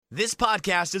This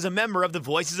podcast is a member of the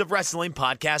Voices of Wrestling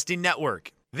Podcasting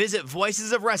Network. Visit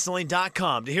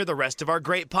voicesofwrestling.com to hear the rest of our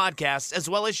great podcasts, as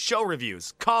well as show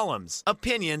reviews, columns,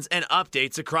 opinions, and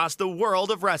updates across the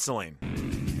world of wrestling.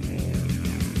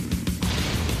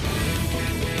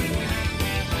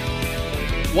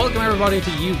 Welcome everybody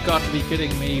to You've Got to Be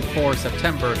Kidding Me for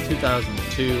September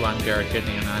 2002. I'm Garrett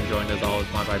Kidney and I'm joined as always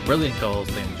by my brilliant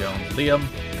co-host Liam Jones. Liam,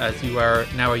 as you are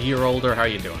now a year older, how are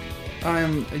you doing?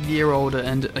 I'm a year older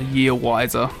and a year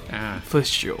wiser, for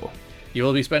sure. You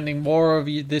will be spending more of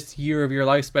this year of your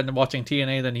life spent watching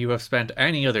TNA than you have spent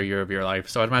any other year of your life,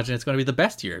 so I'd imagine it's going to be the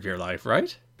best year of your life,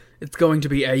 right? It's going to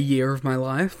be a year of my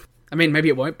life. I mean, maybe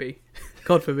it won't be.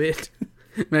 God forbid.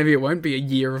 Maybe it won't be a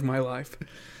year of my life.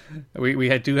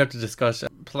 We do have to discuss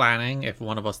planning if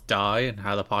one of us die and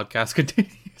how the podcast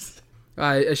continues.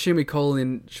 I assume we call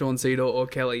in Sean Cedar or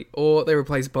Kelly, or they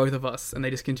replace both of us and they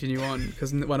just continue on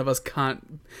because one of us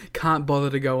can't bother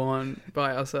to go on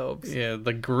by ourselves. Yeah,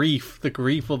 the grief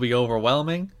will be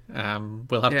overwhelming.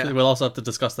 We'll also have to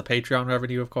discuss the Patreon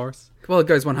revenue, of course. Well, it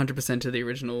goes 100% to the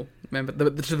original member,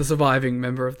 to the surviving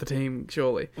member of the team,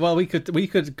 surely. Well, we could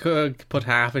put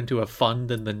half into a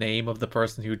fund in the name of the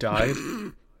person who died.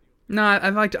 No, I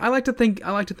like to think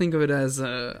of it as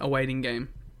a waiting game.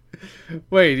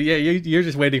 Wait, yeah, you're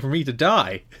just waiting for me to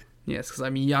die. Yes, because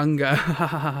I'm younger.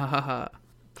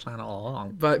 Plan it all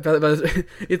along. But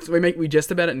we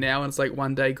jest about it now, and it's like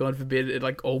one day, God forbid, it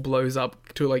like all blows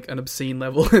up to like an obscene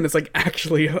level, and it's like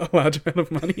actually a large amount of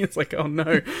money. It's like, oh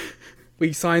no,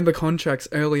 we signed the contracts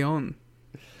early on.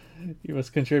 You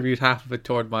must contribute half of it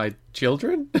toward my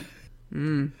children.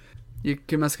 You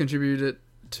must contribute it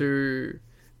to.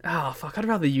 Oh, fuck, I'd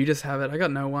rather you just have it. I got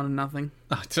no one and nothing.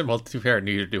 Well, to be fair,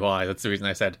 neither do I. That's the reason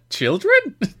I said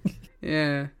children?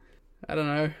 Yeah. I don't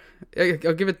know.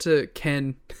 I'll give it to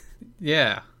Ken.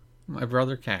 Yeah. My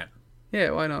brother Ken.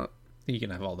 Yeah, why not? He can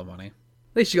have all the money.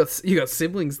 At least you got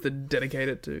siblings to dedicate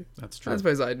it to. That's true. I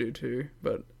suppose I do too,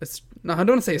 but I don't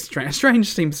want to say strange. Strange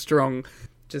seems strong.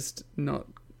 Just not...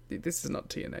 This is not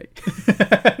TNA.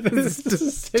 This is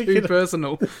just too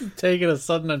personal. Taking a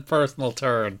sudden and personal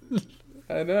turn.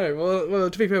 I know. Well,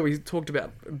 to be fair, we talked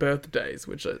about birthdays,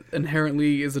 which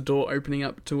inherently is a door opening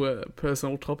up to a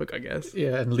personal topic, I guess.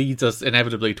 Yeah, and leads us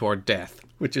inevitably toward death,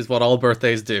 which is what all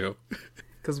birthdays do.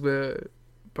 Because we're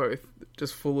both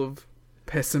just full of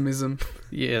pessimism.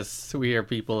 Yes, we are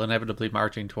people inevitably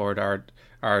marching toward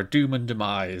our doom and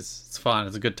demise. It's fun.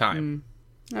 It's a good time.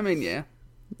 I mean, yeah.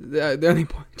 The only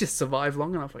point, just survive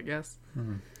long enough, I guess.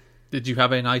 Did you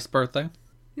have a nice birthday?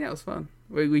 Yeah, it was fun.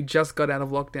 We just got out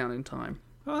of lockdown in time.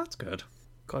 Oh, that's good.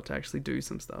 Got to actually do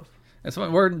some stuff. And so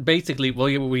we're basically,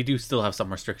 we do still have some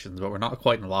restrictions, but we're not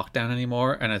quite in lockdown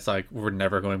anymore. And it's like, we're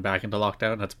never going back into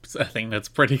lockdown. That's a thing that's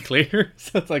pretty clear.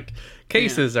 So it's like,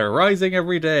 cases are rising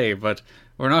every day, but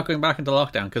we're not going back into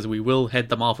lockdown because we will head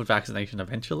them off with vaccination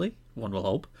eventually. One will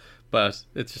hope. But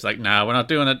it's just like, nah, we're not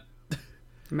doing it.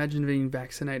 Imagine being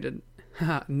vaccinated.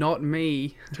 Not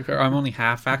me. To be fair, I'm only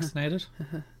half vaccinated.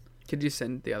 Could you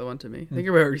send the other one to me? I think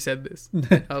I already said this.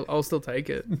 I'll still take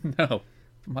it. No,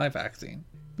 my vaccine.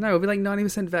 No, it'll be like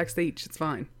 90% vaxxed each. It's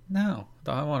fine. No,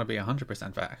 I want to be 100%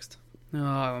 vaxxed.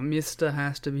 Oh, Mister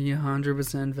has to be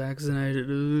 100% vaccinated.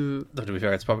 Ooh. Though to be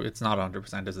fair, it's not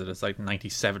 100%, is it? It's like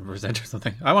 97% or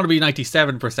something. I want to be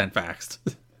 97%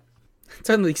 vaxxed. It's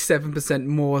only 7%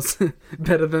 more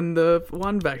better than the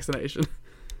one vaccination.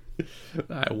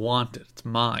 I want it. It's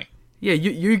mine. Yeah,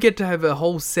 you get to have a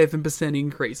whole 7%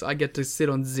 increase. I get to sit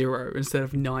on 0 instead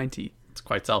of 90. It's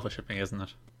quite selfish of me, isn't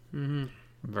it? Mm-hmm.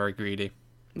 I'm very greedy.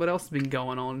 What else has been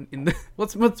going on in the...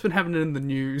 What's been happening in the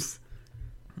news?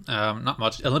 Not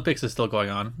much. Olympics is still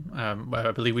going on.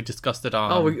 I believe we discussed it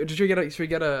on... Oh, should we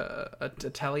get a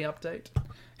tally update?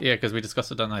 Yeah, because we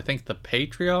discussed it on, I think, the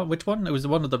Patreon. Which one? It was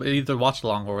one of the... Either watch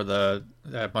along or the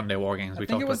Monday War Games. I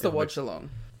think it was the watch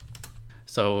along.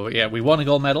 So, yeah, we won a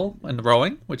gold medal in the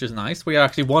rowing, which is nice. We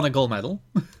actually won a gold medal.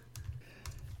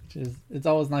 It's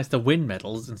always nice to win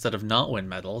medals instead of not win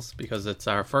medals, because it's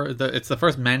it's the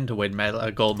first men to win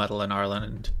a gold medal in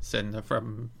Ireland since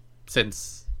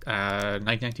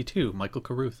 1992. Michael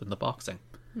Carruth in the boxing.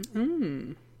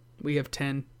 We have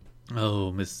 10.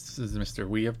 Oh, Mr.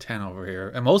 We have 10 over here.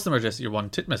 And most of them are just your one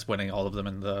Titmus winning all of them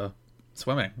in the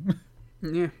swimming.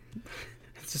 Yeah.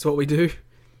 It's just what we do.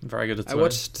 Very good at swimming. I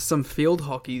watched some field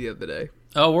hockey the other day.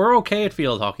 Oh, we're okay at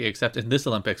field hockey, except in this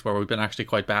Olympics where we've been actually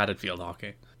quite bad at field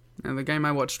hockey. And the game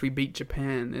I watched, we beat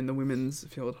Japan in the women's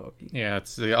field hockey. Yeah,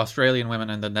 it's the Australian women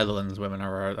and the Netherlands women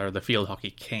are the field hockey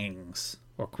kings.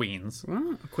 Or queens.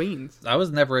 Oh, queens. I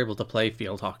was never able to play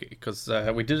field hockey because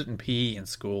we did it in PE in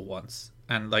school once.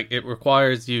 and like it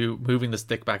requires you moving the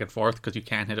stick back and forth because you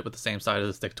can't hit it with the same side of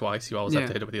the stick twice. You always have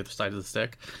to hit it with the other side of the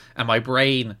stick. And my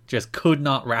brain just could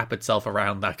not wrap itself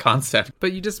around that concept.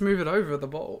 But you just move it over the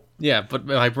ball. Yeah, but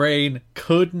my brain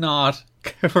could not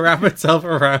wrap itself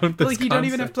around this Like, you don't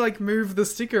even have concept. to, like, move the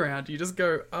stick around. You just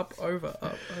go up, over.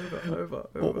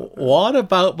 What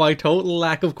about my total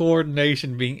lack of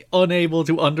coordination, being unable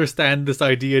to understand this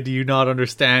idea do you not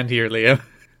understand here, Liam?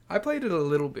 I played it a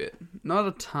little bit. Not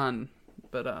a ton,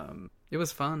 but it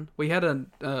was fun. We had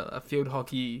a field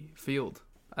hockey field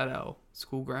at our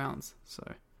school grounds. So,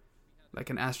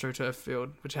 like an AstroTurf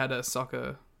field, which had a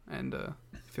soccer and a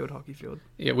field hockey field.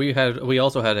 Yeah, we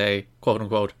also had a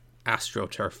quote-unquote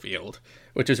AstroTurf field,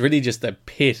 which was really just a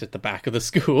pit at the back of the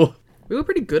school. We were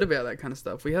pretty good about that kind of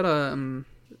stuff. We had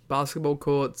basketball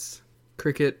courts,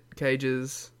 cricket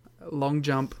cages, long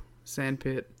jump,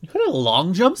 sandpit. You had a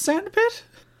long jump sandpit?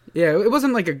 Yeah, it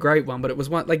wasn't like a great one, but it was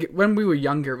one, like, when we were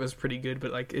younger it was pretty good,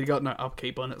 but like it got no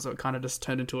upkeep on it, so it kind of just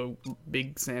turned into a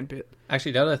big sandpit.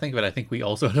 Actually, now that I think of it, I think we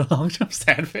also had a long jump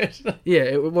sandpit. Yeah,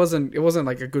 it wasn't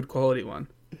like a good quality one.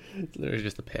 It's literally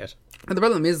just a pit. And the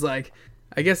problem is, like,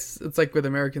 I guess it's like with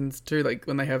Americans too, like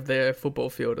when they have their football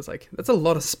field, it's like, that's a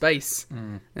lot of space.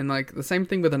 And like the same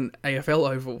thing with an AFL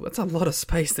oval, that's a lot of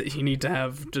space that you need to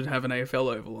have an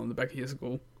AFL oval on the back of your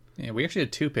school. Yeah, we actually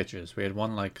had two pitches. We had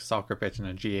one like soccer pitch and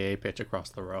a GAA pitch across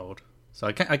the road. So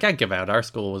I can't give out. Our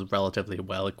school was relatively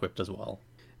well equipped as well.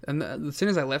 And as soon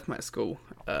as I left my school,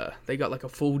 they got like a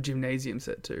full gymnasium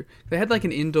set too. They had like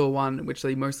an indoor one, which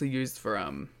they mostly used for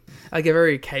like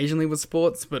very occasionally with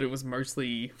sports, but it was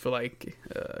mostly for like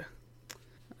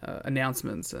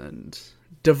announcements and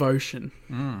devotion,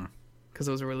 because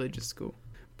it was a religious school.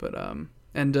 But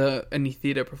and any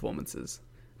theater performances.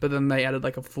 But then they added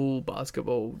like a full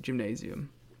basketball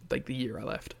gymnasium, like the year I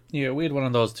left. Yeah, we had one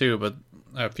of those too, but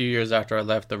a few years after I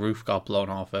left, the roof got blown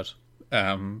off it.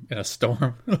 In a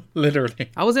storm,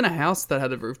 literally. I was in a house that had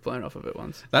the roof blown off of it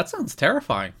once. That sounds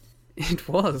terrifying. It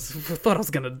was. I thought I was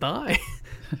gonna die.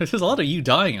 There's a lot of you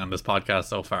dying on this podcast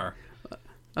so far.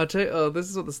 I'll tell you, this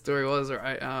is what the story was,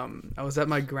 right? I was at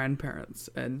my grandparents',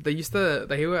 and they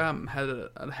had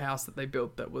a house that they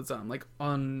built that was like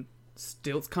on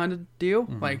stilts kind of deal,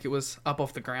 like it was up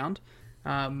off the ground,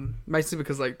 basically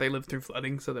because like they lived through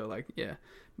flooding, so they were like, yeah.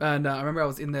 And I remember I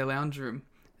was in their lounge room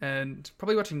and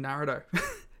probably watching Naruto,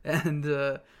 and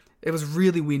it was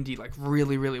really windy, like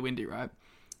really, really windy, right?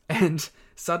 And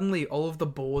suddenly all of the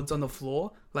boards on the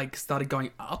floor like started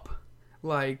going up,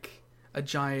 like a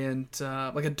giant,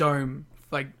 like a dome,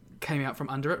 like came out from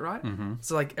under it, right?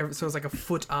 So like, so it was like a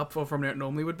foot up from where it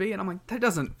normally would be, and I'm like, that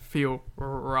doesn't feel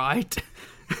right.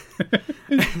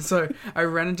 So I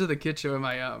ran into the kitchen where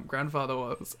my grandfather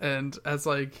was, and as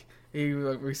like we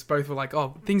both were like,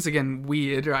 oh, things are getting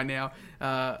weird right now.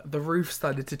 The roof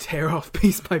started to tear off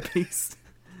piece by piece,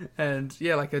 and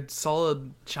yeah, like a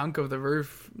solid chunk of the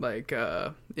roof, like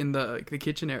in the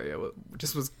kitchen area,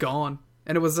 just was gone,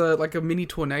 and it was like a mini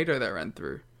tornado that ran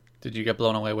through. Did you get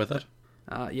blown away with it?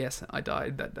 Yes, I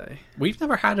died that day. We've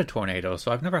never had a tornado,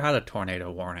 so I've never had a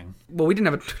tornado warning. Well, we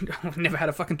didn't have I've never had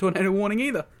a fucking tornado warning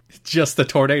either. Just the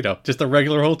tornado. Just a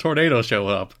regular old tornado showed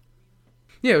up.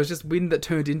 Yeah, it was just wind that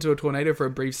turned into a tornado for a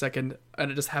brief second,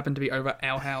 and it just happened to be over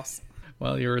our house.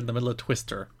 Well, you're in the middle of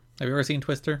Twister. Have you ever seen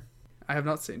Twister? I have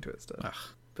not seen Twister. Ugh.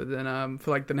 But then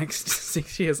for like the next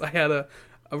 6 years, I had a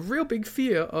real big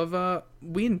fear of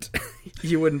wind.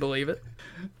 You wouldn't believe it.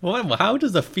 Well, how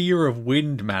does the fear of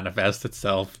wind manifest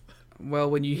itself? Well,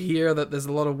 when you hear that there's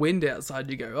a lot of wind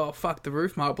outside, you go, oh, fuck, the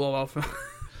roof might blow off.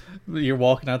 You're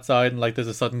walking outside and like there's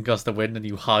a sudden gust of wind and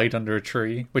you hide under a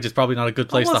tree, which is probably not a good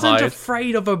place to hide. I wasn't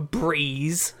afraid of a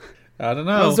breeze. I don't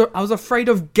know. I was afraid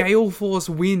of gale force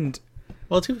wind.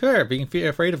 Well, to be fair, being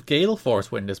afraid of gale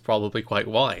force wind is probably quite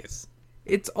wise.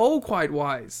 It's all quite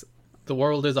wise. The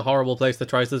world is a horrible place that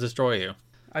tries to destroy you.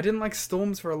 I didn't like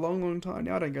storms for a long, long time.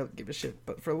 Now I don't give a shit.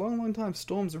 But for a long, long time,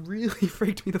 storms really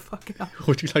freaked me the fuck out.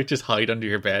 Would you like just hide under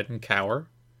your bed and cower?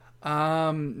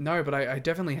 No, but I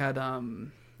definitely had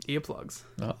earplugs.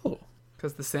 Oh.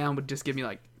 Because the sound would just give me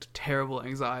like terrible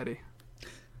anxiety.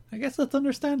 I guess that's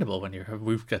understandable when your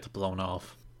roof gets blown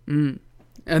off.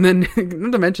 And then,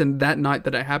 not to mention, that night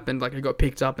that it happened, like I got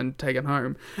picked up and taken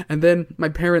home. And then my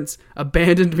parents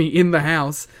abandoned me in the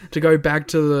house to go back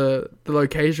to the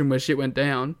location where shit went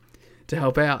down to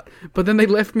help out. But then they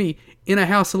left me in a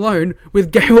house alone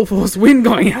with gale force wind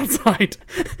going outside.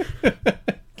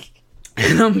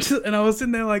 And I was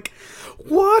sitting there like,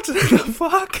 what the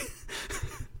fuck?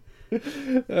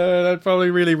 That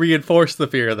probably really reinforced the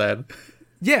fear then.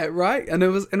 Yeah, right? And it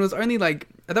was only like,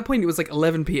 at that point it was like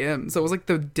 11 p.m. So it was like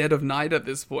the dead of night at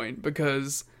this point,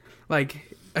 because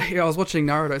like, I was watching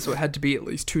Naruto, so it had to be at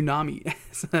least Toonami.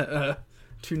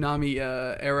 Toonami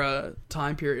era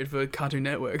time period for Cartoon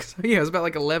Network. So yeah, it was about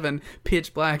like 11,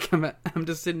 pitch black. I'm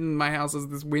just sitting in my house as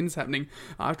this wind's happening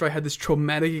after I had this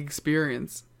traumatic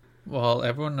experience. Well,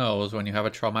 everyone knows when you have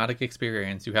a traumatic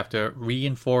experience, you have to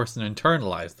reinforce and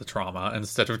internalize the trauma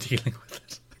instead of dealing with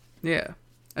it. Yeah.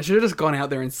 I should have just gone out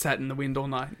there and sat in the wind all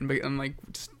night and like,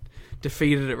 just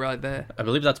defeated it right there. I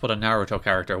believe that's what a Naruto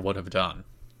character would have done.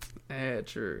 Yeah,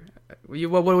 true.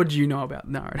 What would you know about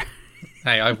Naruto?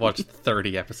 Hey, I've watched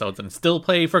 30 episodes and still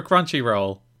pay for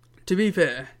Crunchyroll. To be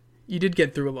fair, you did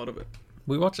get through a lot of it.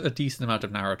 We watched a decent amount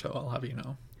of Naruto, I'll have you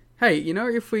know. Hey, you know,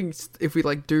 if we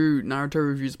like do Naruto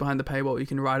reviews behind the paywall, you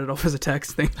can write it off as a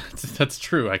tax thing. That's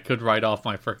true. I could write off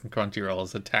my freaking Crunchyroll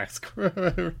as a tax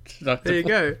deductible. There you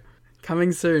go.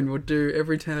 Coming soon, we'll do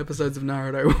every 10 episodes of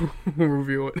Naruto. We'll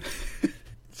review it.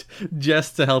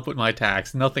 Just to help with my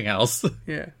tax, nothing else.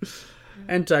 Yeah.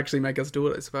 And to actually make us do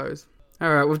it, I suppose.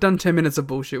 Alright, we've done 10 minutes of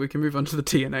bullshit. We can move on to the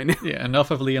TNA now. Yeah,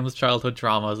 enough of Liam's childhood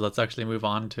traumas. Let's actually move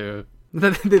on to...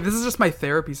 This is just my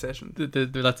therapy session.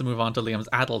 Let's move on to Liam's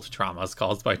adult traumas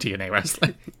caused by TNA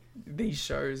wrestling. These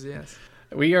shows, yes.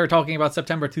 We are talking about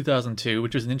September 2002,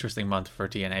 which was an interesting month for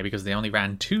TNA because they only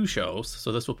ran 2 shows,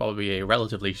 so this will probably be a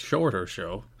relatively shorter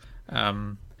show.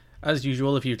 As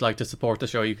usual, if you'd like to support the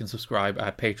show, you can subscribe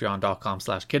at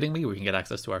patreon.com/kiddingme, where you can get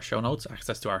access to our show notes,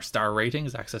 access to our star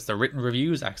ratings, access to written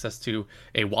reviews, access to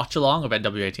a watch-along of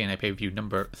NWA TNA pay-per-view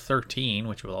number 13,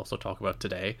 which we'll also talk about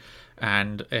today,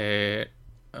 and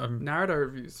Naruto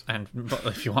reviews. And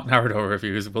if you want Naruto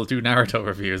reviews, we'll do Naruto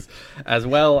reviews, as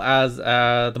well as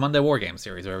the Monday War Game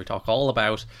series, where we talk all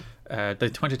about the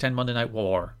 2010 Monday Night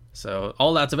War. So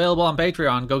all that's available on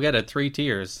Patreon. Go get it. 3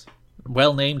 tiers.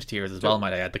 Well-named tiers as well,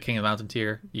 might I add. The King of the Mountain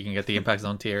tier. You can get the Impact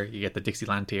Zone tier. You get the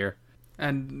Dixieland tier.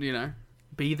 And, you know,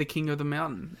 be the King of the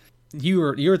Mountain.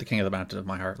 You're the King of the Mountain of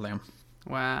my heart, Liam.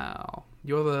 Wow.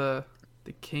 You're the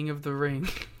King of the Ring.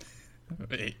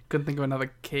 Couldn't think of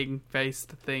another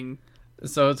king-based thing.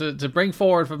 So to bring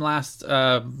forward from last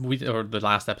week, or the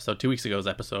last episode, 2 weeks ago's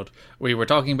episode, we were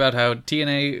talking about how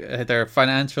TNA, their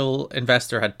financial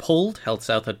investor, had pulled, Health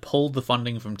South had pulled the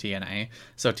funding from TNA,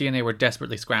 so TNA were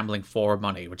desperately scrambling for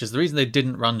money, which is the reason they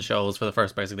didn't run shows for the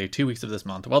first basically 2 weeks of this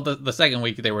month. Well, the second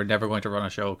week they were never going to run a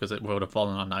show because it would have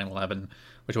fallen on 9/11,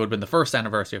 which would have been the first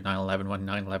anniversary of 9/11 when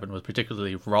 9/11 was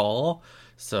particularly raw.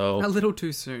 So a little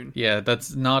too soon. Yeah,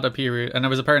 that's not a period. And it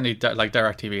was apparently like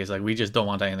DirecTV is like, we just don't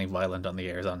want anything violent on the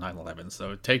airs on 9/11,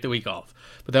 so take the week off.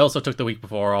 But they also took the week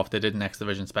before off. They did an X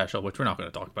Division special, which we're not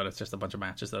going to talk about. It's just a bunch of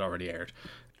matches that already aired.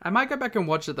 I might go back and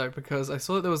watch it though, because I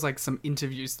saw that there was like some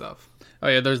interview stuff. Oh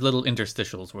yeah, there's little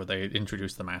interstitials where they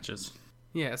introduce the matches.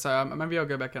 Yeah, so maybe I'll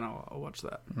go back and I'll watch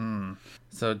that.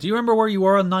 So do you remember where you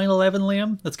were on 9/11,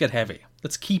 Liam? Let's get heavy.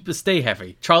 Let's stay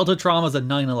heavy. Childhood traumas at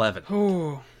 9/11.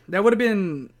 Oh, that would have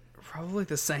been probably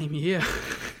the same year.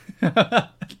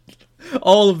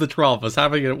 All of the traumas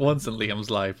happening at once in Liam's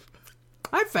life.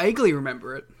 I vaguely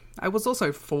remember it. I was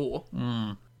also 4.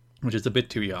 Which is a bit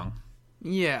too young.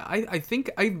 Yeah, I think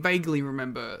I vaguely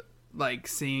remember like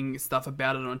seeing stuff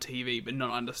about it on TV, but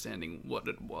not understanding what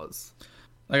it was.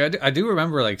 Like I do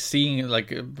remember like seeing, like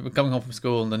coming home from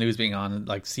school and the news being on,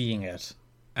 like seeing it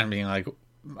and being like,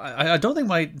 I don't think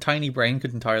my tiny brain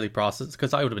could entirely process,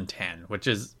 because I would have been 10, which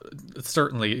is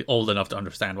certainly old enough to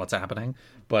understand what's happening,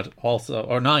 but also,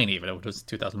 or 9 even, it was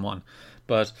 2001,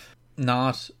 but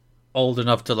not old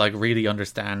enough to like really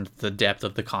understand the depth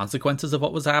of the consequences of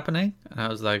what was happening. And I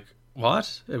was like,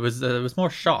 what? It was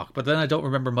more shock, but then I don't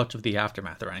remember much of the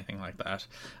aftermath or anything like that.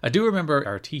 I do remember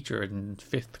our teacher in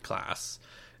 5th class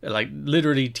like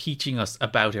literally teaching us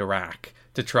about Iraq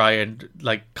to try and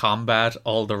like combat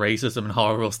all the racism and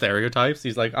horrible stereotypes.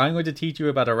 He's like, I'm going to teach you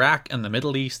about Iraq and the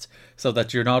Middle East so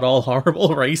that you're not all horrible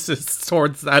racists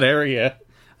towards that area.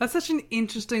 That's such an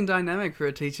interesting dynamic for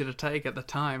a teacher to take at the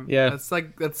time. Yeah.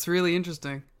 That's really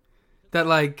interesting. That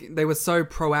like they were so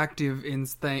proactive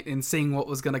in seeing what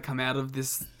was going to come out of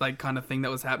this like kind of thing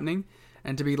that was happening,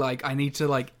 and to be like, I need to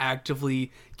like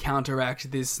actively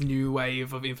counteract this new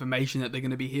wave of information that they're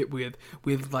going to be hit with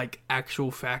like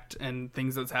actual fact and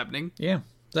things that's happening. Yeah,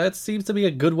 that seems to be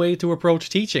a good way to approach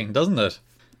teaching, doesn't it?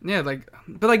 Yeah,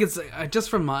 but it's just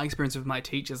from my experience with my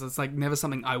teachers, it's like never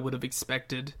something I would have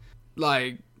expected,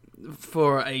 like,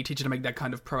 for a teacher to make that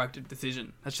kind of proactive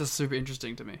decision. That's just super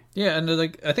interesting to me. Yeah, and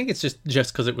like I think it's just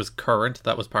because it was current,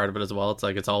 that was part of it as well. It's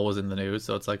like it's always in the news,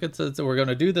 so it's like it's we're going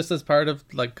to do this as part of,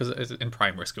 like, because in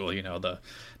primary school, you know,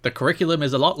 the curriculum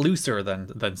is a lot looser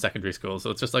than secondary school,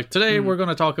 so it's just like today we're going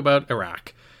to talk about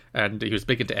Iraq, And he was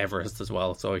big into Everest as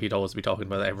well, so he'd always be talking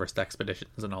about Everest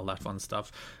expeditions and all that fun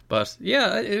stuff. But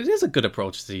yeah, it is a good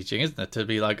approach to teaching, isn't it? To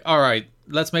be like, all right,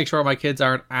 let's make sure my kids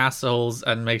aren't assholes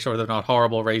and make sure they're not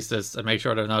horrible racists and make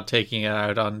sure they're not taking it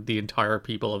out on the entire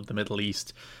people of the Middle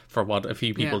East for what a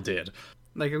few people did.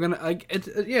 Like, I'm gonna, like,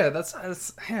 that's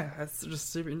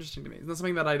just super interesting to me. It's not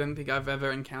something that I don't think I've ever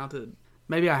encountered.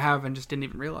 Maybe I have and just didn't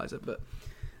even realize it, but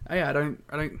yeah, I don't.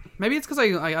 Maybe it's because I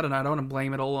don't know. I don't want to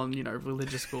blame it all on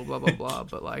religious school, blah blah blah.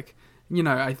 But like,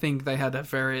 I think they had a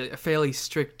fairly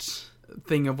strict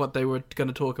thing of what they were going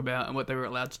to talk about and what they were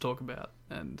allowed to talk about,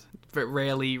 and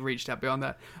rarely reached out beyond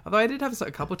that. Although I did have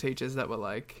a couple of teachers that were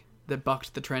like that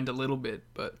bucked the trend a little bit,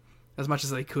 but as much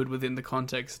as they could within the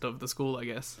context of the school, I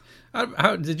guess.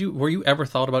 Were you ever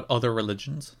thought about other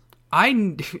religions?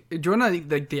 Do you want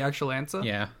to the actual answer?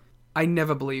 Yeah. I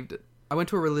never believed it. I went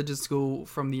to a religious school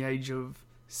from the age of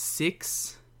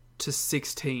 6 to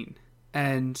 16.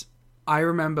 And I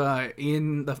remember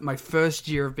in my first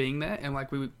year of being there, and like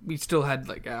we still had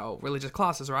like our religious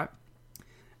classes, right?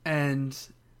 And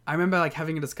I remember like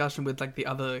having a discussion with like the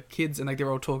other kids, and like they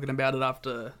were all talking about it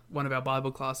after one of our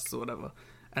Bible classes or whatever.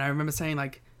 And I remember saying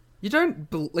like,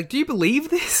 do you believe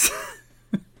this?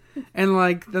 And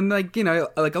like then like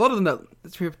like a lot of them,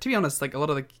 to be honest, like a lot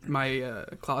of my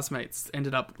classmates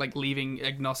ended up like leaving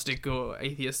agnostic or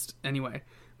atheist anyway.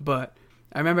 But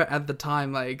I remember at the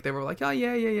time like they were like, oh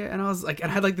yeah, and I was like, I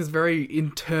had like this very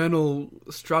internal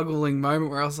struggling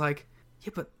moment where I was like,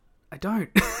 yeah, but I don't.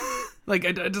 Like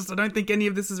I don't think any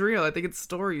of this is real. I think it's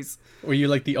stories. Were you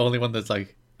like the only one that's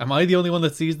like, am I the only one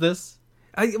that sees this?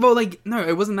 No,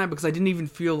 it wasn't that, because I didn't even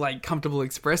feel like comfortable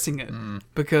expressing it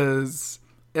because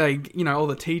like all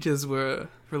the teachers were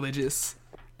religious,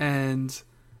 and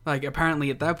like apparently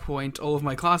at that point all of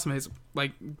my classmates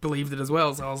like believed it as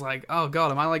well. So I was like, oh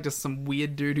god, am I like just some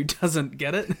weird dude who doesn't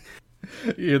get it?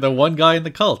 You're the one guy in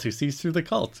the cult who sees through the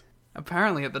cult.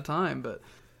 Apparently at the time, but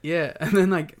yeah. And then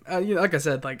like like I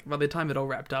said, like by the time it all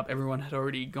wrapped up, everyone had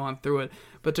already gone through it.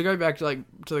 But to go back to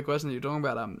to the question that you're talking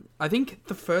about, I think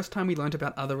the first time we learned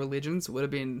about other religions would have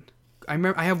been,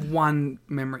 I have one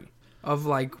memory of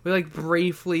like we like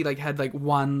briefly like had like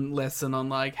one lesson on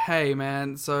like, hey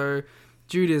man, so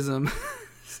Judaism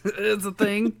is a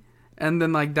thing, and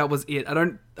then like that was it. I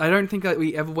don't think that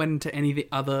we ever went into any of the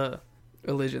other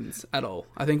religions at all.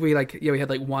 I think we we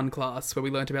had like one class where we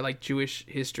learned about like Jewish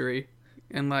history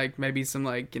and like maybe some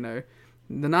like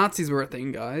the Nazis were a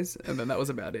thing, guys, and then that was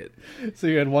about it. So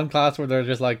you had one class where they're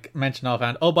just like mention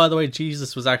offhand, oh, by the way,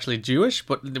 Jesus was actually Jewish,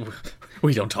 but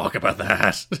we don't talk about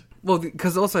that. Well,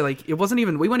 because also like we weren't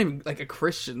even like a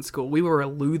Christian school. We were a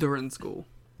Lutheran school.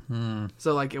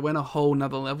 So like it went a whole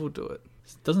nother level to it.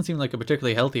 Doesn't seem like a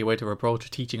particularly healthy way to approach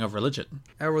teaching of religion.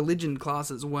 Our religion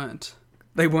classes weren't.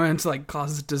 They weren't like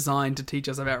classes designed to teach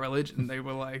us about religion. They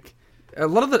were like a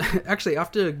lot of the actually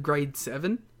after grade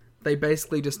 7. They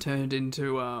basically just turned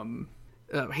into,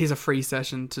 here's a free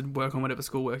session to work on whatever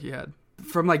schoolwork you had.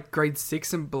 From like grade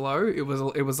 6 and below, it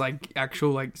was like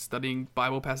actual like studying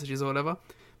Bible passages or whatever.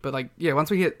 But like, yeah,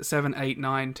 once we hit 7, 8,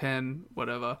 9, 10,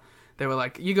 whatever, they were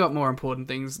like, you got more important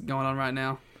things going on right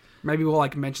now. Maybe we'll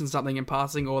like mention something in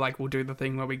passing, or like we'll do the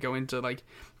thing where we go into like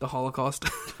the Holocaust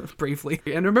briefly.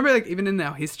 And remember, like even in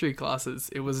our history classes,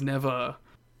 it was never...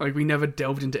 Like, we never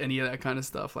delved into any of that kind of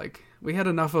stuff. Like, we had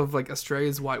enough of, like,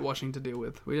 Australia's whitewashing to deal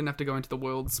with. We didn't have to go into the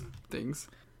world's things.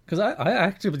 Because I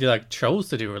actually, like, chose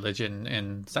to do religion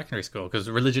in secondary school. Because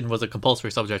religion was a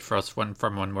compulsory subject for us from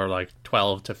when we're, like,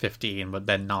 12 to 15. But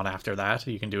then not after that.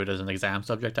 You can do it as an exam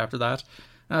subject after that.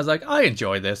 And I was like, I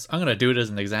enjoy this. I'm going to do it as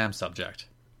an exam subject.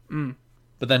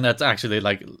 But then that's actually,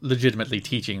 like, legitimately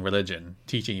teaching religion.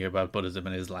 Teaching you about Buddhism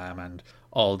and Islam and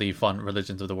all the fun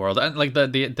religions of the world. And, like,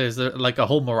 there's, like, a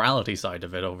whole morality side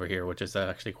of it over here, which is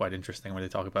actually quite interesting when they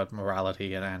talk about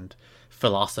morality and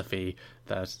philosophy.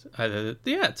 That,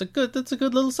 it's a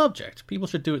good little subject. People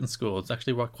should do it in school. It's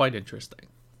actually quite interesting.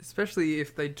 Especially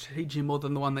if they teach you more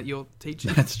than the one that you're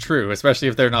teaching. That's true, especially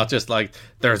if they're not just like,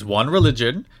 there's one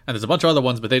religion, and there's a bunch of other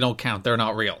ones, but they don't count. They're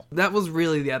not real. That was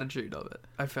really the attitude of it,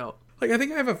 I felt. Like, I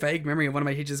think I have a vague memory of one of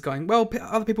my teachers going, well,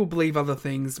 other people believe other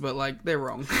things, but, like, they're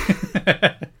wrong.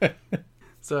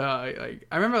 So, I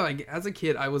remember, like, as a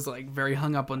kid, I was, like, very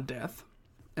hung up on death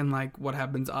and, like, what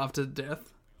happens after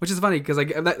death. Which is funny, because, like,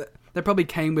 that probably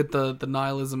came with the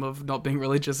nihilism of not being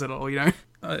religious at all, you know?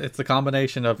 It's a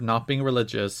combination of not being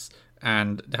religious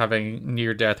and having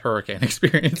near-death hurricane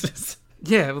experiences.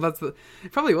 Yeah, well,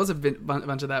 it probably was a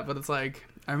bunch of that, but it's, like,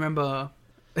 I remember,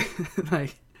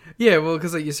 like... Yeah, well,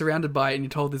 because like, you're surrounded by it and you're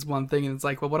told this one thing, and it's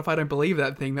like, well, what if I don't believe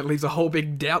that thing? That leaves a whole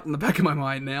big doubt in the back of my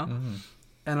mind now.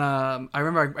 And I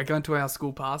remember I went to our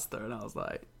school pastor, and I was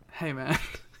like, hey man,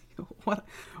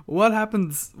 what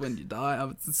happens when you die?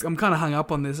 I'm kind of hung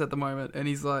up on this at the moment. And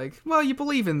he's like, well, you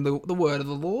believe in the word of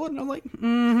the Lord? And I'm like,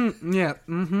 yeah,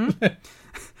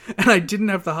 And I didn't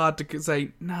have the heart to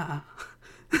say, nah.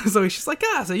 So he's just like,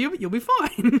 so you'll be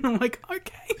fine. I'm like,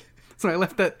 okay. So I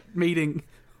left that meeting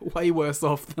way worse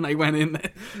off than I went in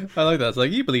there. I like that. It's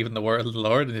like, you believe in the word of the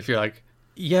Lord, and if you're like,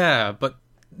 yeah, but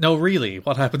no, really,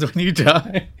 what happens when you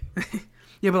die?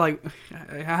 Yeah, but like,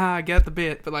 I get the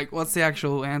bit, but like, what's the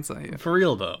actual answer here? For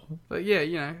real, though. But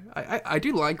yeah, I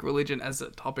do like religion as a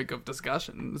topic of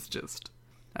discussion. It's just,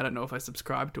 I don't know if I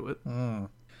subscribe to it.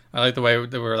 I like the way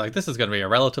they were like, this is going to be a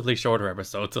relatively shorter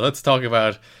episode, so let's talk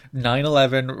about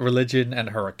 9/11, religion, and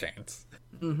hurricanes.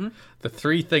 Mm-hmm. The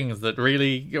three things that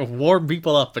really warm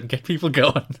people up and get people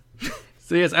going.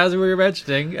 So yes, as we were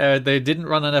mentioning, they didn't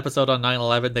run an episode on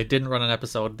 9/11. They didn't run an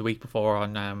episode the week before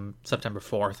on September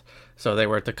 4th. So they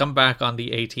were to come back on the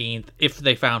 18th if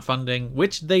they found funding,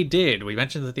 which they did. We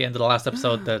mentioned at the end of the last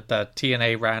episode that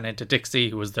TNA ran into Dixie,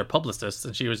 who was their publicist,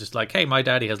 and she was just like, hey, my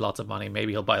daddy has lots of money.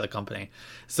 Maybe he'll buy the company.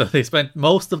 So they spent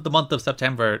most of the month of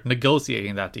September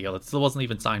negotiating that deal. It still wasn't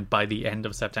even signed by the end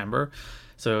of September.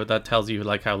 So that tells you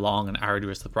like how long and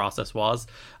arduous the process was.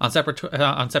 On September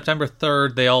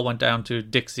 3rd, they all went down to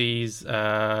Dixie's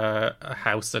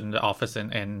house and office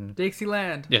in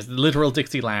Dixieland. Yes, literal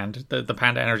Dixieland, the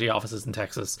Panda Energy offices in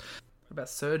Texas. What about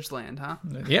Surgeland, huh?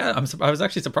 Yeah, I was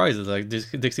actually surprised. It's like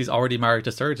Dixie's already married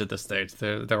to Surge at this stage.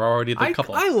 They're already the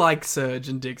couple. I like Surge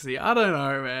and Dixie. I don't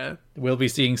know, man. We'll be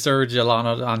seeing Surge a lot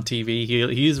on TV.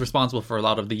 He's responsible for a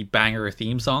lot of the banger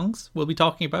theme songs we'll be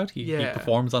talking about. He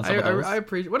performs on some of those. I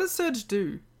appreciate. What does Surge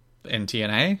do in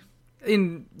TNA?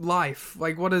 In life,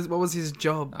 like what was his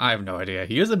job? I have no idea.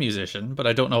 He is a musician, but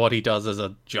I don't know what he does as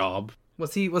a job.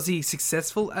 Was he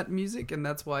successful at music, and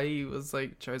that's why he was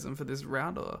like chosen for this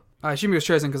round? Or I assume he was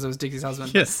chosen because it was Dixie's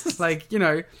husband. Yes, like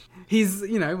he's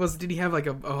did he have like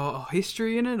a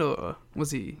history in it, or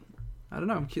was he? I don't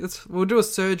know. We'll do a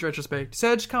Surge retrospect.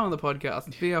 Surge, come on the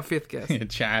podcast. Be our fifth guest.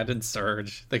 Chad and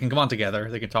Surge, they can come on together.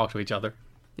 They can talk to each other.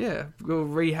 Yeah, we'll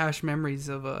rehash memories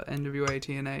of NWA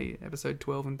TNA episode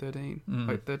 12 and 13.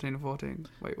 Wait, 13 and 14.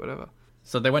 Wait, whatever.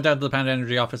 So they went down to the Panda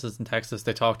Energy offices in Texas.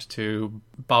 They talked to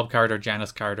Bob Carter,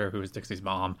 Janice Carter, who's Dixie's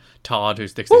mom, Todd,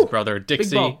 who's Dixie's brother,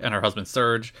 Dixie, and her husband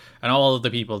Surge, and all of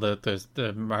the people,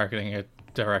 the marketing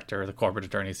director, the corporate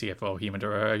attorney, CFO, human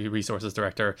resources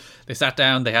director. They sat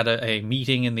down. They had a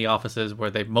meeting in the offices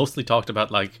where they mostly talked about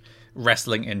like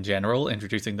wrestling in general,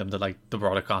 introducing them to like the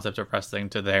broader concept of wrestling,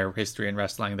 to their history in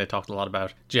wrestling. They talked a lot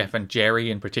about Jeff and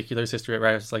Jerry in particular's history of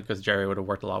wrestling, because Jerry would have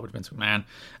worked a lot with Vince McMahon.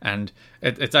 And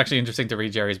it's actually interesting to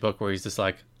read Jerry's book, where he's just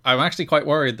like, I'm actually quite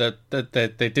worried that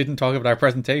they didn't talk about our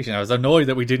presentation. I was annoyed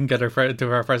that we didn't get to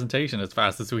our presentation as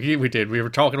fast as we did. We were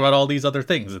talking about all these other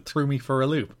things. It threw me for a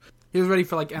loop. He was ready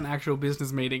for like an actual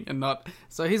business meeting and not.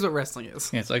 So here's what wrestling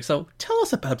is. Yeah, it's like, so tell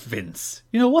us about Vince.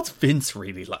 What's Vince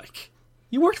really like?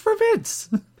 You worked for Vince.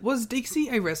 Was Dixie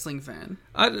a wrestling fan?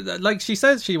 Like she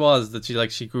says she was, that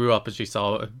she grew up and she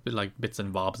saw like bits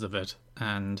and bobs of it,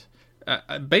 and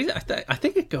basically, I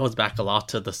think it goes back a lot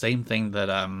to the same thing that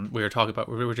we were talking about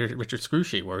with Richard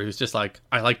Scrushy, where he was just like,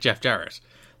 I like Jeff Jarrett.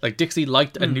 Like Dixie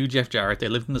liked and knew Jeff Jarrett. They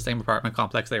lived in the same apartment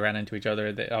complex. They ran into each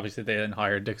other. They then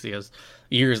hired Dixie as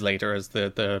years later as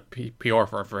the PR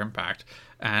for Impact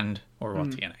or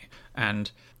TNA.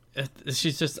 And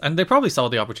she's just, and they probably saw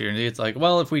the opportunity. It's like,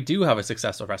 well, if we do have a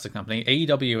successful wrestling company,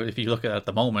 AEW, if you look at it at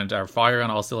the moment, are firing on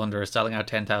all cylinders, selling out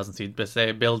 10,000 seat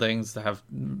buildings, they have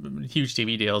huge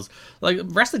TV deals. Like,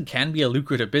 wrestling can be a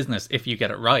lucrative business if you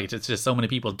get it right. It's just so many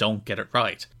people don't get it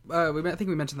right. I think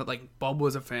we mentioned that like Bob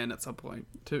was a fan at some point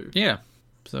too. Yeah.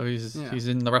 So he's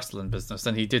in the wrestling business,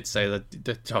 and he did say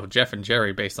that Jeff and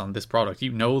Jerry, based on this product,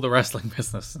 the wrestling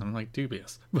business. I'm like,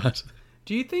 dubious. But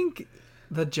do you think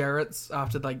the Jarretts,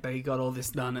 after like they got all this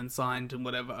done and signed and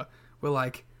whatever, were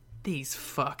like, these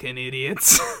fucking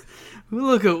idiots?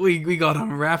 Look at we got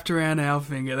them wrapped around our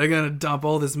finger. They're gonna dump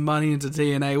all this money into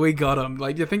TNA. We got them.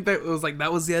 Like, do you think that was like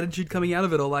that was the attitude coming out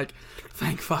of it, or like,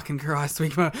 thank fucking Christ,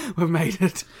 we've made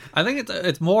it? I think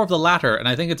it's more of the latter, and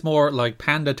I think it's more like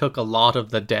Panda took a lot of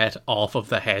the debt off of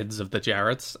the heads of the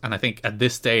Jarretts, and I think at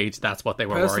this stage that's what they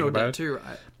were worried about. Debt too,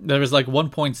 right? There was like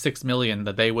 1.6 million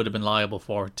that they would have been liable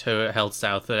for to Health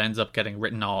South that ends up getting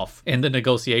written off in the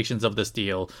negotiations of this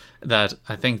deal. That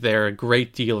I think they're a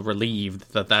great deal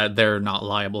relieved that they're not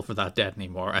liable for that debt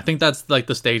anymore. I think that's like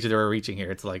the stage that they're reaching here.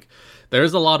 It's like,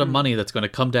 there's a lot of money that's going to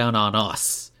come down on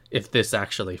us if this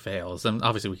actually fails. And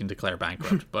obviously we can declare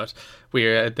bankrupt, but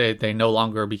they no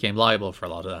longer became liable for a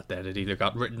lot of that debt. It either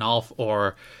got written off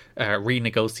or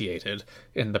renegotiated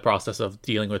in the process of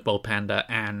dealing with both Panda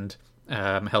and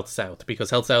Health South, because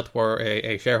Health South were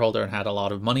a shareholder and had a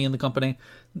lot of money in the company,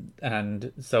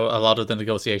 and so a lot of the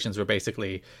negotiations were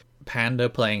basically Panda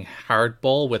playing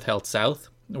hardball with Health South,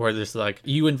 where there's like,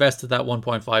 you invested that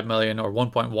 1.5 million or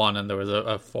 1.1, and there was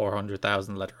a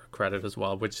 400,000 letter of credit as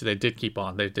well, which they did keep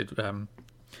on. They did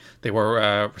they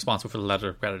were responsible for the letter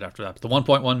of credit after that. But the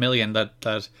 1.1 million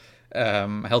that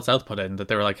Health South put in, that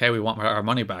they were like, hey, we want our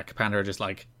money back, Panda are just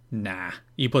like, nah,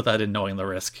 you put that in knowing the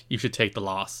risk. You should take the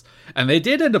loss. And they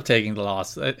did end up taking the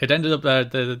loss. It ended up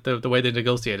the way they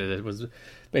negotiated it was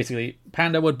basically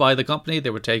Panda would buy the company, they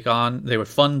would fund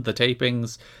the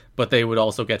tapings, but they would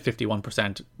also get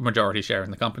 51% majority share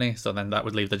in the company. So then that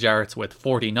would leave the Jarretts with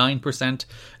 49%.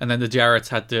 And then the Jarretts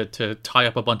had to tie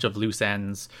up a bunch of loose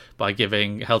ends by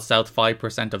giving Health South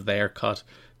 5% of their cut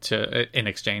in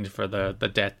exchange for the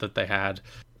debt that they had,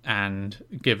 and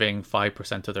giving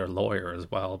 5% to their lawyer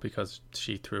as well, because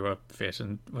she threw a fit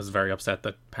and was very upset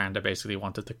that Panda basically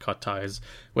wanted to cut ties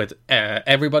with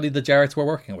everybody the Jarretts were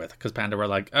working with, because Panda were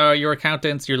like, oh, your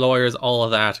accountants, your lawyers, all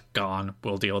of that gone,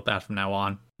 we'll deal with that from now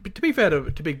on. But to be fair to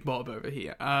Big Bob over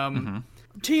here,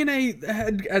 TNA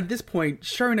had at this point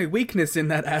shown a weakness in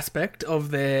that aspect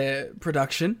of their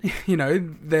production. You know,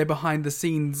 their behind the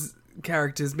scenes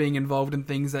characters being involved in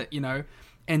things that, you know,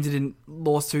 ended in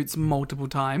lawsuits multiple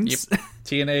times. Yep.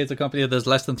 TNA is a company that is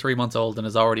less than 3 months old and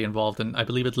is already involved in, I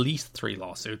believe, at least 3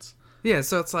 lawsuits. Yeah,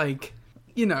 so it's like,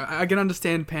 you know, I can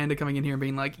understand Panda coming in here and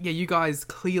being like, yeah, you guys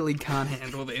clearly can't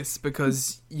handle this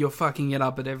because you're fucking it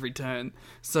up at every turn,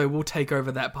 so we'll take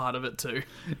over that part of it too.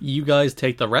 You guys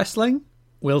take the wrestling,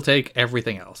 we'll take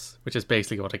everything else, which is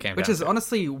basically what it came down to. Which is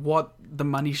honestly what the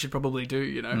money should probably do,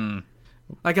 you know?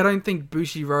 Like, I don't think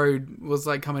Bushi Road was,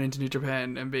 like, coming into New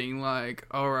Japan and being like,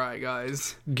 alright,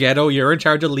 guys. Gedo, you're in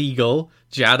charge of legal.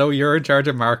 Jado, you're in charge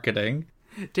of marketing.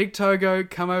 Dick Togo,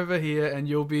 come over here and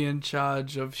you'll be in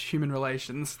charge of human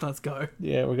relations. Let's go.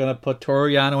 Yeah, we're going to put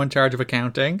Toru Yano in charge of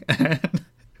accounting.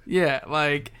 Yeah,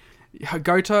 like,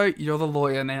 Goto, you're the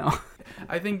lawyer now.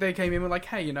 I think they came in with like,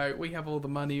 hey, you know, we have all the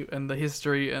money and the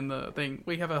history and the thing.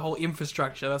 We have a whole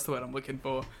infrastructure. That's the word I'm looking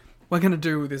for. We're going to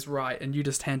do this right, and you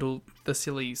just handle the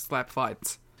silly slap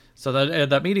fights. So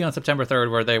that meeting on September 3rd,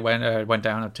 where they went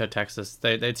down to Texas,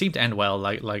 they seemed to end well.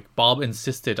 Like Bob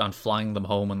insisted on flying them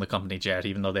home in the company jet,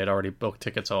 even though they had already booked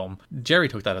tickets home. Jerry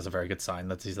took that as a very good sign.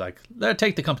 That he's like,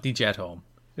 take the company jet home.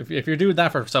 If you're doing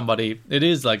that for somebody, it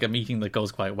is like a meeting that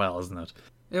goes quite well, isn't it?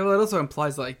 Yeah, well, it also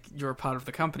implies like you're a part of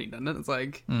the company, doesn't it? It's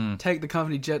like, take the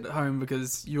company jet home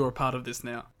because you're a part of this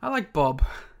now. I like Bob.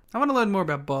 I want to learn more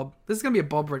about Bob. This is going to be a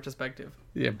Bob retrospective.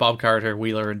 Yeah, Bob Carter,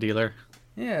 wheeler and dealer.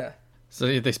 Yeah.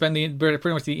 So they spend pretty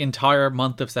much the entire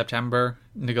month of September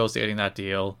negotiating that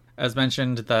deal. As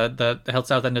mentioned, the Health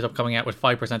South ended up coming out with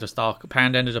 5% of stock.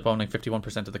 Panda ended up owning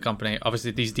 51% of the company.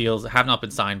 Obviously, these deals have not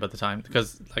been signed by the time,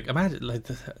 because, like, imagine, like,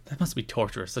 that must be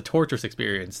torturous. A torturous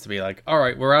experience to be like, all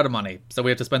right, we're out of money, so we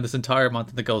have to spend this entire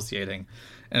month negotiating.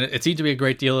 And it seemed to be a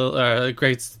great deal, a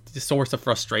great source of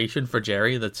frustration for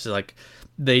Jerry. That's like,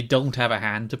 they don't have a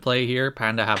hand to play here.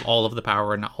 Panda have all of the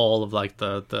power and all of like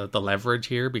the leverage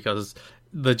here, because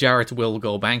the Jarretts will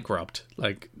go bankrupt.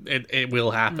 Like, it will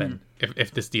happen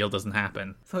if this deal doesn't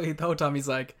happen. So the whole time he's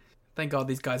like, thank God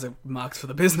these guys are marks for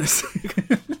the business.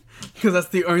 Because that's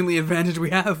the only advantage we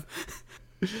have.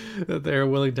 That they're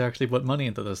willing to actually put money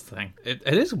into this thing. It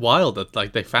is wild that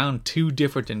like they found 2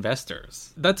 different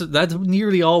investors. That's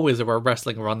nearly always where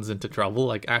wrestling runs into trouble,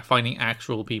 like finding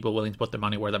actual people willing to put their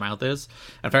money where their mouth is.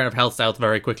 And fair enough, Health South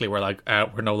very quickly were like,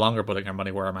 we're no longer putting our money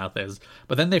where our mouth is.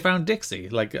 But then they found Dixie,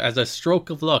 like as a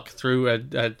stroke of luck through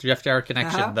a Jeff Jarrett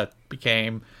connection that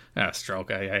became a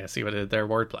stroke. I see what their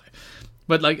wordplay.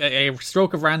 But like a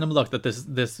stroke of random luck that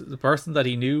this person that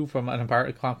he knew from an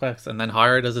apartment complex and then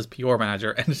hired as his PR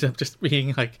manager ended up just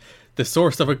being like the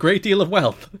source of a great deal of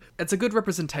wealth. It's a good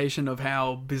representation of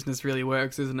how business really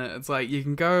works, isn't it? It's like you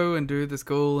can go and do the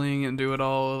schooling and do it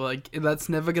all. Like, that's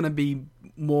never going to be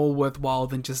more worthwhile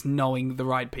than just knowing the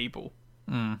right people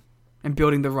and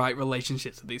building the right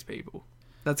relationships with these people.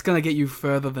 That's going to get you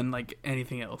further than like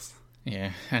anything else.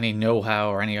 Yeah, any know-how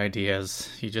or any ideas.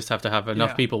 You just have to have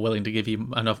enough people willing to give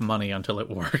you enough money until it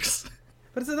works.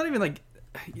 But it's not even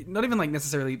like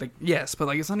necessarily like, yes, but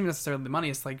like it's not even necessarily the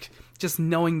money. It's like just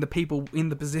knowing the people in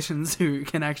the positions who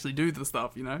can actually do the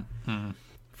stuff, you know?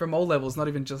 From all levels, not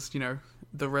even just, you know,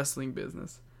 the wrestling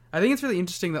business. I think it's really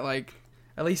interesting that like,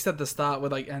 at least at the start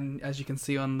with like, and as you can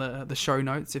see on the show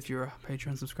notes if you're a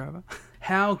Patreon subscriber,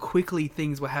 how quickly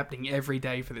things were happening every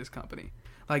day for this company.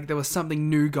 Like, there was something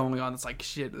new going on. It's like,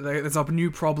 shit, there's a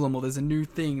new problem, or there's a new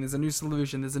thing, there's a new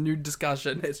solution, there's a new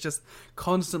discussion. It's just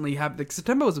constantly happening.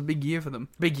 September was a big year for them.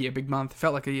 Big year, big month.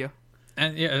 Felt like a year.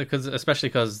 And yeah, especially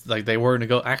because like they were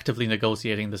actively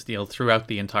negotiating this deal throughout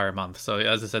the entire month. So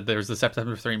as I said, there was the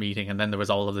September 3 meeting, and then there was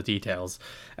all of the details.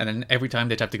 And then every time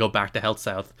they'd have to go back to Health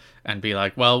South and be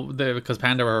like, well, because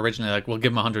Panda were originally like, we'll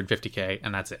give them 150k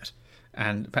and that's it.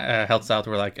 And Health South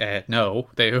were like, no,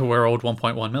 they were owed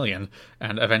 1.1 million.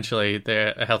 And eventually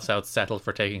the Health South settled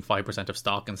for taking 5% of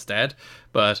stock instead.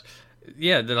 But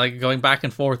yeah, they're like going back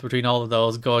and forth between all of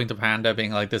those, going to Panda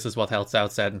being like, this is what Health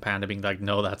South said, and Panda being like,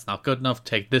 no, that's not good enough,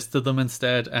 take this to them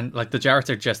instead. And like the Jarretts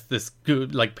are just this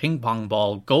good like ping pong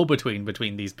ball go between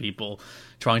these people,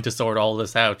 trying to sort all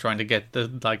this out, trying to get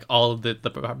the like all of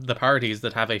the parties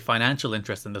that have a financial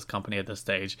interest in this company at this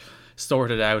stage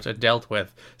sorted out and dealt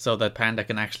with, so that Panda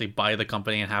can actually buy the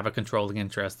company and have a controlling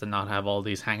interest and not have all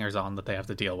these hangers on that they have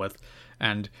to deal with.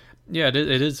 And yeah, it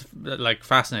is like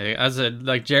fascinating. As a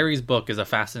like Jerry's book is a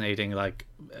fascinating like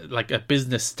a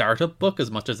business startup book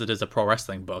as much as it is a pro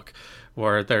wrestling book,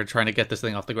 where they're trying to get this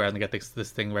thing off the ground and get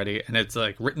this thing ready, and it's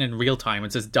like written in real time.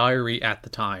 It's his diary at the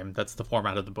time. That's the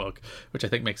format of the book, which I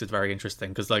think makes it very interesting,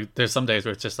 because like there's some days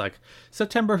where it's just like,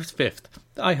 September 5th,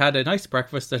 I had a nice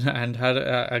breakfast and had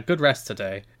a good rest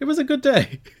today. It was a good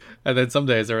day. And then some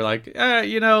days they're like,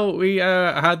 we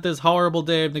had this horrible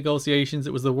day of negotiations.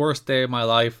 It was the worst day of my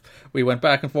life. We went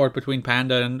back and forth between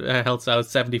Panda and Health South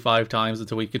 75 times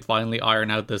until we could finally iron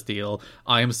out this deal.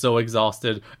 I am so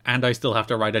exhausted, and I still have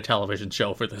to write a television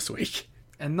show for this week.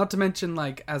 And not to mention,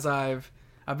 like, as I've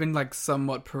been like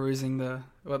somewhat perusing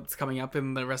what's coming up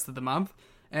in the rest of the month,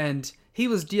 and he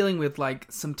was dealing with like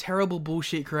some terrible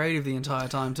bullshit creative the entire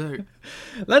time too.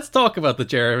 Let's talk about the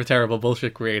terrible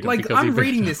bullshit creative. Like, I'm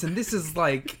reading this, and this is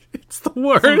like it's the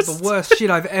worst. Some of the worst shit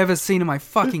I've ever seen in my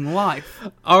fucking life.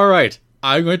 All right,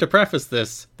 I'm going to preface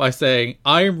this by saying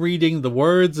I'm reading the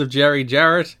words of Jerry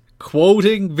Jarrett,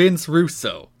 quoting Vince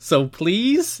Russo. So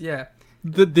please, yeah,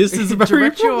 this is very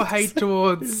direct your hate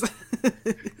towards.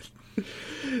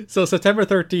 So September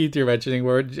 13th, you're mentioning,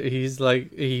 where he's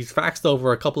faxed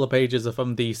over a couple of pages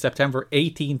from the September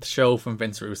 18th show from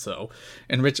Vince Russo,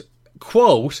 in which,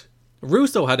 quote,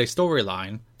 Russo had a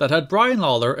storyline that had Brian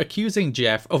Lawler accusing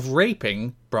Jeff of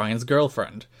raping Brian's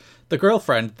girlfriend. The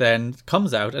girlfriend then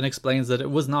comes out and explains that it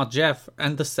was not Jeff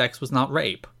and the sex was not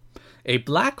rape. A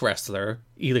black wrestler,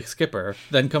 Elix Skipper,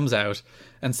 then comes out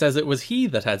and says it was he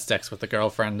that had sex with the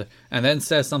girlfriend, and then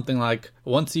says something like,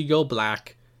 once you go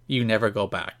black, you never go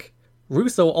back.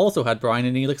 Russo also had Brian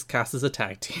and Elix cast as a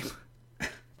tag team.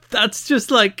 That's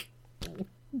just like...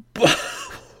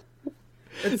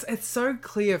 It's so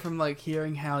clear from like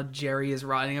hearing how Jerry is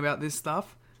writing about this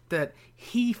stuff that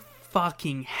he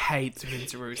fucking hates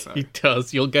Vince Russo. He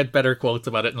does. You'll get better quotes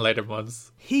about it in later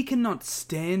months. He cannot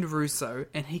stand Russo,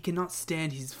 and he cannot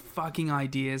stand his fucking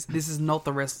ideas. This is not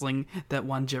the wrestling that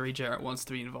one Jerry Jarrett wants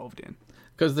to be involved in.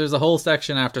 Because there's a whole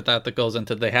section after that goes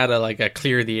into, they had a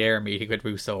clear the air meeting with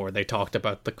Russo where they talked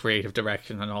about the creative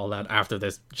direction and all that after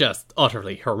this just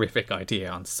utterly horrific idea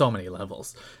on so many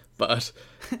levels. But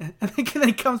and then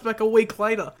he comes back a week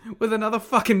later with another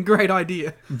fucking great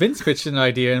idea. Vince pitched an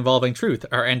idea involving Truth,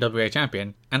 our NWA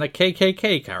champion, and a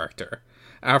KKK character.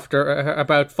 After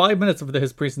about 5 minutes of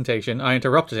his presentation, I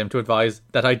interrupted him to advise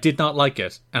that I did not like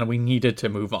it and we needed to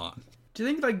move on. Do you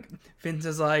think, like, Vince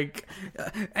is like,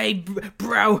 hey,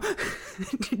 bro,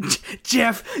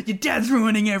 Jeff, your dad's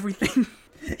ruining everything.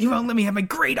 He won't let me have my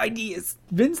great ideas.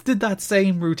 Vince did that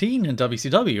same routine in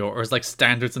WCW, or his, like,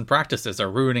 standards and practices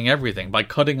are ruining everything by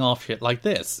cutting off shit like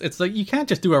this. It's like, you can't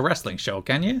just do a wrestling show,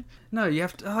 can you? No, you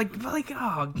have to, like,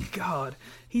 oh, God.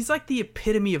 He's like the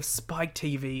epitome of Spike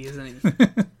TV, isn't he?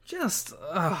 Just,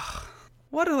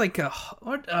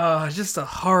 just a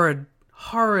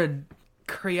horrid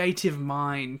creative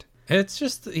mind. It's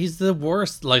just, he's the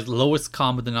worst, like, lowest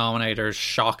common denominator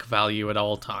shock value at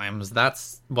all times.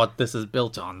 That's what this is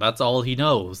built on. That's all he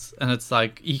knows. And it's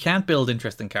like, he can't build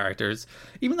interesting characters,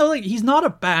 even though, like, he's not a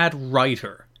bad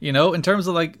writer, you know, in terms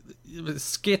of, like,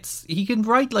 skits. He can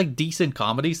write, like, decent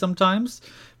comedy sometimes,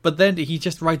 but then he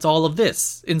just writes all of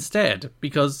this instead,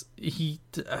 because he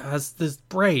has this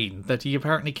brain that he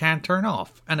apparently can't turn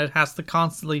off, and it has to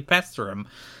constantly pester him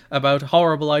about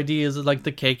horrible ideas like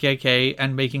the KKK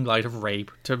and making light of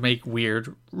rape to make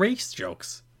weird race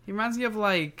jokes. He reminds me of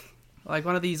like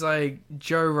one of these like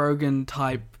Joe Rogan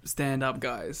type stand-up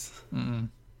guys. Mm.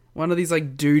 One of these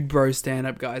like dude bro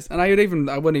stand-up guys. And I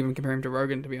wouldn't even compare him to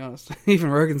Rogan, to be honest. Even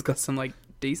Rogan's got some like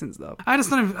decent stuff. I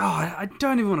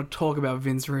don't even want to talk about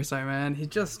Vince Russo, man. He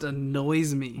just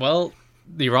annoys me. Well,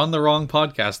 you're on the wrong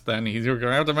podcast then. You're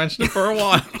going to have to mention it for a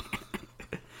while.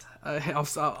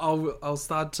 I'll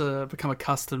start to become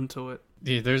accustomed to it.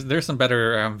 Yeah, there's some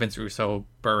better Vince Russo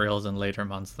burials in later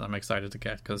months that I'm excited to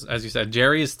get, because as you said,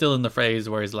 Jerry is still in the phase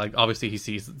where he's like, obviously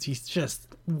he's just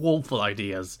woeful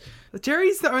ideas.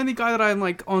 Jerry's the only guy that I'm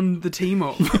like on the team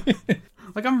of.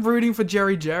 Like, I'm rooting for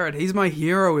Jerry Jarrett. He's my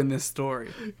hero in this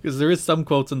story. Because there is some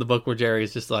quotes in the book where Jerry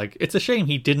is just like, it's a shame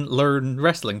he didn't learn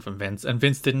wrestling from Vince, and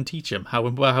Vince didn't teach him how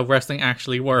wrestling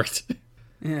actually worked.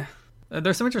 Yeah.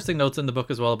 There's some interesting notes in the book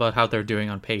as well about how they're doing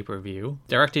on pay-per-view.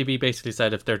 DirecTV basically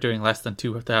said if they're doing less than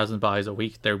 2,000 buys a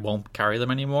week, they won't carry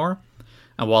them anymore.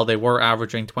 And while they were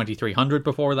averaging 2,300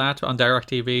 before that on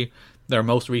DirecTV, their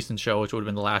most recent show, which would have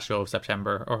been the last show of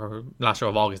September, or last show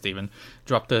of August even,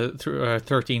 dropped to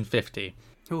 1,350.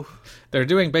 Oof. They're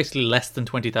doing basically less than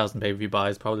 20,000 pay-per-view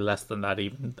buys, probably less than that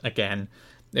even, again,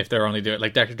 if they're only doing,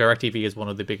 like, DirecTV is one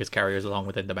of the biggest carriers along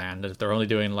with In Demand, and if they're only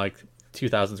doing, like,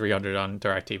 2,300 on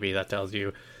DirecTV, that tells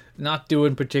you not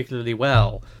doing particularly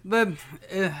well. Then,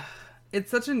 it's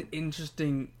such an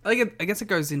interesting... I guess it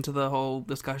goes into the whole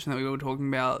discussion that we were talking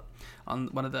about on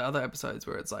one of the other episodes,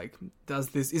 where it's like,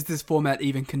 is this format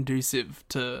even conducive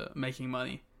to making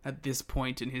money at this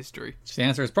point in history? The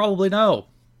answer is probably no.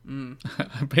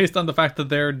 Based on the fact that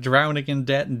they're drowning in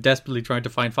debt and desperately trying to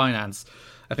find finance,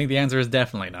 I think the answer is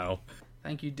definitely no.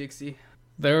 Thank you, Dixie.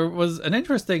 There was an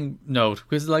interesting note,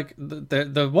 because like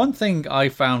the one thing I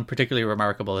found particularly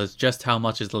remarkable is just how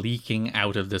much is leaking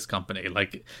out of this company.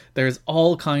 Like, there's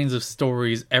all kinds of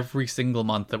stories every single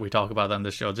month that we talk about on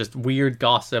this show, just weird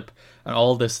gossip and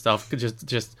all this stuff.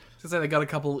 Just To say they got a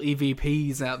couple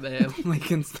EVPs out there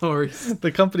leaking stories.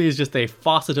 The company is just a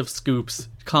faucet of scoops,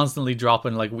 constantly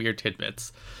dropping like weird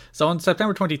tidbits. So on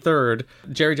September 23rd,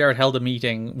 Jerry Jarrett held a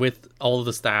meeting with all of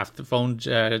the staff, phoned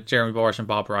Jeremy Borash and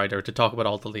Bob Ryder to talk about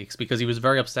all the leaks, because he was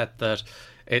very upset that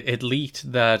it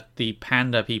leaked that the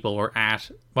Panda people were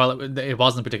at... Well, it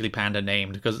wasn't particularly Panda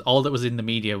named, because all that was in the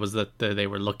media was that they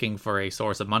were looking for a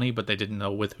source of money, but they didn't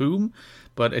know with whom.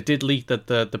 But it did leak that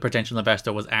the potential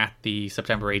investor was at the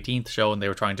September 18th show, and they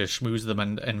were trying to schmooze them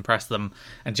and impress them.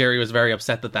 And Jerry was very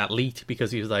upset that leaked,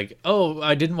 because he was like, oh,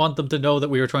 I didn't want them to know that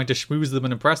we were trying to schmooze them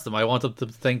and impress them. I wanted them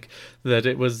to think that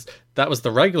that was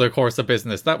the regular course of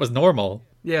business. That was normal.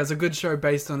 Yeah, it's a good show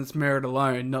based on its merit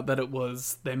alone, not that it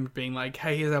was them being like,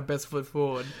 hey, here's our best foot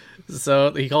forward.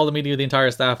 So he called a meeting with the entire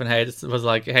staff and was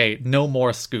like, hey, no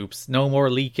more scoops, no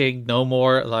more leaking, no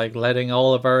more like letting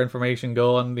all of our information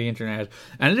go on the internet.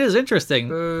 And it is interesting,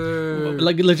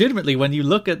 like legitimately, when you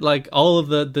look at like all of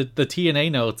the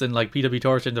TNA notes and like PW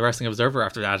Torch and the Wrestling Observer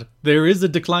after that, there is a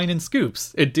decline in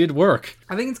scoops. It did work.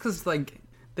 I think it's because like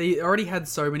they already had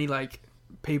so many like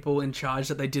people in charge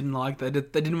that they didn't like. They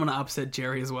didn't want to upset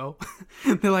Jerry as well.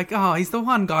 They're like, oh, he's the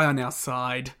one guy on our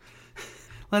side.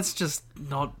 Let's just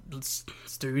not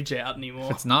stooge out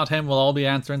anymore. If it's not him, we'll all be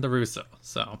answering to Russo.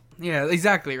 So yeah,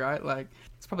 exactly right. Like,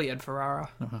 it's probably Ed Ferrara.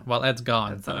 Well, Ed's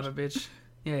gone. That son of a bitch.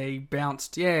 Yeah, he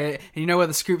bounced. Yeah, and you know where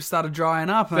the scoops started drying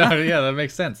up, huh? Yeah, that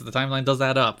makes sense. The timeline does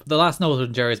add up. The last note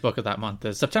in Jerry's book of that month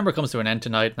is, September comes to an end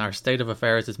tonight, and our state of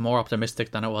affairs is more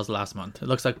optimistic than it was last month. It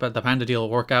looks like the Panda deal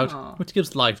will work out, which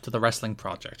gives life to the wrestling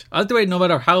project. By the way, no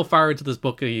matter how far into this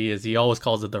book he is, he always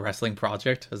calls it the wrestling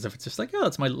project, as if it's just like, oh,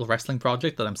 it's my little wrestling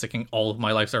project that I'm sinking all of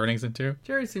my life's earnings into.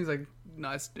 Jerry seems like a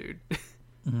nice dude.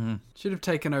 Mm-hmm. Should have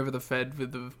taken over the Fed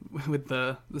with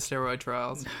the steroid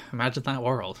trials. Imagine that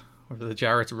world. Where the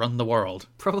Jarretts run the world.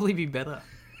 Probably be better.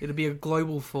 It'd be a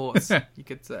global force, you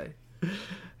could say.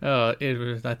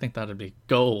 I think that'd be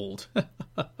gold.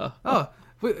 Oh,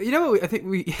 you know what? I think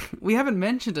we haven't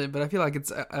mentioned it, but I feel like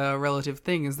it's a relative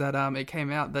thing. Is that it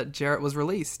came out that Jarrett was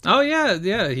released? Oh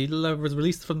yeah. He was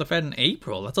released from the Fed in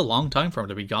April. That's a long time for him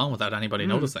to be gone without anybody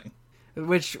noticing.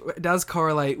 Which does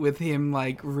correlate with him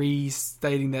like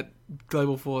restating that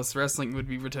Global Force Wrestling would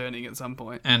be returning at some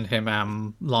point. And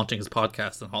him launching his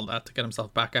podcast and all that to get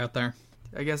himself back out there.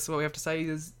 I guess what we have to say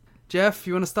is, Jeff,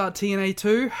 you want to start TNA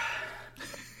 2?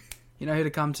 You know who to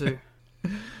come to.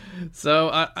 So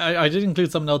I did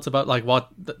include some notes about like what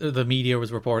the media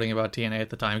was reporting about TNA at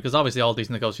the time, because obviously all these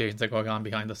negotiations are going on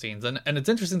behind the scenes. And it's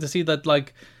interesting to see that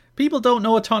like people don't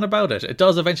know a ton about it. It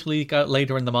does eventually leak out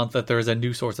later in the month that there is a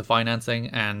new source of financing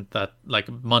and that like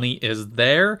money is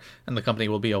there and the company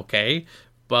will be okay.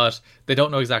 But they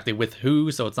don't know exactly with who,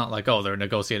 so it's not like, oh, they're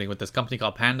negotiating with this company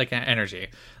called Panda Energy.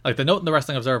 Like, the note in the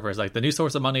Wrestling Observer is like, the new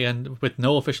source of money and with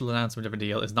no official announcement of a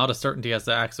deal is not a certainty as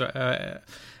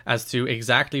to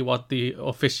exactly what the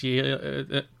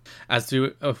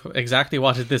exactly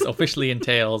what this officially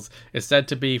entails. Is said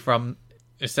to be from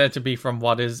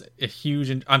what is a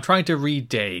huge... I'm trying to read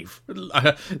Dave.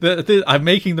 I'm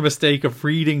making the mistake of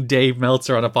reading Dave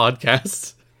Meltzer on a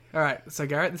podcast. All right, so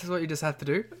Garrett, this is what you just have to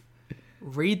do.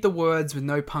 Read the words with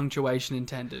no punctuation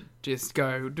intended. Just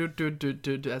go do do do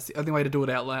do. That's the only way to do it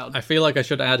out loud. I feel like I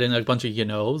should add in a bunch of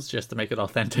knows just to make it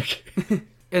authentic.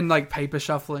 And like paper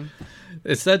shuffling.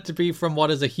 It's said to be from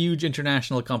what is a huge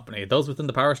international company. Those within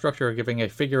the power structure are giving a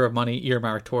figure of money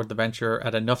earmarked toward the venture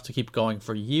at enough to keep going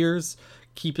for years.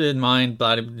 Keep it in mind,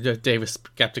 Dave is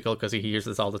skeptical because he hears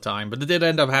this all the time, but it did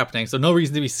end up happening, so no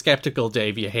reason to be skeptical,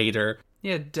 Dave, you hater.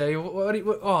 Yeah, Dave,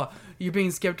 you're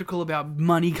being skeptical about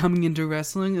money coming into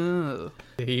wrestling? Ugh.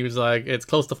 He was like, it's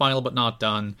close to final but not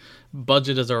done.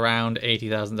 Budget is around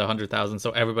 80,000 to 100,000,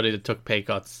 so everybody that took pay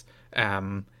cuts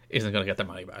isn't going to get their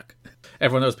money back.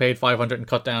 Everyone that was paid 500 and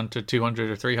cut down to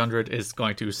 200 or 300 is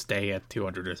going to stay at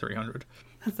 200 or 300.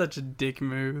 That's such a dick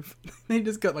move. They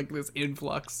just got like this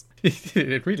influx.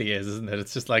 It really is, isn't it?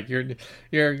 It's just like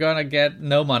you're gonna get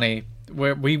no money.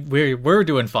 We're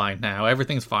doing fine now.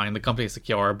 Everything's fine. The company is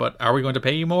secure. But are we going to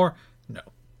pay you more? No.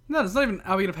 No, it's not even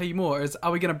are we going to pay you more. It's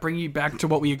are we going to bring you back to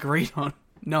what we agreed on?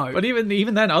 No. But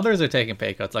even then, others are taking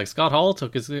pay cuts. Like Scott Hall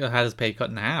had his pay cut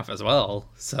in half as well.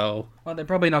 So well, they're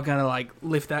probably not going to like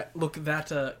lift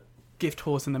that gift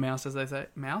horse in the mouth, as they say.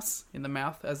 Mouse in the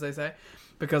mouth, as they say.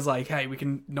 Because, like, hey, we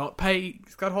can not pay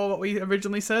Scott Hall what we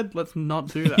originally said. Let's not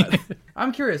do that.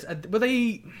 I'm curious. Were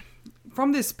they,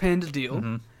 from this Panda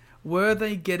deal, were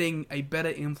they getting a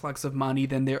better influx of money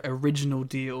than their original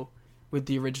deal with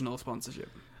the original sponsorship?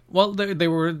 Well, they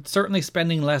were certainly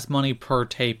spending less money per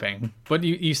taping. But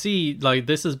you see, like,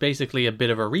 this is basically a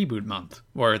bit of a reboot month.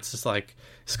 Where it's just like,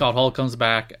 Scott Hall comes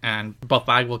back and Buff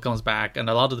Bagwell comes back. And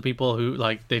a lot of the people who,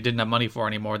 like, they didn't have money for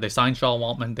anymore. They signed Shawn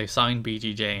Waltman. They signed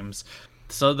BG James.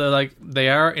 So they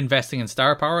are investing in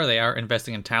star power, they are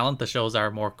investing in talent, the shows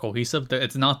are more cohesive.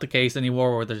 It's not the case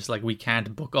anymore where they're just like, we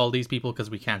can't book all these people because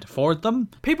we can't afford them.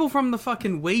 People from the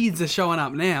fucking weeds are showing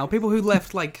up now. People who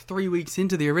left like 3 weeks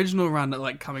into the original run are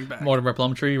like coming back. Mortimer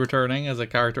Plumtree returning as a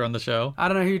character on the show. I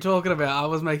don't know who you're talking about. I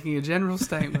was making a general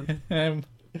statement.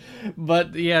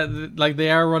 But yeah, like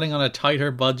they are running on a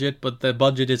tighter budget, but the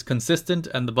budget is consistent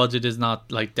and the budget is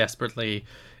not like desperately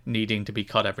needing to be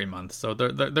cut every month. So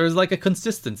there's like a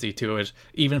consistency to it,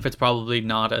 even if it's probably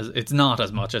not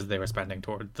as much as they were spending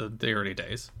toward the early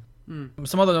days.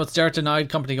 Some other notes: Jarrett denied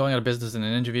company going out of business in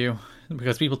an interview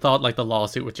because people thought like the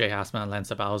lawsuit with Jay Hassman and Len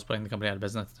Sabal was putting the company out of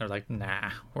business. They're like, nah,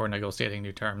 we're negotiating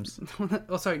new terms.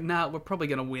 Also, we're probably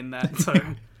going to win that. So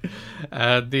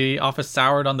the office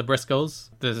soured on the Briscoes.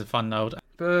 There's a fun note.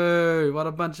 Boo! What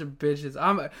a bunch of bitches.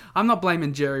 I'm not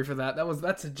blaming Jerry for that.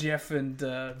 That's a Jeff and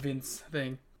Vince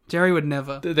thing. Jerry would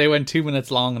never. They went 2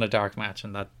 minutes long in a dark match,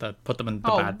 and that put them in the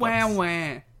bad books. Oh,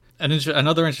 wow.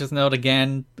 Another interesting note,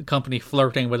 again, the company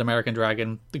flirting with American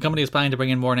Dragon. The company is planning to bring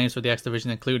in more names for the X Division,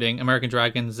 including American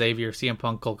Dragon, Xavier, CM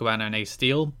Punk, Colt Cabana, and Ace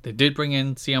Steel. They did bring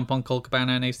in CM Punk, Colt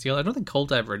Cabana, and Ace Steel. I don't think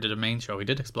Colt ever did a main show. He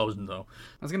did Explosion, though.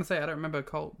 I was going to say, I don't remember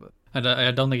Colt, but...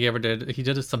 I don't think he ever did. He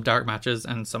did some dark matches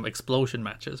and some Explosion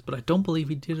matches, but I don't believe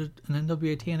he did an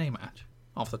NWA TNA match.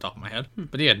 Off the top of my head.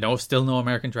 But yeah, still no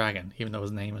American Dragon, even though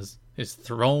his name is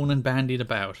thrown and bandied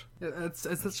about. It's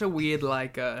such a weird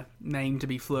name to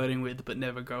be flirting with but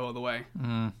never go all the way.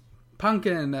 Punk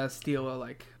and Steel are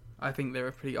like, I think they're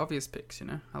pretty obvious picks, you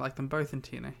know? I like them both in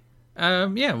TNA.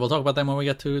 Yeah, we'll talk about them when we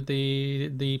get to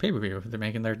the pay-per-view. They're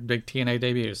making their big TNA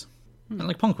debuts. And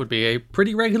like Punk would be a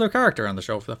pretty regular character on the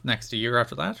show for the next year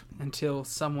after that. Until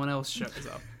someone else shows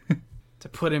up. To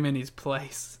put him in his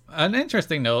place. An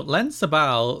interesting note, Len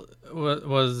Sabal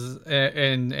was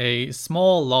in a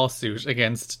small lawsuit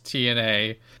against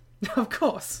TNA. Of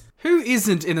course. Who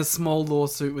isn't in a small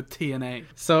lawsuit with TNA?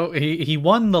 So he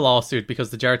won the lawsuit because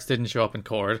the Jarretts didn't show up in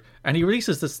court, and he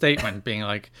releases this statement being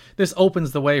like, this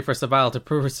opens the way for Sabal to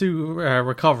pursue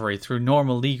recovery through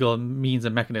normal legal means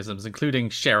and mechanisms,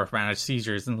 including sheriff-managed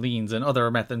seizures and liens and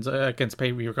other methods against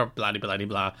pay-per-view recovery, blah, blah, blah,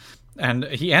 blah. And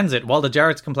he ends it. While the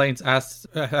Jarrett's complaints asked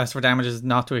for damages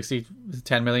not to exceed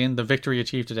 $10 million, the victory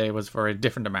achieved today was for a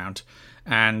different amount.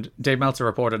 And Dave Meltzer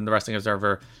reported in the Wrestling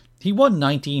Observer, he won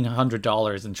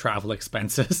 $1,900 in travel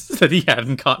expenses that he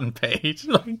hadn't gotten paid.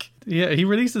 He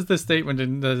releases this statement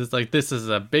and it's like, this is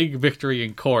a big victory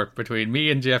in court between me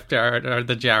and Jeff Jarrett, or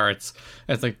the Jarretts.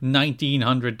 It's like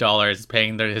 $1,900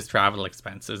 paying his travel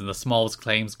expenses in the smallest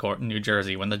claims court in New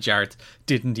Jersey when the Jarretts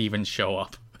didn't even show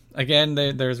up. Again,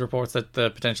 there's reports that the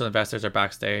potential investors are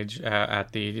backstage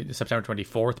at the September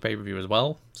 24th pay-per-view as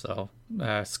well. So,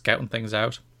 scouting things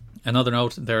out. Another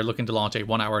note, they're looking to launch a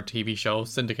 1-hour TV show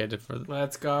syndicated for...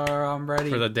 Let's go, I'm ready.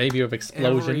 For the debut of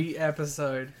Explosion. Every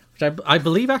episode. Which I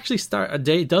believe actually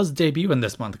does debut in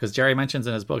this month, because Jerry mentions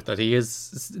in his book that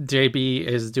JB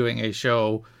is doing a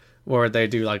show where they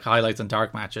do like highlights and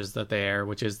dark matches that they air,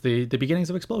 which is the beginnings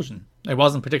of Explosion. It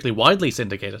wasn't particularly widely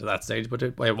syndicated at that stage, but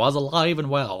it was alive and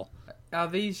well. Are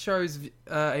these shows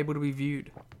able to be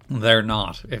viewed? They're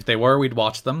not. If they were, we'd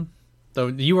watch them. Though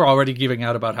you were already giving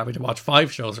out about having to watch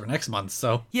 5 shows for next month,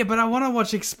 so... Yeah, but I want to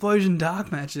watch Explosion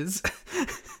dark matches.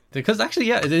 Because actually,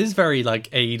 yeah, it is very like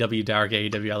AEW Dark,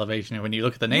 AEW Elevation when you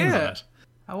look at the names of it.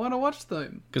 I want to watch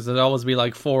them. Because there'd always be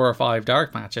like 4 or 5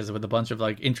 dark matches with a bunch of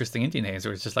like interesting indie names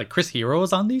where it's just like Chris Hero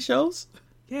is on these shows.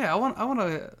 Yeah,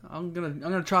 I'm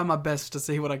gonna try my best to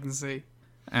see what I can see.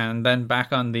 And then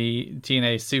back on the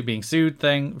TNA being sued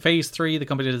thing, Phase 3, the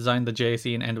company that designed the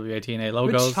JC and NWA TNA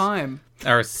logos. Which time?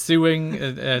 Are suing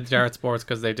Jarrett Sports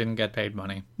because they didn't get paid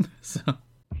money. So.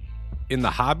 In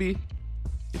the hobby,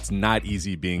 it's not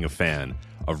easy being a fan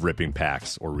of ripping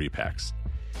packs or repacks.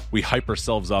 We hype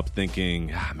ourselves up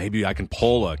thinking, maybe I can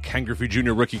pull a Ken Griffey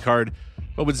Jr. rookie card,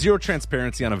 but with zero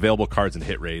transparency on available cards and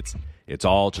hit rates, it's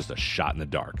all just a shot in the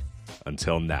dark.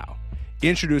 Until now.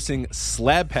 Introducing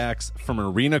slab packs from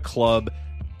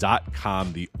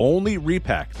arenaclub.com, the only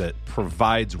repack that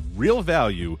provides real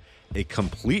value, a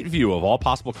complete view of all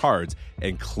possible cards,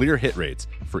 and clear hit rates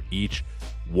for each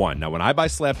one. Now, when I buy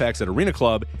slab packs at Arena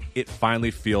Club, it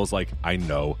finally feels like I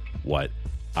know what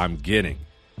I'm getting.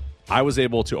 I was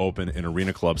able to open an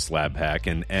Arena Club slab pack,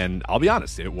 and I'll be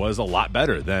honest, it was a lot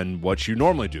better than what you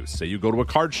normally do. Say you go to a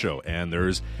card show, and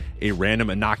there's a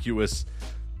random innocuous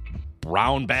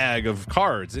brown bag of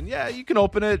cards, and yeah, you can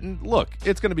open it and look,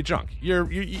 it's going to be junk.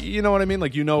 You know what I mean?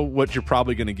 Like, you know what you're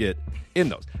probably going to get in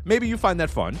those. Maybe you find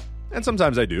that fun, and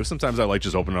sometimes I do. Sometimes I like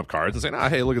just opening up cards and saying,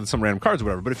 hey, look at some random cards or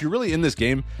whatever. But if you're really in this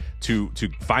game to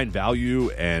find value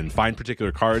and find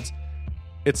particular cards,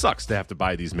 it sucks to have to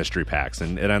buy these mystery packs,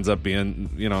 and it ends up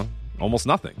being, almost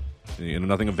nothing.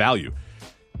 Nothing of value.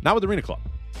 Not with Arena Club.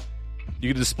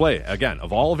 You can display, again,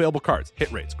 of all available cards,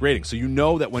 hit rates, grading, so you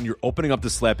know that when you're opening up the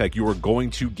slab pack, you are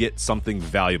going to get something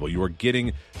valuable. You are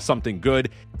getting something good.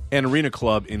 And Arena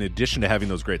Club, in addition to having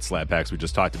those great slab packs we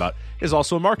just talked about, is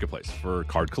also a marketplace for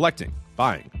card collecting,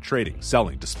 buying, trading,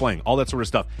 selling, displaying, all that sort of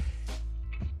stuff.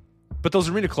 But those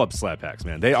Arena Club slab packs,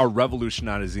 man, they are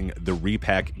revolutionizing the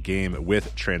repack game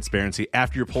with transparency.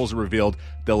 After your pulls are revealed,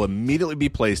 they'll immediately be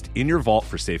placed in your vault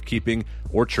for safekeeping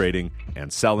or trading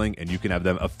and selling, and you can have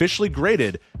them officially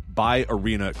graded by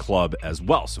Arena Club as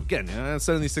well. So again,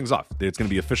 sending these things off, it's going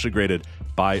to be officially graded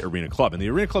by Arena Club. And the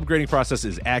Arena Club grading process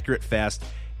is accurate, fast,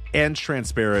 and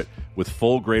transparent, with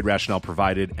full grade rationale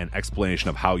provided and explanation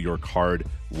of how your card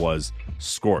was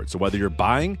scored. So whether you're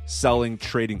buying, selling,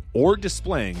 trading, or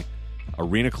displaying,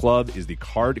 Arena Club is the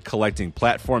card collecting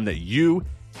platform that you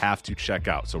have to check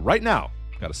out. So right now,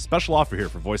 I've got a special offer here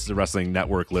for Voices of Wrestling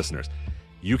Network listeners.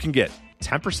 You can get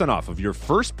 10% off of your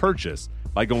first purchase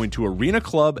by going to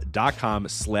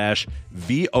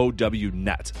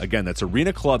arenaclub.com/VOWnet. Again, that's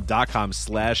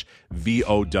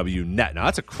arenaclub.com/VOWnet. Now,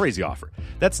 that's a crazy offer.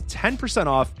 That's 10%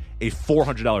 off a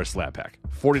 $400 slab pack.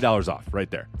 $40 off right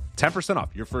there. 10% off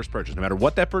your first purchase. No matter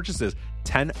what that purchase is,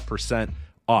 10%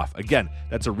 off. Again,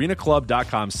 that's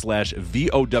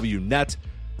arenaclub.com/VOWnet.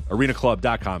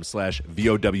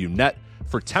 arenaclub.com/VOWnet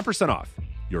for 10% off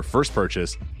your first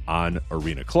purchase on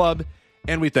Arena Club.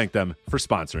 And we thank them for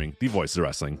sponsoring the Voices of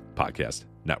Wrestling Podcast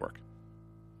Network.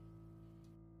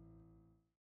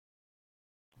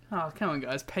 Oh, come on,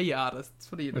 guys. Pay your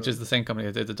artists. What are you doing? Which is the same company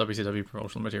that did the WCW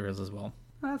promotional materials as well.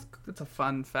 That's a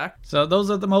fun fact. So those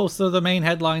are most of the main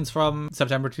headlines from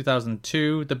September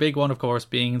 2002. The big one, of course,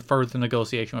 being further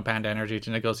negotiation with Panda Energy to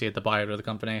negotiate the buyout of the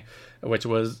company, which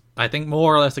was, I think,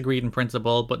 more or less agreed in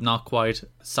principle, but not quite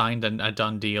signed and a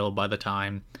done deal by the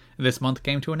time this month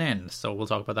came to an end. So we'll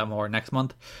talk about that more next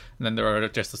month. And then there are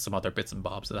just some other bits and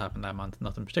bobs that happened that month.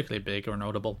 Nothing particularly big or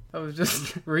notable. I was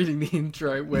just reading the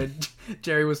intro where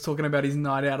Jerry was talking about his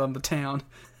night out on the town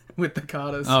with the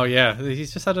Carters. Oh yeah,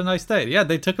 he's just had a nice day. Yeah,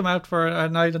 they took him out for a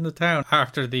night in the town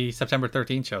after the September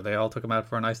 13th show. They all took him out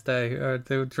for a nice day,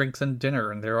 drinks and dinner,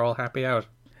 and they were all happy out.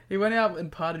 He went out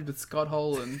and partied with Scott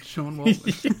Hall and Sean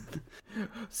Waltman.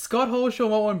 Scott Hall, Sean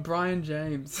Waltman, and Brian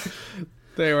James.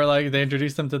 They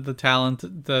introduced them to the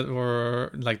talent that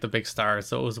were like the big stars.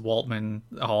 So it was Waltman,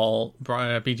 Hall,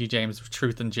 BG James,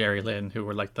 Truth, and Jerry Lynn, who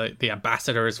were like the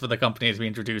ambassadors for the company as we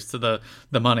introduced to the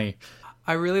money.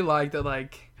 I really like that,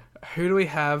 who do we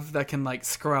have that can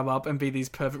scrub up and be these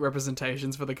perfect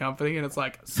representations for the company? And it's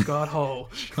Scott Hall,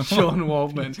 Sean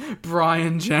Waltman,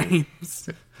 Brian James.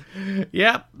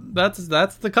 Yep,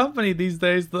 that's the company these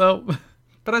days, though.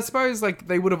 But I suppose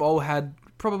they would have all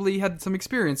probably had some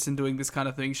experience in doing this kind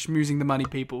of thing, schmoozing the money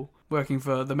people working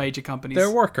for the major companies. They're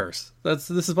workers.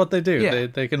 This is what they do. Yeah.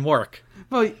 They can work.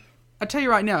 Well, I tell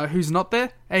you right now, who's not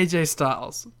there? AJ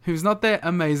Styles. Who's not there?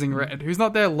 Amazing Red. Who's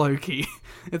not there? Loki.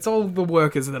 It's all the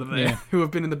workers that are there who have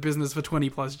been in the business for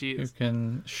 20 plus Who years.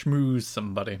 can schmooze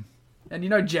somebody. And you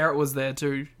know Jarrett was there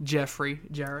too. Jeffrey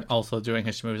Jarrett. Also doing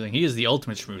his schmoozing. He is the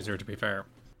ultimate schmoozer, to be fair.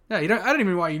 Yeah, I don't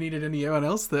even know why you needed anyone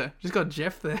else there. Just got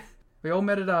Jeff there. We all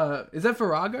met at is that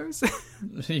Farrago's?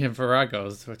 Yeah,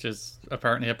 Virago's, which is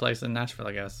apparently a place in Nashville,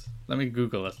 I guess. Let me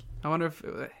Google it. I wonder if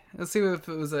let's see if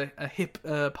it was a hip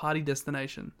party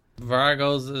destination.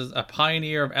 Virago's is a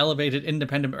pioneer of elevated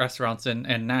independent restaurants in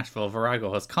Nashville.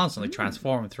 Virago has constantly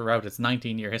transformed throughout its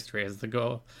 19-year history as the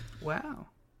go. Wow.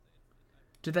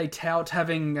 Do they tout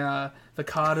having the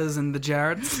Carters and the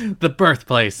Jarretts? The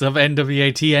birthplace of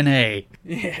NWA TNA.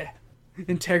 Yeah.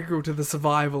 Integral to the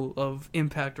survival of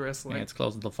Impact Wrestling. Yeah, it's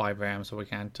closed until 5 a.m., so we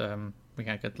can't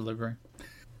get delivery.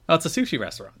 Oh, it's a sushi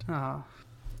restaurant. Oh.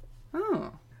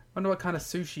 Wonder what kind of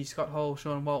sushi Scott Hall,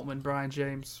 Sean Waltman, Brian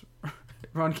James,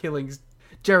 Ron Killings,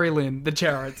 Jerry Lynn, the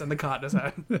Jarretts, and the Carters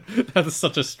had. That's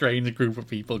such a strange group of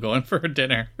people going for a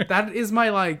dinner. That is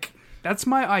that's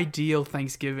my ideal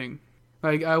Thanksgiving.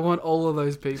 Like, I want all of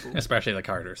those people. Especially the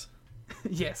Carters.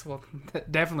 Yes, well,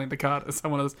 definitely the Carters. I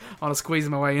want to squeeze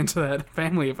my way into that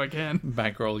family if I can.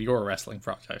 Bankroll your wrestling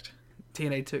project.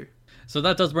 TNA 2. So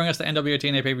that does bring us to NWA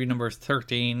TNA pay-per-view number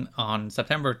 13 on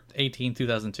September 18,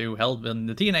 2002, held in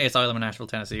the TNA Asylum in Nashville,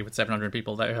 Tennessee, with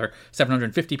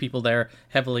 750 people there,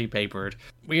 heavily papered.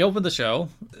 We opened the show.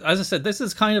 As I said, this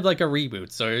is kind of like a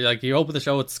reboot. So like you open the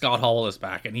show with Scott Hall is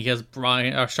back, and he has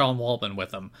Sean Waltman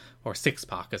with him, or Six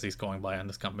Pack as he's going by on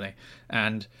this company,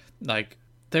 and like.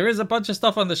 There is a bunch of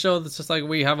stuff on the show that's just like,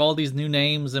 we have all these new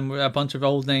names and a bunch of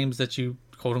old names that you,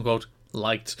 quote-unquote,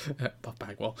 liked, Buff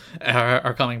Bagwell,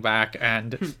 are coming back,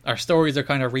 and our stories are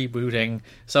kind of rebooting.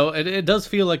 So it does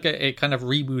feel like a kind of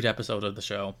reboot episode of the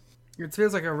show. It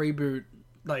feels like a reboot,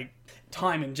 like,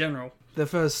 time in general. The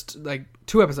first,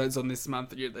 2 episodes on this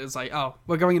month, it's like, oh,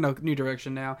 we're going in a new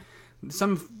direction now.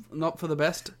 Some not for the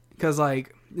best, because,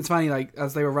 it's funny,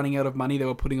 as they were running out of money, they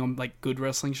were putting on, good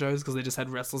wrestling shows, because they just had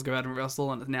wrestlers go out and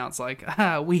wrestle, and now it's like,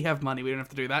 we have money, we don't have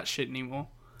to do that shit anymore.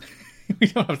 We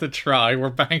don't have to try, we're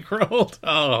bankrolled.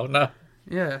 Oh, no.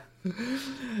 Yeah.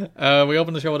 We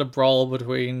opened the show with a brawl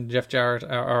between Jeff Jarrett,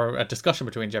 or a discussion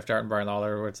between Jeff Jarrett and Brian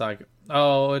Lawler, where it's like,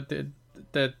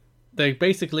 they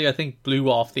basically, I think, blew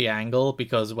off the angle,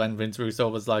 because when Vince Russo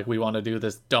was like, we want to do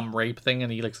this dumb rape thing,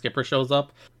 and Elix Skipper shows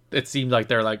up, it seemed like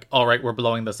they're like, all right, we're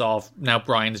blowing this off. Now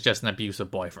Brian's just an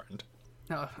abusive boyfriend.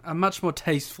 A much more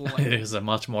tasteful angle. It is a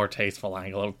much more tasteful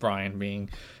angle of Brian being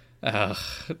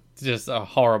just a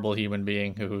horrible human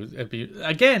being who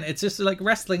again, it's just like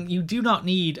wrestling. You do not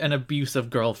need an abusive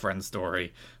girlfriend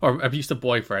story or abusive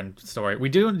boyfriend story. We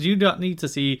do not need to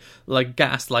see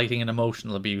gaslighting and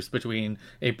emotional abuse between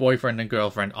a boyfriend and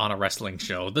girlfriend on a wrestling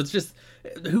show. That's just,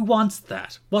 who wants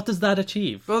that? What does that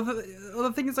achieve? Well,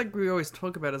 the thing is, we always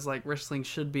talk about is wrestling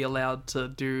should be allowed to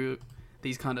do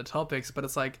these kind of topics, but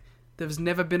it's there's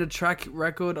never been a track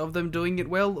record of them doing it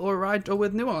well or right or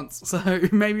with nuance, so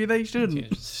maybe they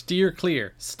shouldn't. Steer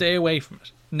clear. Stay away from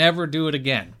it. Never do it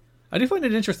again. I do find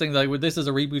it interesting that this is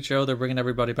a reboot show, they're bringing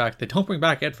everybody back. They don't bring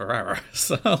back Ed Ferrara,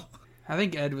 so... I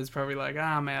think Ed was probably like,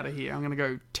 I'm out of here. I'm going to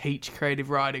go teach creative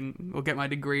writing or get my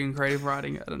degree in creative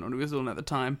writing. I don't know what he was doing at the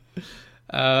time.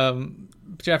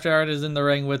 Jeff Jarrett is in the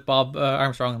ring with Bob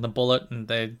Armstrong and the Bullet, and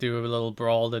they do a little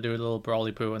brawl. They do a little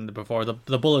brawly poo, and before the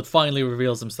Bullet finally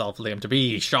reveals himself, Liam, to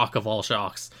be shock of all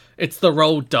shocks, it's the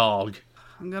Road Dogg.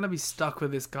 I'm gonna be stuck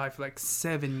with this guy for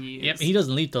 7 years. Yep, he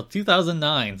doesn't leave till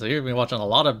 2009, so you're gonna be watching a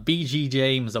lot of BG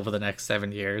James over the next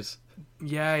 7 years.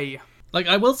 Yay!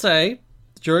 I will say,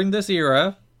 during this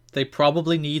era, they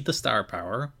probably need the star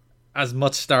power, as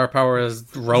much star power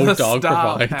as Road Dogg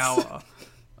provides. The star power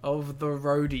of the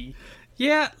roadie.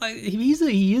 Yeah, he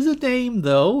is a name,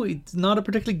 though. It's not a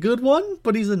particularly good one,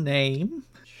 but he's a name.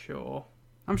 Sure.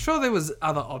 I'm sure there was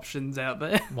other options out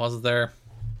there. Was there?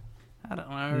 I don't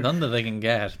know. None that they can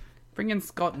get. Bring in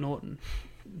Scott Norton.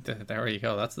 There you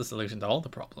go. That's the solution to all the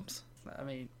problems. I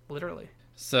mean, literally.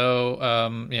 So,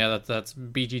 that's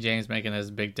BG James making his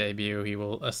big debut. He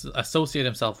will associate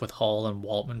himself with Hall and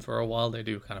Waltman for a while. They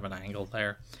do kind of an angle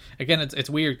there. Again, it's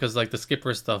weird because the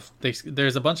Skipper stuff,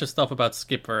 there's a bunch of stuff about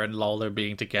Skipper and Lawler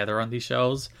being together on these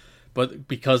shows, but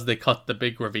because they cut the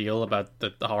big reveal about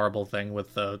the horrible thing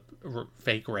with the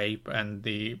fake rape and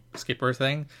the Skipper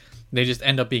thing, they just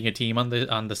end up being a team on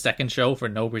the second show for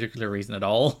no particular reason at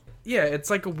all. Yeah,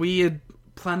 it's like a weird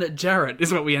Planet Jarrett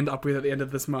is what we end up with at the end of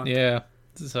this month. Yeah.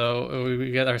 So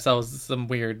we get ourselves some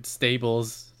weird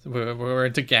stables. We're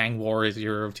into Gang Wars,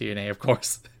 Euro of TNA, of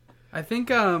course. I think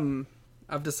I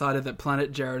I've decided that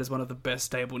Planet Jared is one of the best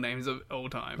stable names of all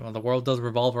time. Well, the world does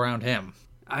revolve around him.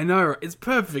 I know, it's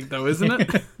perfect though, isn't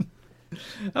it?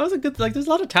 That was a good, like, there's a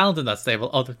lot of talent in that stable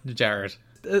other than Jared.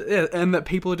 Yeah, and that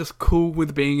people are just cool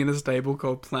with being in a stable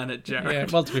called Planet Jared. Yeah,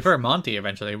 well, to be fair, Monty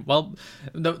eventually, well,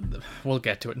 we'll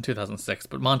get to it in 2006,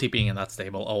 but Monty being in that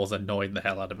stable always annoyed the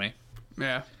hell out of me.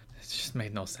 Yeah. It just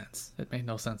made no sense. It made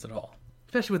no sense at all.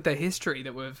 Especially with their history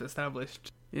that we've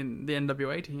established in the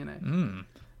NWA TNA.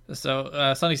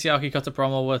 So, Sonny Siaki cuts a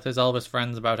promo with his Elvis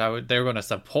friends about how they're going to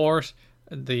support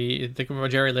the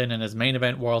Jerry Lynn in his main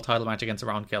event world title match against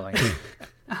Ron Killing.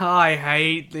 I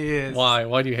hate this. Why?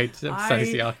 Why do you hate Sonny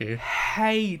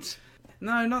Siaki?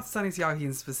 No, not Sonny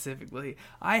Siaki specifically.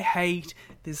 I hate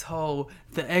this whole,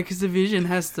 the X Division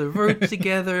has to root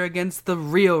together against the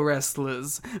real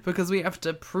wrestlers because we have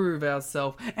to prove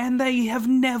ourselves. And they have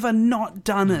never not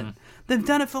done it. They've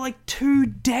done it for like 2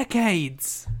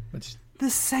 decades. Which, The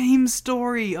same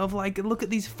story of like, look at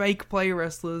these fake play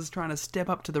wrestlers trying to step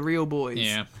up to the real boys.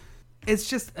 yeah. It's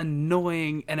just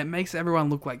annoying, and it makes everyone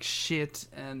look like shit,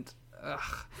 and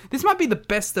this might be the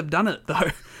best they've done it,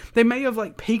 though. They may have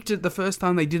like peaked it the first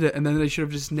time they did it, and then they should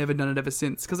have just never done it ever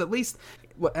since. Because at least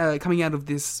coming out of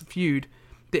this feud,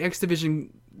 the X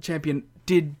Division champion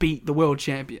did beat the world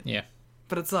champion. Yeah.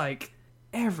 But it's like,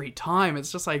 every time,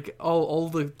 it's just like, all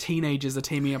the teenagers are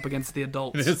teaming up against the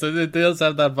adults. It does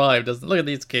have that vibe, doesn't it? Look at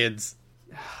these kids.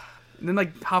 And then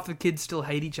like half the kids still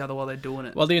hate each other while they're doing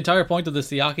it. Well, the entire point of the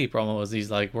Siaki promo is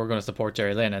he's like, we're going to support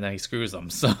Jerry Lynn, and then he screws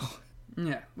them, so...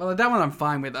 Yeah, well, that one I'm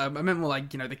fine with. I meant more like,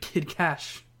 the Kid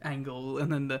Cash angle,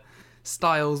 and then the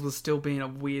Styles was still being a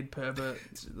weird pervert.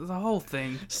 The whole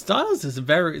thing. Styles is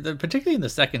particularly in the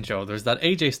second show, there's that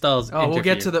AJ Styles interview.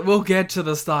 We'll get to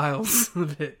the Styles a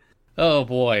bit. Oh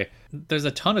boy, there's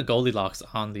a ton of Goldilocks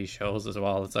on these shows as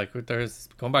well. It's like there's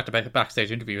going back to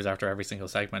backstage interviews after every single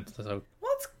segment. So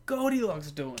What's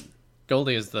Goldilocks doing?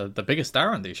 Goldie is the biggest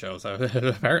star on these shows,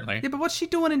 apparently. Yeah, but what's she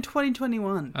doing in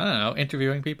 2021? I don't know,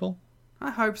 interviewing people. I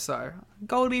hope so.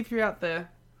 Goldie, if you're out there,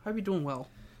 hope you're doing well.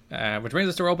 Which brings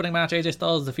us to our opening match. AJ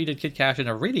Styles defeated Kid Cash in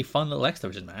a really fun little X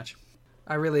Division match.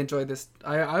 I really enjoyed this.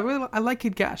 I like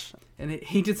Kid Cash, and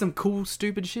he did some cool,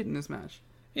 stupid shit in this match.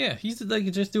 Yeah, he's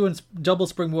like just doing double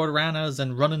springboard ranas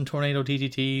and running tornado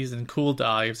TTTs and cool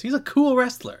dives. He's a cool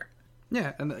wrestler.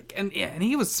 Yeah, and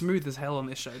he was smooth as hell on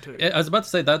this show too. I was about to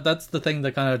say that's the thing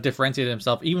that kind of differentiated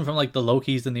himself, even from like the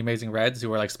Lokis and the Amazing Reds,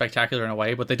 who are like spectacular in a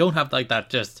way, but they don't have like that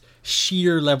just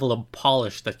sheer level of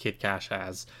polish that Kid Cash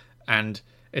has. And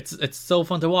it's so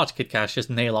fun to watch Kid Cash just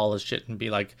nail all his shit and be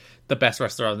like the best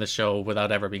wrestler on this show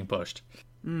without ever being pushed.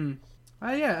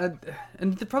 Yeah,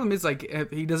 and the problem is like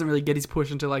he doesn't really get his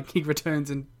push until like he returns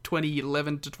in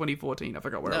 2011 to 2014. I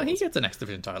forgot where. No, it he was. gets an X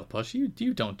Division title push. You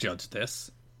don't judge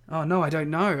this. Oh no, I don't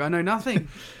know. I know nothing.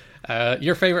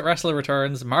 Your favorite wrestler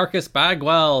returns, Marcus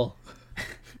Bagwell.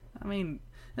 I mean,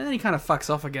 and then he kind of fucks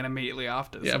off again immediately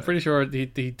after. Yeah, so. I'm pretty sure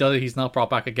he's not brought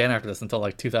back again after this until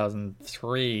like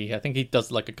 2003. I think he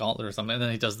does like a gauntlet or something, and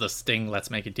then he does the Sting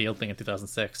Let's Make a Deal thing in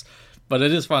 2006. But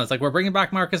it is fun. It's like, we're bringing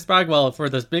back Marcus Bagwell for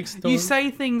this big story. You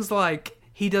say things like,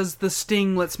 he does the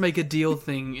Sting Let's Make a Deal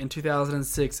thing in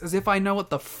 2006, as if I know what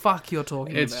the fuck you're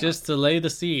talking about. It's just to lay the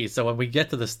seed, so when we get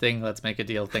to the Sting Let's Make a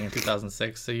Deal thing in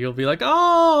 2006, so you'll be like,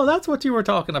 oh, that's what you were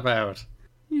talking about.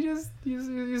 You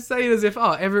say it as if,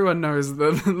 everyone knows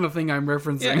the thing I'm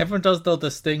referencing. Yeah, everyone does the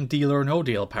Sting Deal or No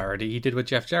Deal parody he did with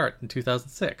Jeff Jarrett in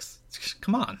 2006.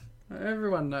 Come on.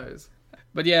 Everyone knows.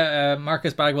 But yeah,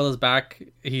 Marcus Bagwell is back.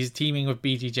 He's teaming with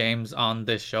BG James on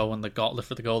this show in the Gauntlet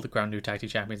for the Gold, the Grand New Tag Team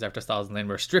Champions after Styles and Lynn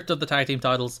were stripped of the tag team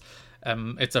titles.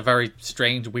 It's a very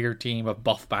strange, weird team of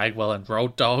Buff Bagwell and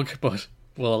Road Dogg, but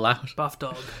we'll allow it. Buff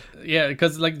Dog. Yeah,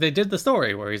 because like they did the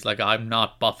story where he's like, I'm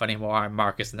not Buff anymore, I'm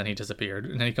Marcus, and then he disappeared.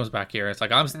 And then he comes back here and it's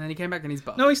like, And then he came back and he's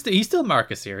Buff. No, he's still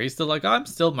Marcus here. He's still like, I'm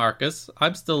still Marcus,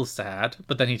 I'm still sad,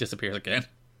 but then he disappears again.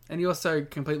 And he also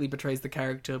completely betrays the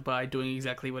character by doing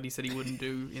exactly what he said he wouldn't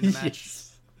do in the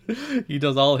match. Yes. He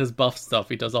does all his buff stuff.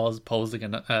 He does all his posing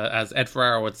and, as Ed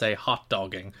Ferrara would say, hot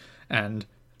dogging. And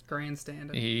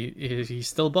Grandstanding. he's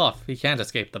still buff. He can't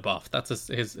escape the buff. That's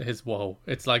his woe.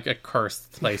 It's like a curse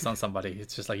placed on somebody.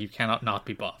 It's just like, you cannot not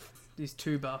be buff. He's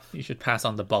too buff. You should pass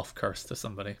on the buff curse to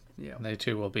somebody. Yeah. And they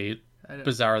too will be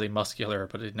bizarrely muscular,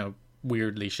 but in a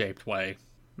weirdly shaped way.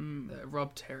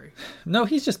 Rob Terry. No,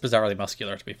 he's just bizarrely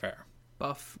muscular, to be fair.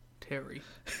 Buff Terry.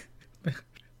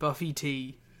 Buffy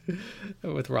T.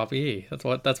 With Robbie E.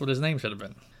 That's what his name should have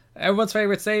been. Everyone's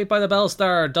favourite Saved by the Bell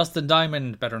star, Dustin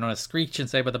Diamond, better known as Screech and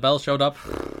Saved by the Bell, showed up.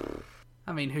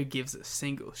 I mean, who gives a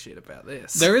single shit about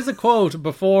this? There is a quote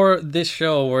before this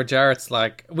show where Jarrett's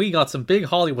like, we got some big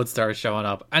Hollywood stars showing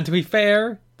up. And to be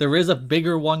fair, there is a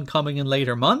bigger one coming in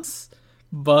later months,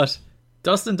 but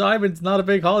Dustin Diamond's not a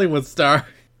big Hollywood star.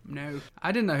 No,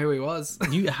 I didn't know who he was.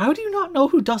 How do you not know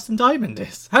who Dustin Diamond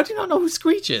is? How do you not know who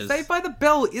Screech is? Saved by the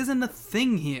Bell isn't a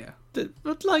thing here.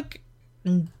 But, like,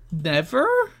 never?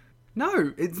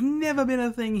 No, it's never been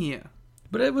a thing here.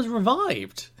 But it was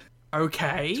revived.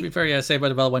 Okay. To be fair, yeah, Saved by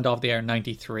the Bell went off the air in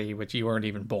 93, which you weren't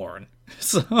even born.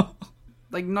 So...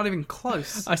 Like, not even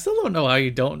close. I still don't know how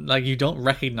you don't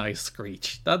recognize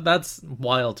Screech. That's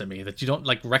wild to me, that you don't,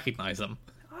 like, recognize him.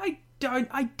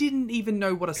 I didn't even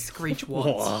know what a Screech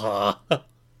was.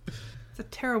 It's a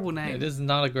terrible name. It is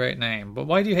not a great name. But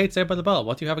why do you hate Saved by the Bell?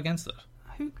 What do you have against it?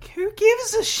 Who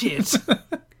gives a shit?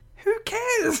 Who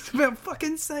cares about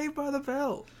fucking Saved by the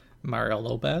Bell? Mario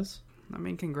Lopez? I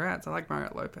mean, congrats. I like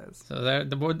Mario Lopez. So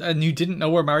and you didn't know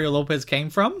where Mario Lopez came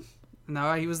from?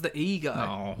 No, he was the E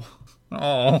guy.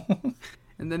 Oh.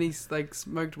 And then he's like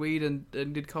smoked weed and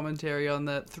did commentary on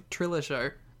the Triller show.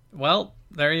 Well,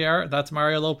 there you are. That's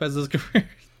Mario Lopez's career.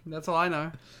 That's all I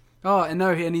know. Oh, and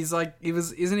no, and he's like,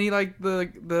 isn't he like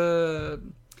the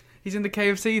he's in the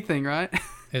KFC thing, right?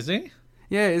 Is he?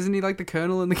 Yeah, isn't he like the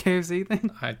Colonel in the KFC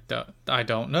thing? I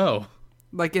don't know.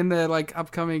 Like in their like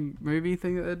upcoming movie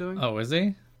thing that they're doing? Oh, is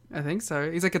he? I think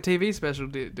so. He's like a TV special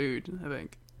dude, I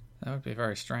think. That would be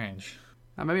very strange.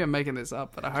 Maybe I'm making this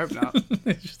up, but I hope not.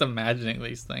 Just imagining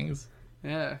these things.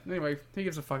 Yeah. Anyway, who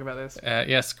gives a fuck about this?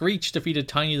 Yeah, Screech defeated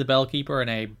Tiny the Bellkeeper in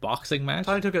a boxing match.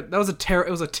 Tiny took it. That was it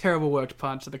was a terrible worked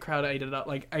punch. The crowd ate it up.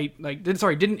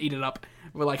 Didn't eat it up.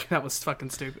 But like that was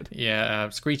fucking stupid. Yeah,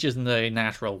 Screech isn't a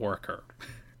natural worker.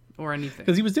 Or anything.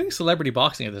 Because he was doing celebrity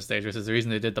boxing at this stage, which is the reason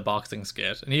they did the boxing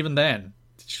skit. And even then,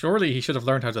 surely he should have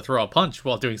learned how to throw a punch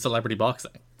while doing celebrity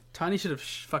boxing. Tiny should have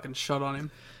fucking shot on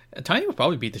him. Tiny would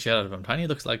probably beat the shit out of him. Tiny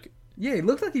looks like... Yeah, he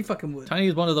looked like he fucking would. Tiny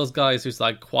is one of those guys who's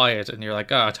like quiet and you're like,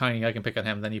 Tiny, I can pick on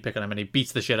him. Then you pick on him and he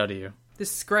beats the shit out of you. This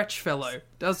Scratch fellow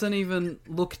doesn't even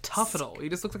look tough at all. He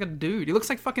just looks like a dude. He looks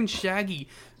like fucking Shaggy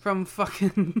from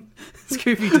fucking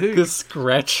Scooby-Doo. The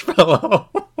Scratch fellow.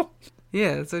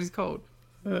 Yeah, that's what he's called.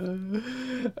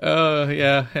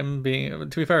 Yeah, him being...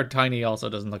 To be fair, Tiny also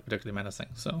doesn't look particularly menacing,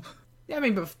 so... Yeah, I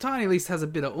mean, but Tiny at least has a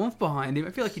bit of oomph behind him. I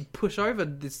feel like he'd push over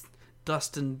this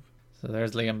Dustin. So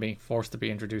there's Liam being forced to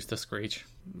be introduced to Screech.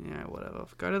 Yeah, whatever.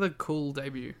 Go to the cool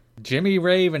debut. Jimmy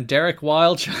Rave and Derek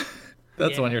Wild.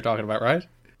 That's the one you're talking about, right?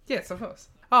 Yes, of course.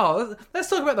 Oh, let's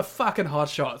talk about the fucking hot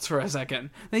shots for a second.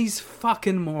 These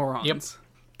fucking morons. Yep.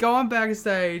 Going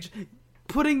backstage,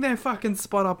 putting their fucking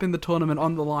spot up in the tournament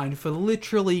on the line for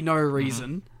literally no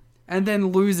reason, and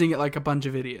then losing it like a bunch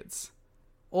of idiots.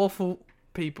 Awful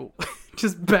people.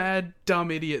 Just bad,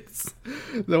 dumb idiots.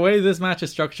 The way this match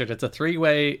is structured, it's a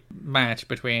three-way match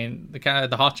between the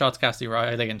Hotshots, Cassidy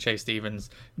Riley and Chase Stevens,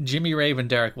 Jimmy Rave and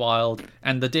Derek Wild,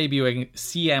 and the debuting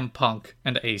CM Punk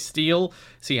and Ace Steel.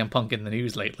 CM Punk in the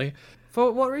news lately.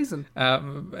 For what reason?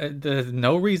 There's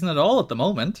no reason at all at the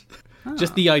moment.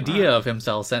 Just the idea of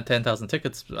himself sent 10,000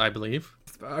 tickets, I believe.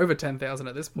 Over 10,000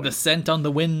 at this point. The scent on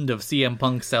the wind of CM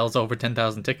Punk sells over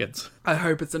 10,000 tickets. I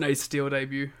hope it's an Ace Steel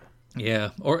debut. Yeah,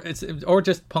 or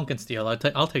just Punk and Steel.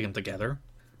 I'll take them together.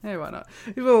 Yeah, why not?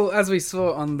 Well, as we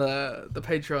saw on the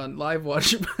Patreon live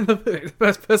watch, the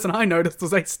first person I noticed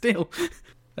was Ace Steel.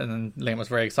 And then Liam was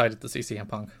very excited to see CM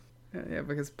Punk. Yeah,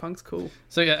 because Punk's cool.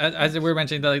 So yeah, as we were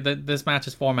mentioning, this match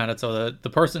is formatted so the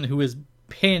person who is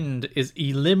pinned is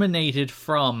eliminated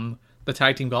from the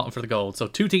tag team gauntlet for the gold. So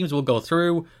 2 teams will go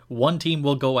through, 1 team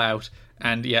will go out,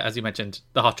 and yeah, as you mentioned,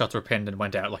 the Hotshots were pinned and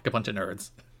went out like a bunch of nerds.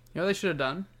 You know what they should have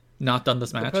done? Not done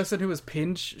this match. The person who was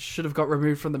pinned should have got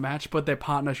removed from the match, but their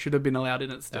partner should have been allowed in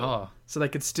it still. Oh. So they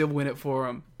could still win it for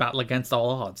them. Battle against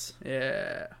all odds.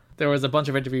 Yeah. There was a bunch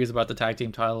of interviews about the tag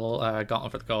team title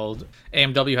gauntlet for the gold.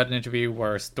 AMW had an interview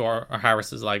where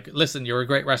Harris is like, listen, you're a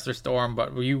great wrestler, Storm,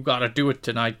 but you gotta do it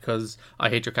tonight because I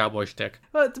hate your cowboy shtick.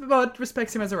 But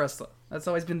respects him as a wrestler. That's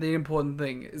always been the important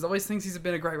thing. He always thinks he's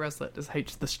been a great wrestler, just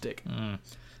hates the shtick.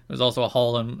 There was also a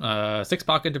Hall and Six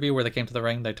Pack interview where they came to the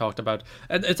ring. They talked about,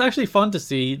 and it's actually fun to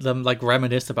see them like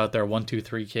reminisce about their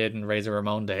 1-2-3 Kid and Razor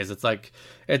Ramon days. It's like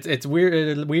it's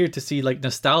weird to see like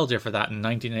nostalgia for that in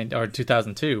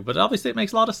 2002, but obviously it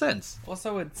makes a lot of sense.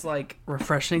 Also, it's like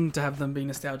refreshing to have them be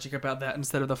nostalgic about that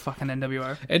instead of the fucking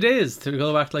NWO. It is to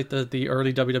go back to like the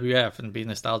early WWF and be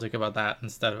nostalgic about that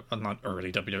instead of not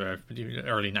early WWF, but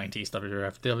early 90s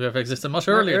WWF. The WWF existed much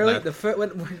earlier than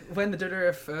that. When the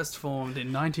WWF first formed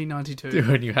in 1992.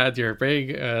 When you had your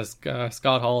big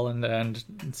Scott Hall and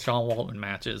Sean Waltman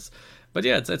matches. But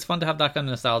yeah, it's fun to have that kind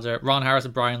of nostalgia. Ron Harris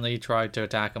and Brian Lee tried to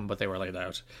attack him, but they were laid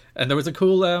out. And there was a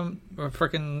cool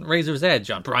freaking Razor's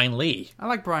Edge on Brian Lee. I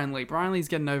like Brian Lee. Brian Lee's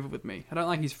getting over with me. I don't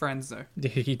like his friends though.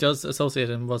 He does associate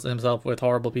himself with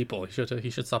horrible people. He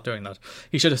should stop doing that.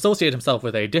 He should associate himself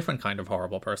with a different kind of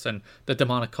horrible person, the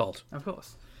demonic cult. Of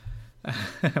course.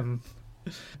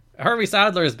 Hermie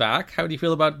Sadler is back. How do you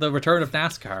feel about the return of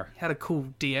NASCAR? He had a cool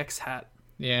DX hat.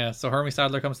 Yeah, so Hermie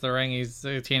Sadler comes to the ring. He's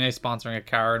TNA sponsoring a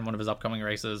car in one of his upcoming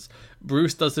races.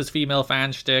 Bruce does his female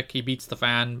fan shtick. He beats the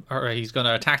fan, or he's going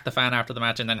to attack the fan after the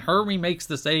match, and then Hermie makes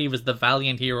the save as the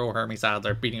valiant hero Hermie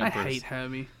Sadler, beating up Bruce. I hate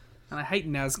Hermie, and I hate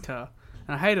NASCAR,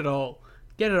 and I hate it all.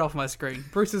 Get it off my screen.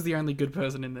 Bruce is the only good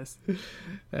person in this.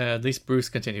 At least Bruce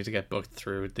continued to get booked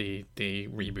through the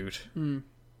reboot.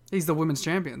 He's the women's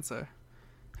champion, so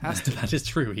has to. That is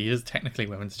true. He is technically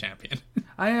women's champion.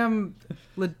 I am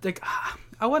like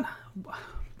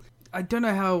I don't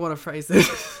know how I want to phrase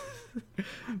this,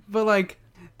 but like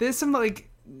there's some like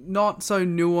not so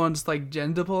nuanced like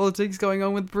gender politics going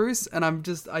on with Bruce, and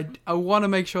I want to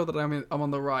make sure that I'm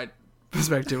on the right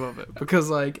perspective of it,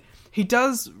 because like he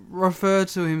does refer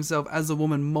to himself as a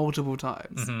woman multiple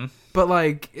times, but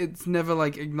like it's never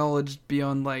like acknowledged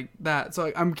beyond like that.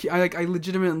 So I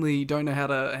legitimately don't know how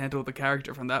to handle the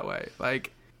character from that way.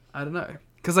 Like I don't know,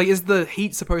 because like is the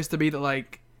heat supposed to be that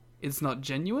like it's not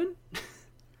genuine?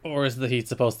 Or is the heat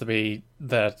supposed to be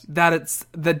that it's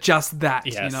just that,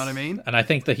 yes. You know what I mean? And I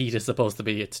think the heat is supposed to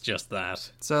be it's just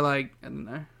that. So like, I don't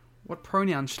know. What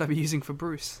pronoun should I be using for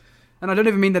Bruce? And I don't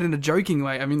even mean that in a joking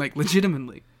way. I mean like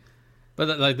legitimately.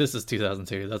 But like this is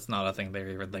 2002. That's not a thing they're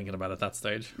even thinking about at that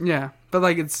stage. Yeah. But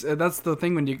like it's that's the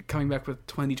thing when you're coming back with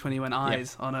 2021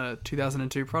 eyes on a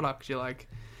 2002 product. You're like,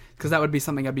 because that would be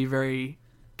something I'd be very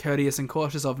courteous and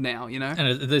cautious of now, you know?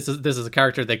 And this is a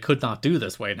character they could not do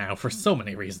this way now for so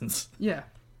many reasons. Yeah.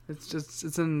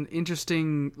 It's an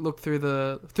interesting look through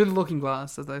the looking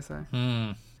glass, as they say.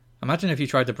 Imagine if you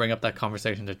tried to bring up that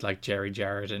conversation to like Jerry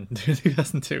Jarrett in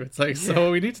 2002. It's like, so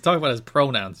we need to talk about his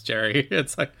pronouns, Jerry.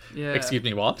 It's like, excuse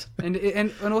me, what?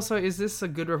 And also, is this a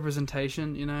good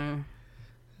representation, you know?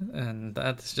 And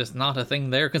that's just not a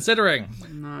thing they're considering.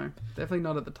 No, definitely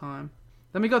not at the time.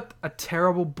 Then we got a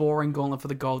terrible, boring gauntlet for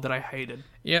the gold that I hated.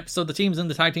 Yep, so the teams in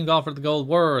the tag team gauntlet for the gold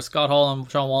were Scott Hall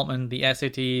and Sean Waltman, the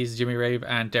SATs, Jimmy Rave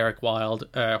and Derek Wilde,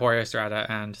 Jorge Estrada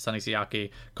and Sonny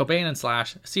Siaki, Cobain and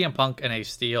Slash, CM Punk and Ace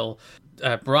Steel,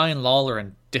 Brian Lawler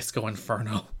and Disco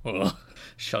Inferno. Ugh,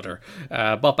 shudder.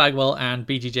 Bob Bagwell and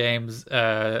BG James,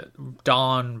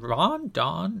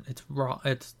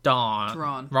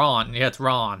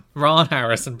 Ron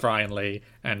Harris and Brian Lee,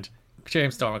 and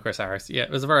James Storm and Chris Harris. Yeah, it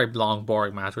was a very long,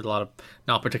 boring match with a lot of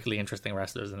not particularly interesting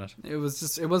wrestlers in it. It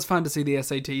was fun to see the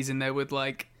SATs in there with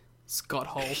like Scott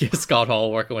Hall. Yeah, Scott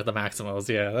Hall working with the Maximals.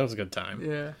 Yeah, that was a good time.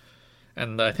 Yeah.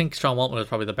 And I think Sean Waltman was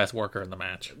probably the best worker in the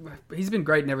match. He's been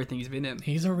great in everything he's been in.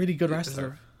 He's a really good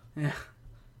wrestler. Yeah.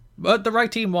 But the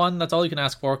right team won. That's all you can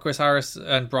ask for. Chris Harris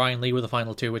and Brian Lee were the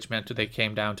final two, which meant that they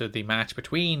came down to the match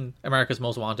between America's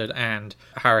Most Wanted and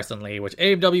Harris and Lee, which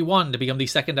AMW won to become the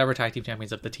second ever tag team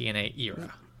champions of the TNA era.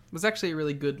 It was actually a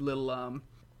really good little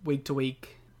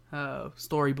week-to-week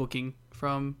story booking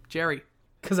from Jerry.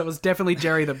 Because it was definitely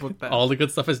Jerry that booked that. All the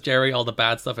good stuff is Jerry, all the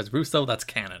bad stuff is Russo. That's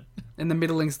canon. And the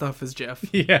middling stuff is Jeff.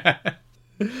 Yeah.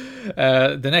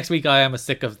 The next week I am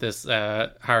sick of this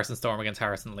Harrison Storm against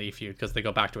Harrison Lee feud because they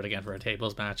go back to it again for a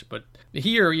tables match. But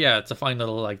here, yeah, it's a fine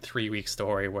little like 3-week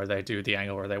story where they do the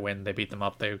angle where they win, they beat them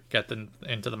up, they get them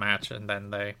into the match, and then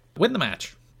they win the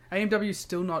match. AMW's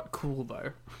still not cool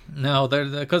though. No,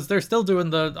 because they're still doing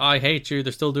the I hate you,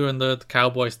 they're still doing the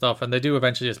cowboy stuff, and they do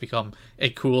eventually just become a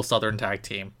cool Southern tag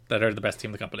team that are the best team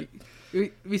in the company.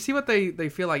 We see what they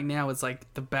feel like now is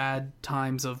like the bad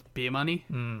times of Beer Money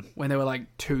when they were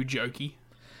like too jokey.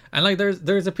 And like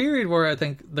there's a period where I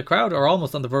think the crowd are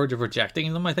almost on the verge of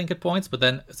rejecting them, I think, at points, but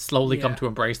then slowly come to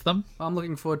embrace them. I'm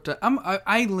looking forward to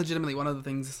I legitimately, one of the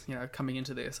things, you know, coming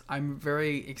into this, I'm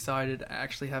very excited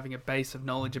actually having a base of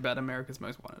knowledge about America's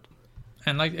Most Wanted.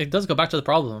 And like it does go back to the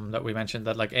problem that we mentioned,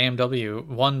 that like AMW,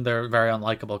 one, they're very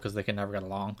unlikable because they can never get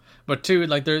along, but two,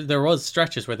 like there was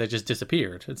stretches where they just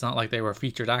disappeared. It's not like they were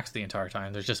featured acts the entire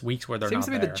time. There's just weeks where they're Seems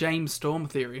not to be there. the James Storm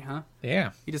theory, huh?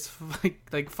 Yeah, he just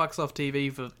like fucks off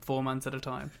TV for 4 months at a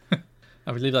time.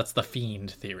 I believe that's the Fiend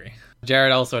theory.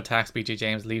 Jared also attacks BG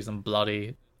James, leaves him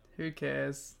bloody. Who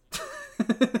cares?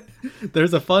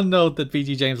 There's a fun note that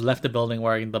BG James left the building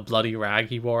wearing the bloody rag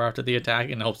he wore after the attack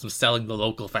in hopes of selling the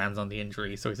local fans on the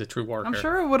injury, so he's a true worker. I'm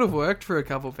sure it would have worked for a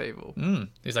couple people.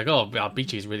 He's like, oh,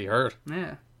 BG's really hurt.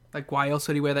 Yeah. Like, why else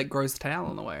would he wear that gross towel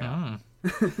on the way out?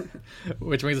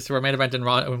 Which brings us to our main event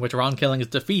in which Ron Killings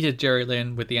defeated Jerry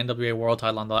Lynn with the NWA World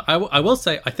Title on the line. I will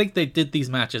say, I think they did these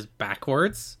matches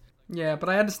backwards. Yeah, but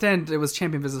I understand it was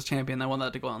champion versus champion. They want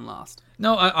that to go on last.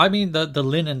 No, I mean the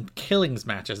Lynn and Killings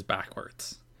matches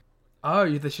backwards. Oh,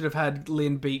 they should have had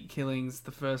Lynn beat Killings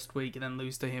the first week and then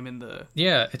lose to him in the...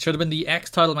 Yeah, it should have been the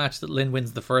X-title match that Lynn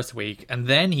wins the first week, and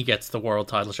then he gets the world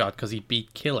title shot because he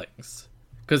beat Killings.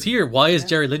 Because here, why is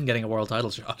Jerry Lynn getting a world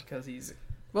title shot? Because he's...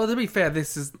 Well, to be fair, there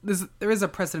is a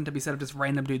precedent to be set of just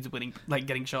random dudes winning, like,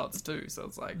 getting shots too, so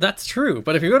it's like... That's true,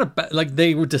 but if you're going to...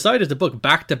 they decided to book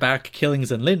back-to-back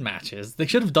Killings and Lynn matches, they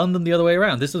should have done them the other way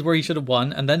around. This is where he should have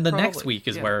won, and then the next week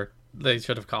is where they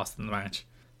should have cost him the match.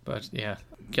 But, yeah...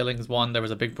 Killings won. There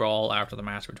was a big brawl after the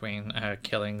match between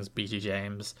Killings, BG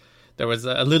James. There was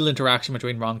a little interaction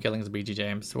between Ron Killings and BG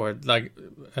James where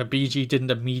BG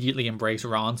didn't immediately embrace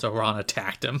Ron, so Ron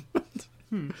attacked him.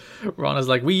 Ron is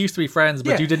like, we used to be friends,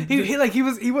 but you didn't. He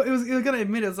was gonna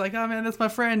admit it. It's like, oh man, that's my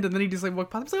friend, and then he just like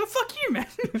walked past him. He's like, oh, fuck you, man.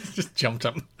 Just jumped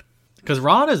him because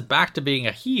Ron is back to being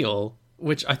a heel,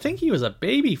 which I think he was a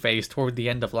babyface toward the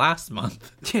end of last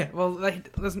month. Yeah, well,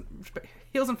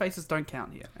 heels and faces don't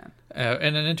count here, man.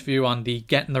 In an interview on the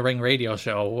Get in the Ring radio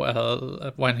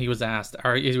show, when he was asked,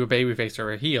 are you a babyface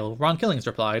or a heel? Ron Killings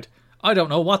replied, I don't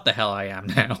know what the hell I am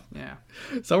now. Yeah.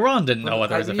 So Ron didn't know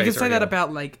whether it was a face or a heel. You can say that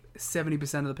about like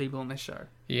 70% of the people on this show.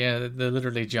 Yeah, they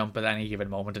literally jump at any given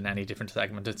moment in any different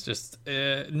segment. It's just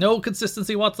no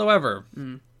consistency whatsoever.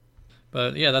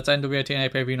 But yeah, that's NWA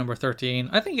TNA pay-per-view number 13.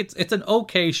 I think it's an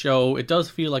okay show. It does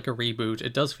feel like a reboot.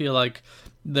 It does feel like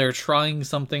they're trying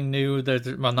something new.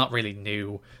 Well, not really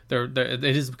new. It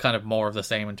is kind of more of the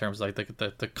same in terms of like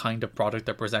the kind of product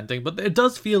they're presenting. But it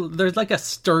does feel there's like a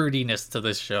sturdiness to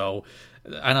this show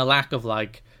and a lack of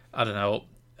like, I don't know,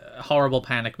 horrible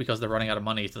panic because they're running out of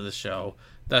money to this show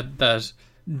that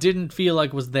didn't feel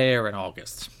like was there in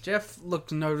August. Jeff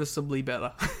looked noticeably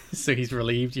better. So he's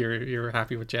relieved. You're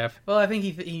happy with Jeff? Well, I think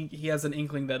he has an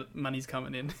inkling that money's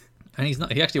coming in. And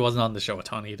he actually wasn't on the show a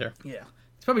ton either. Yeah.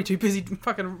 He's probably too busy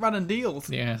fucking running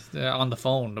deals. Yeah, on the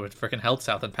phone with freaking Health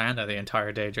South and Panda the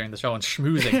entire day during the show and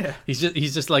schmoozing. Yeah.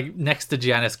 He's just like next to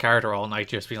Janice Carter all night,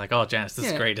 just being like, "Oh, Janice,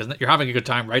 this is great, isn't it? You're having a good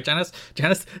time, right, Janice?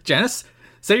 Janice,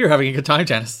 say you're having a good time,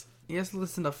 Janice." He has to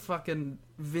listen to fucking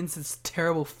Vince's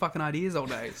terrible fucking ideas all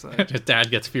day. So his dad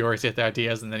gets furious at the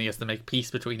ideas, and then he has to make peace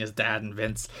between his dad and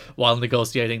Vince while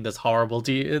negotiating this horrible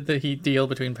deal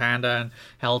between Panda and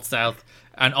Health South,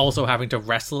 and also having to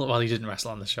wrestle. Well, he didn't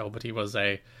wrestle on the show, but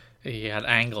he had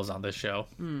angles on this show.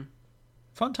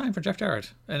 Fun time for Jeff Jarrett.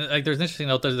 And like, there's an interesting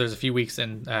note that there's a few weeks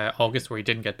in August where he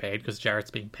didn't get paid because Jarrett's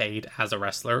being paid as a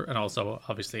wrestler and also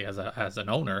obviously as an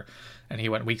owner, and he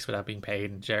went weeks without being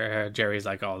paid. And Jerry's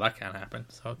like, "Oh, that can't happen."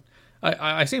 So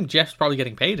I assume Jeff's probably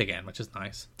getting paid again, which is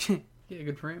nice. Yeah,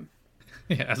 good for him.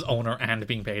 Yeah, as owner and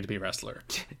being paid to be wrestler.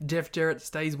 Jeff Jarrett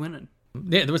stays winning.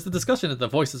 Yeah, there was the discussion at the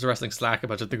Voices of Wrestling Slack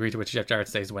about the degree to which Jeff Jarrett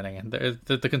stays winning, and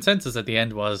the consensus at the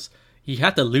end was he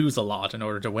had to lose a lot in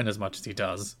order to win as much as he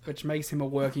does. Which makes him a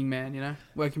working man, you know?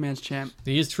 Working man's champ.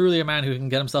 He is truly a man who can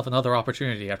get himself another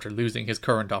opportunity after losing his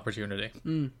current opportunity.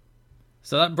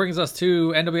 So that brings us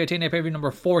to NWA TNA pay-per-view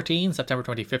number 14, September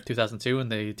 25th, 2002, in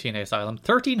the TNA Asylum.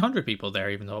 1,300 people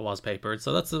there, even though it was papered.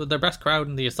 So that's their best crowd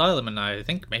in the Asylum, and I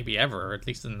think maybe ever, or at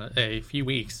least in a few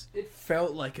weeks. It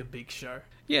felt like a big show.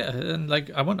 Yeah, and like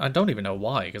I don't even know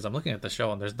why, because I'm looking at the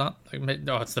show and there's not like,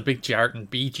 no, it's the big Jarrett and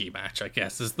BG match, I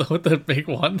guess, is the big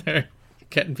one there,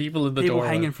 getting people in the door. People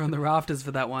hanging from the rafters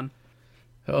for that one.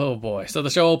 Oh boy. So the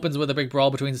show opens with a big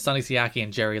brawl between Sonny Siaki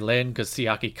and Jerry Lynn, because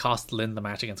Siaki cost Lynn the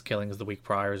match against Killings the week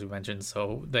prior, as we mentioned.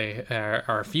 So they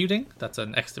are feuding. That's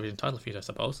an X Division title feud, I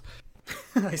suppose.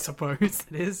 I suppose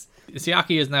it is.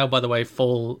 Siaki is now, by the way,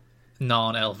 full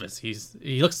non-Elvis.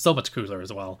 He looks so much cooler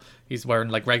as well. He's wearing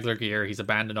like regular gear. He's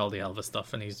abandoned all the Elvis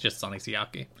stuff, and he's just Sonny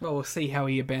Siaki. Well, we'll see how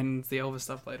he abandons the Elvis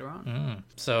stuff later on.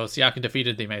 So Siaki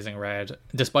defeated the Amazing Red,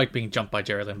 despite being jumped by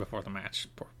Jerry Lynn before the match.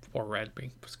 Poor Red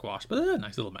being squashed, but a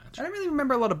nice little match. I don't really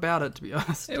remember a lot about it, to be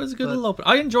honest. It was a good little open.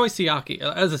 I enjoy Siaki.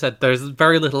 As I said, there's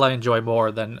very little I enjoy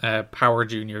more than Power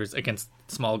Juniors against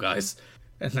small guys.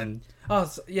 And then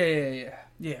yeah.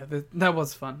 That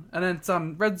was fun. And then it's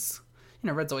Red's. You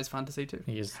know, Red's always fun to see too.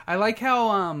 He is. I like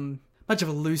how much of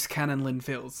a loose cannon Lynn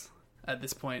feels at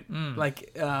this point.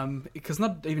 Like, because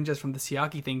not even just from the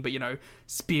Siaki thing, but, you know,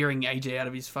 spearing AJ out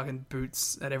of his fucking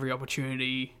boots at every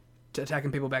opportunity, to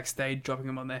attacking people backstage, dropping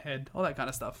them on their head, all that kind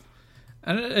of stuff.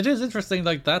 And it is interesting,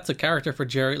 like, that's a character for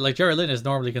Jerry. Like, Jerry Lynn is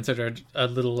normally considered a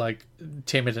little, like,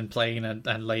 timid and plain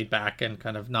and laid back and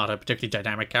kind of not a particularly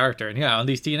dynamic character. And yeah, on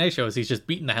these TNA shows, he's just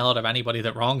beating the hell out of anybody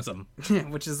that wrongs him. Yeah,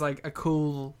 which is like a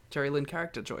cool Jerry Lynn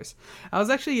character choice. I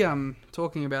was actually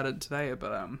talking about it today,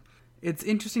 but it's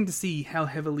interesting to see how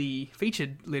heavily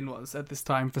featured Lynn was at this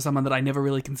time for someone that I never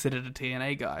really considered a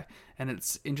TNA guy. And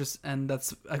it's and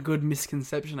that's a good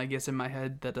misconception, I guess, in my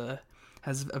head that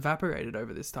has evaporated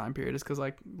over this time period, is because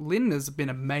like Lynn has been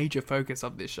a major focus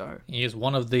of this show. He is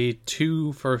one of the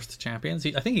 2 first champions.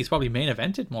 I think he's probably main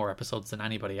evented more episodes than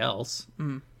anybody else.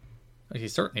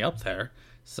 He's certainly up there.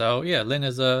 So yeah, Lynn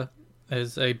is a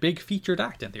big featured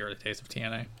act in the early days of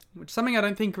TNA. Which is something I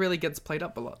don't think really gets played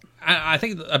up a lot. I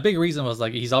think a big reason was,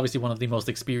 like, he's obviously one of the most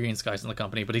experienced guys in the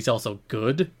company, but he's also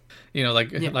good. You know, like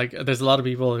there's a lot of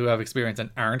people who have experience and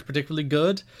aren't particularly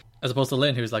good, as opposed to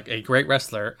Lynn, who's like a great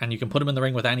wrestler, and you can put him in the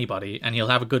ring with anybody, and he'll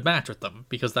have a good match with them,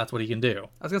 because that's what he can do.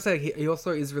 I was going to say, he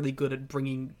also is really good at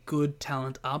bringing good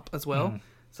talent up as well.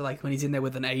 So, like, when he's in there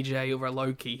with an AJ or a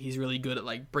Loki, he's really good at,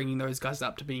 like, bringing those guys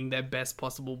up to being their best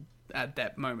possible at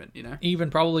that moment, you know? Even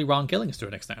probably Ron Killings to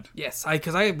an extent. Yes,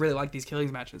 because I really like these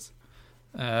Killings matches.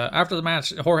 After the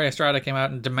match, Jorge Estrada came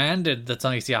out and demanded that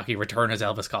Sonny Siaki return his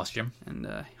Elvis costume.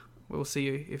 And we'll see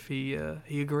if he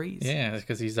agrees. Yeah,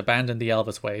 because he's abandoned the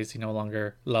Elvis ways. He no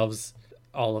longer loves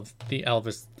all of the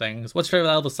Elvis things. What's your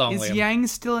favorite Elvis song, Is Liam? Yang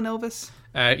still an Elvis?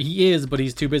 He is, but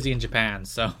he's too busy in Japan,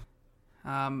 so...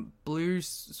 Blue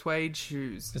Suede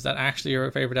Shoes. Is that actually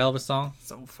your favorite Elvis song? It's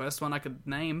the first one I could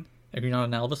name. Are you not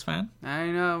an Elvis fan? I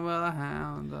know well a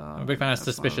hound. I'm a big fan of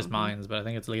Suspicious Minds, but I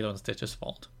think it's Lilo and Stitch's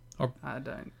fault. Or I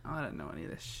don't know any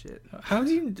of this shit. how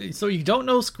do you? So you don't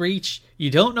know Screech? You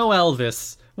don't know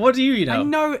Elvis? What do you know? I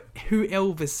know who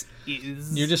Elvis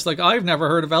is. You're just like, I've never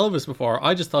heard of Elvis before.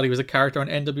 I just thought he was a character on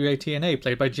NWA TNA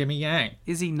played by Jimmy Yang.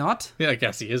 Is he not? Yeah, I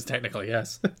guess he is technically,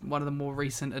 yes. One of the more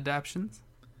recent adaptions.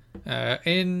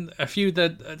 In a feud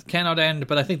that cannot end,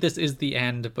 but I think this is the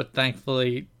end. But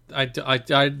thankfully,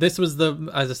 this was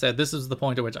as I said, this is the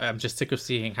point at which I'm just sick of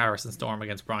seeing Harrison Storm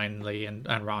against Brian Lee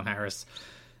and Ron Harris.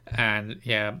 And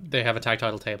yeah, they have a tag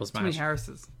title tables match. Too many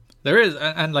Harrises. There is,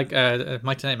 and like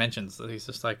Mike Tenay mentions, he's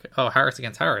just like, oh, Harris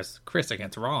against Harris, Chris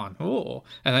against Ron, oh,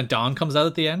 and then Don comes out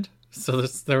at the end. So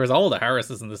there was all the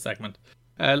Harrises in this segment.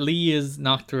 Lee is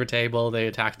knocked through a table. They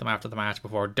attack them after the match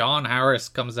before Don Harris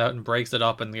comes out and breaks it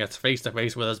up and gets face to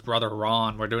face with his brother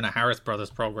Ron. We're doing a Harris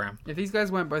Brothers program. If these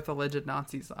guys weren't both alleged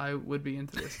Nazis, I would be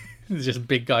into this. It's just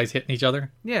big guys hitting each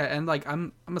other. Yeah, and like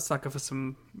I'm a sucker for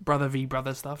some brother v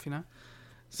brother stuff, you know.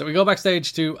 So we go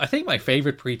backstage to, I think, my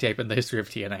favourite pre-tape in the history of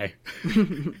TNA.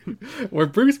 Where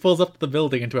Bruce pulls up to the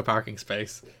building into a parking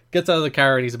space, gets out of the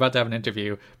car and he's about to have an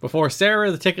interview, before Sarah,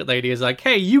 the ticket lady, is like,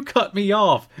 hey, you cut me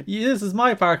off. This is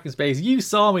my parking space. You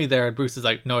saw me there. And Bruce is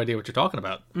like, no idea what you're talking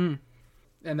about. And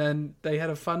then they had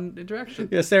a fun interaction.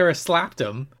 Yeah, Sarah slapped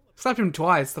him. Slapped him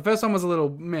twice. The first one was a little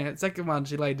meh. Second one,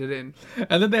 she laid it in.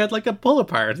 And then they had like a pull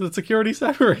apart. The security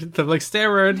separated them. Like,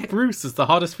 Sarah and Bruce is the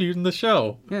hottest feud in the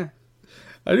show. Yeah.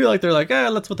 I do like they're like,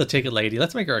 let's put the ticket lady.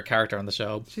 Let's make her a character on the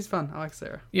show. She's fun. I like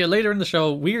Sarah. Yeah, later in the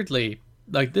show, weirdly,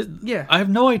 like this. Yeah. I have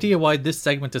no idea why this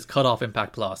segment is cut off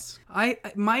Impact Plus.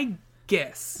 My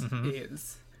guess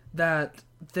is that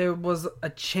there was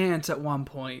a chant at one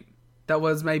point that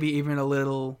was maybe even a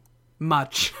little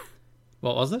much.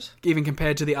 What was it? Even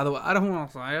compared to the other one. I don't want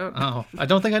to say it. Oh, I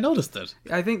don't think I noticed it.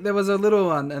 I think there was a little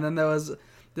one, and then there was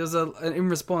in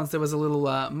response there was a little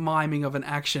miming of an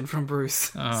action from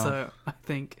Bruce. Oh. So I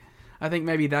think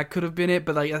maybe that could have been it,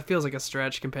 but like it feels like a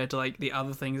stretch compared to like the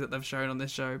other things that they've shown on this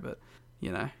show. But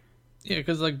you know, yeah,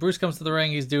 because like Bruce comes to the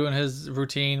ring, he's doing his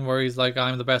routine where he's like,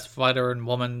 I'm the best fighter and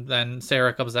woman. Then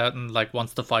Sarah comes out and like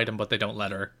wants to fight him, but they don't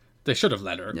let her. They should have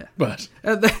let her. Yeah. But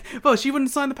well, she wouldn't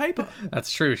sign the paper.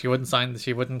 That's true. She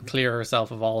wouldn't clear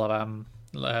herself of all of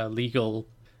legal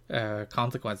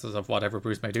consequences of whatever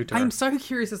Bruce may do to her. I'm so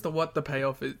curious as to what the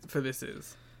payoff for this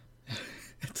is.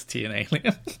 It's TNA,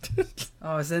 Liam.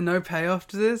 Oh, is there no payoff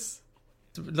to this?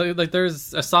 Like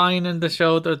there's a sign in the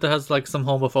show that has like some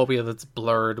homophobia that's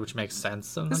blurred, which makes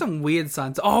sense. There's some weird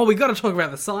signs. Oh, we got to talk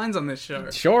about the signs on this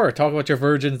show. Sure, talk about your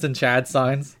virgins and Chad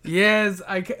signs. Yes,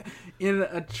 in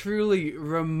a truly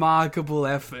remarkable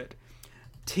effort,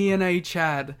 TNA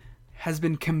Chad has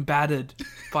been combated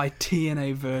by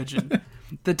TNA Virgin.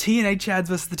 The TNA Chads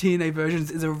versus the TNA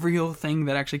Virgins is a real thing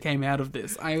that actually came out of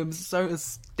this. I am so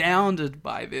astounded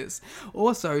by this.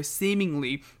 Also,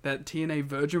 seemingly, that TNA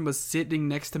Virgin was sitting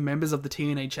next to members of the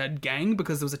TNA Chad gang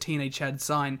because there was a TNA Chad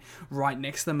sign right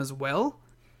next to them as well.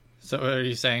 So are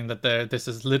you saying that this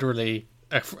is literally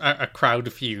a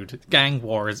crowd feud, gang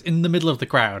wars in the middle of the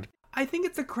crowd? I think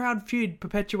it's a crowd feud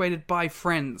perpetuated by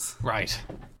friends. Right.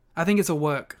 I think it's a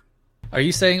work. Are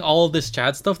you saying all of this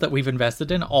Chad stuff that we've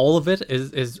invested in, all of it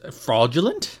is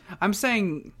fraudulent? I'm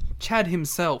saying Chad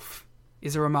himself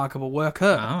is a remarkable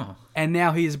worker. Oh. And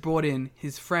now he has brought in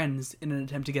his friends in an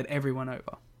attempt to get everyone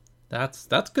over. That's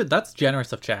good. That's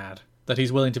generous of Chad. That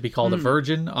he's willing to be called a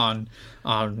virgin on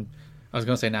I was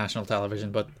going to say national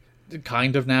television, but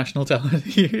kind of national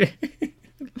television.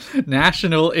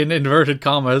 National in inverted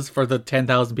commas for the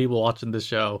 10,000 people watching this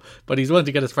show. But he's willing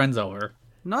to get his friends over.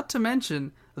 Not to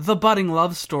mention the budding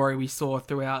love story we saw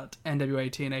throughout NWA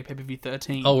TNA Pay-Per-View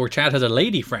 13. Oh, where Chad has a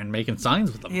lady friend making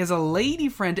signs with them. He has a lady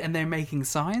friend and they're making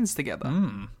signs together.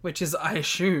 Which is, I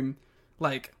assume,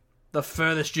 like, the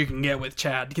furthest you can get with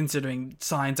Chad, considering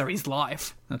signs are his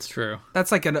life. That's true.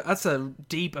 That's like that's a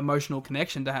deep emotional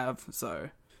connection to have, so...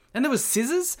 And there was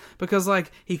scissors, because,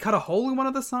 like, he cut a hole in one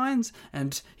of the signs,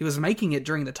 and he was making it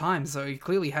during the time, so he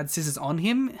clearly had scissors on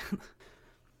him.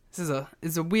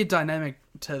 It's a weird dynamic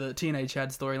to the TNA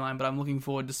Chad storyline, but I'm looking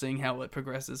forward to seeing how it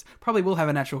progresses. Probably will have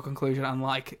a natural conclusion,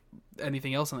 unlike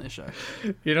anything else on this show.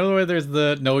 You know where there's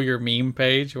the Know Your Meme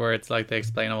page, where it's like they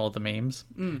explain all the memes?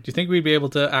 Do you think we'd be able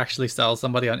to actually sell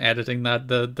somebody on editing that,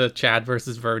 the Chad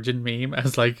versus Virgin meme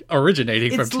as, like,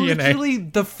 originating from TNA? It's literally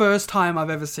the first time I've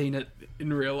ever seen it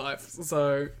in real life,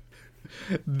 so...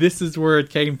 This is where it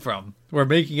came from. We're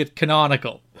making it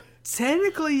canonical.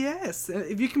 Technically, yes.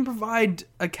 If you can provide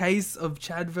a case of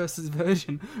Chad versus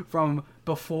Virgin from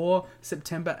before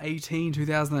September 18,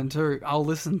 2002, I'll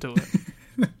listen to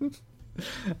it.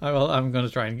 I'm going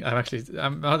to try and...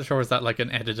 I'm not sure, is that like an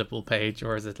editable page,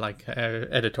 or is it like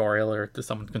editorial, or does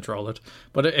someone control it?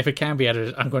 But if it can be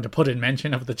edited, I'm going to put in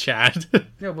mention of the Chad.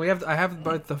 Yeah, I have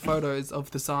both the photos of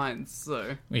the signs,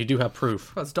 so... You do have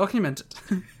proof. Well, it's documented.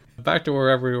 Back to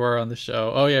wherever we were on the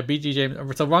show. Oh yeah, BG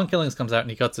James. So Ron Killings comes out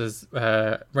and he cuts his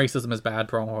racism is bad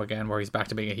promo again, where he's back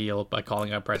to being a heel by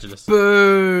calling out prejudice.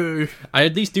 Boo! I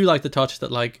at least do like the touch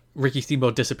that, like, Ricky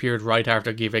Steamboat disappeared right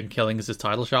after giving Killings his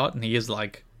title shot, and he is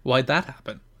like, why'd that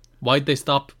happen? Why'd they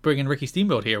stop bringing Ricky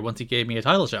Steamboat here once he gave me a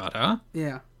title shot, huh?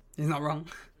 Yeah, he's not wrong.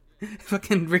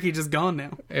 Fucking Ricky just gone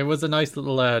now. It was a nice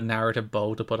little narrative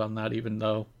bow to put on that, even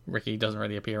though Ricky doesn't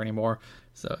really appear anymore.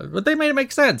 So, but they made it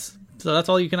make sense. So that's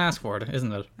all you can ask for it,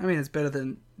 isn't it? I mean, it's better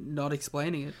than not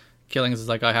explaining it. Killings is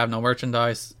like, I have no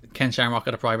merchandise. Ken Shamrock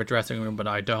got a private dressing room, but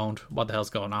I don't. What the hell's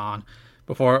going on?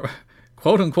 Before,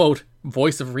 quote unquote,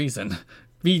 voice of reason,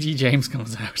 BG James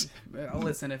comes out.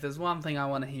 Listen, if there's one thing I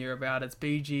want to hear about, it's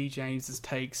BG James's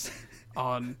takes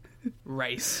on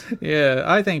race. Yeah,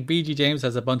 I think BG James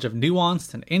has a bunch of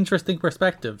nuanced and interesting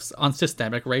perspectives on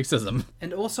systemic racism.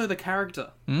 And also the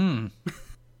character. It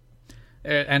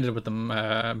ended with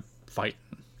them fighting.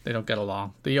 They don't get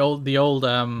along. The old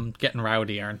getting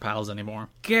rowdy aren't pals anymore.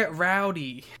 Get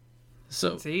rowdy.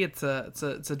 So see, it's a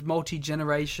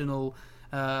multi-generational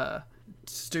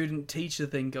student-teacher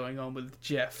thing going on with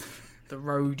Jeff, the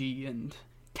roadie, and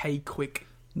K-Quick.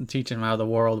 Teaching him how the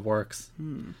world works.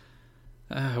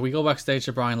 We go backstage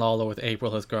to Brian Lawler with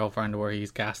April, his girlfriend, where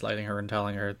he's gaslighting her and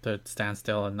telling her to stand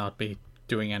still and not be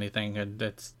doing anything. And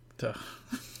it's...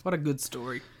 What a good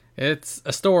story. It's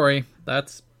a story,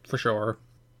 that's for sure.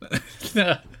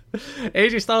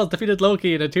 AJ Styles defeated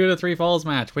Loki in a 2 out of 3 falls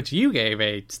match, which you gave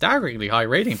a staggeringly high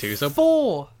rating to. So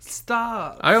 4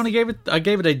 stars. I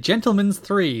gave it a gentleman's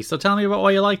 3. So tell me about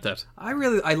why you liked it. I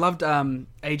loved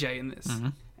AJ in this.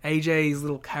 AJ's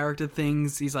little character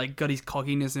things. He's like got his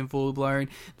cockiness in full blown,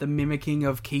 the mimicking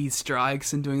of Key's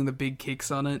strikes and doing the big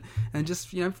kicks on it, and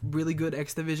just, you know, really good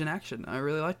X Division action. I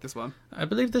really like this one. I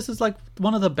believe this is like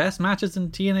one of the best matches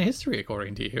in TNA history,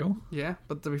 according to you. Yeah,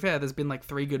 but to be fair, there's been like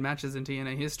 3 good matches in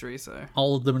TNA history, so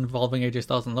all of them involving AJ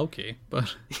Styles and Loki.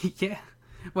 But yeah.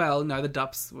 Well, no, the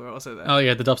Dups were also there. Oh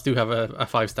yeah, the Dups do have a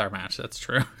 5-star match. That's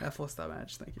true. A 4-star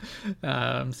match, thank you.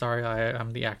 I'm sorry,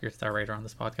 I'm the accurate star rater on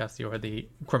this podcast. You are the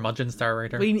curmudgeon star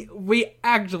rater. We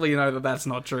actually know that that's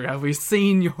not true. Have we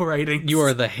seen your ratings? You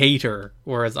are the hater,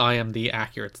 whereas I am the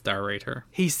accurate star rater.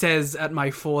 He says at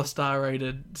my 4-star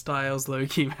rated Styles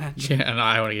Loki match. Yeah, and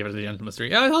I want to give it a gentleman's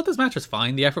 3. Yeah, I thought this match was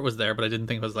fine. The effort was there, but I didn't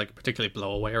think it was like particularly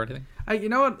blow away or anything. You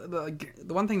know what?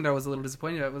 The one thing that I was a little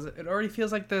disappointed about was it already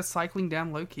feels like they're cycling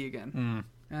down Loki again.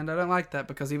 And I don't like that,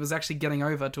 because he was actually getting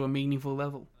over to a meaningful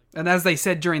level. And as they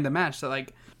said during the match, that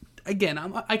like, again,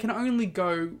 I can only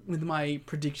go with my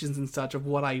predictions and such of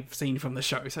what I've seen from the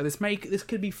show. So this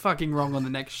could be fucking wrong on the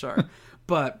next show.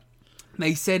 But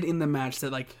they said in the match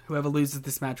that like whoever loses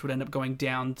this match would end up going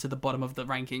down to the bottom of the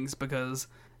rankings, because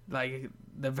like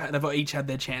they've each had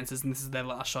their chances and this is their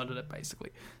last shot at it,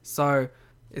 basically. So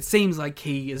it seems like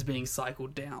Key is being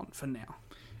cycled down for now.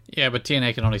 Yeah, but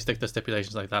TNA can only stick to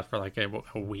stipulations like that for like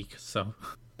a week, so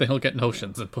they'll get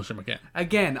notions and push them again.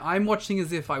 Again, I'm watching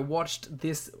as if I watched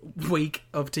this week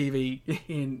of TV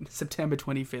in September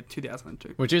 25th,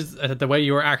 2002. Which is the way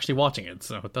you were actually watching it,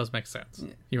 so it does make sense.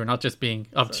 Yeah. You were not just being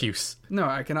obtuse. No,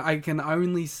 I can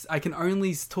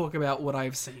only talk about what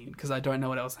I've seen because I don't know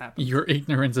what else happened. Your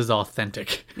ignorance is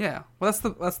authentic. Yeah, well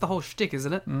that's the whole shtick,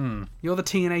 isn't it? You're the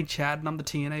TNA Chad and I'm the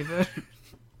TNA version.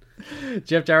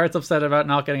 Jeff Jarrett's upset about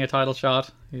not getting a title shot.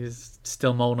 He's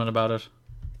still moaning about it.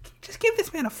 Just give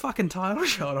this man a fucking title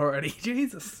shot already.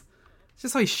 Jesus. It's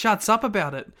just so he shuts up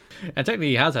about it. And technically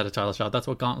he has had a title shot. That's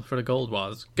what Gauntlet for the Gold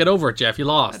was. Get over it, Jeff. You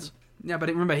lost. Yeah, but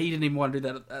remember, he didn't even want to do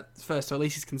that at first, so at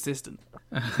least he's consistent.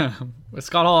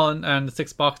 Scott Hall and the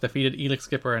Six Box defeated Elix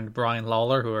Skipper and Brian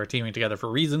Lawler, who are teaming together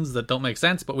for reasons that don't make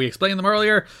sense, but we explained them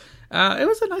earlier. It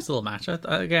was a nice little match.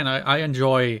 I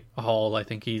enjoy Hall. I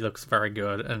think he looks very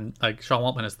good, and like Sean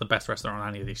Waltman is the best wrestler on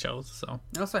any of these shows. So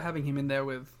also having him in there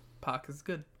with Park is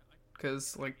good,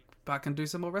 because like Park can do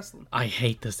some more wrestling. I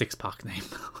hate the Six Pack name.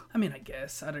 I mean, I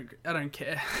guess I don't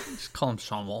care. Just call him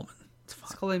Sean Waltman. It's fine.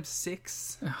 Just call him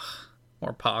Six.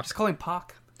 Or Park. Just call him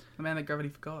Park, the man that Gravity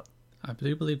forgot. I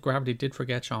do believe Gravity did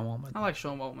forget Sean Waltman. I like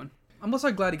Sean Waltman. I'm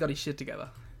also glad he got his shit together,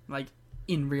 like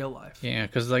in real life. Yeah,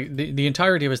 because like the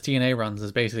entirety of his TNA runs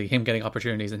is basically him getting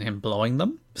opportunities and him blowing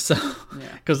them. So,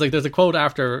 because like there's a quote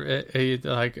after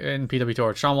like in PW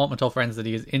Torch, Sean Waltman told friends that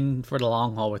he is in for the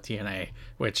long haul with TNA,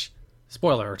 which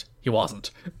spoiler alert, he wasn't.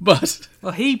 But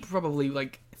well, he probably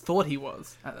like thought he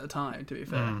was at the time, to be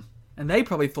fair, and they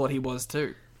probably thought he was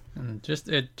too. And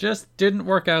it just didn't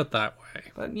work out that way.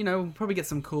 But, you know, we'll probably get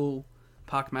some cool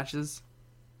Park matches.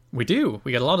 We do.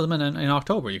 We get a lot of them in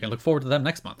October. You can look forward to them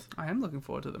next month. I am looking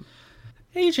forward to them.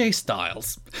 AJ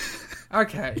Styles.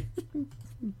 Okay.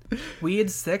 Weird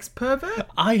sex pervert?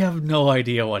 I have no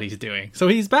idea what he's doing. So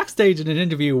he's backstage in an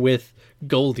interview with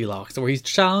Goldilocks where he's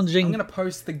challenging... I'm going to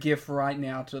post the GIF right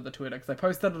now to the Twitter because I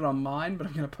posted it on mine, but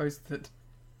I'm going to post it...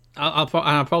 I'll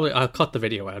cut the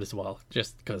video out as well,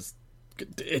 just because...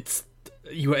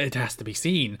 It has to be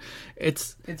seen.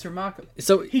 It's remarkable.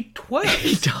 So he twerks.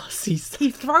 He does. He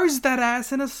throws that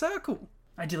ass in a circle.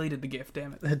 I deleted the GIF.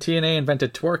 Damn it. TNA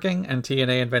invented twerking, and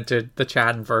TNA invented the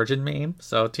Chad and Virgin meme.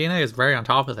 So TNA is very on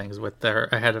top of things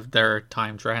ahead of their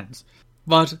time trends.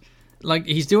 But like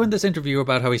he's doing this interview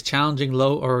about how he's challenging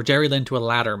Jerry Lynn to a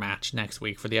ladder match next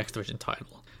week for the X Division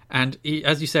title, and he,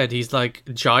 as you said, he's like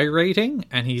gyrating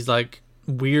and he's like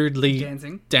weirdly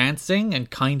dancing and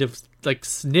kind of like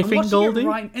sniffing Goldie.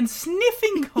 And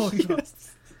sniffing Goldie.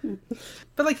 Yes.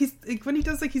 But like when he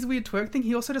does like his weird twerk thing,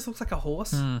 he also just looks like a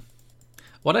horse.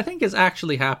 What I think is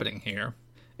actually happening here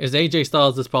is AJ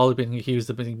Styles has probably been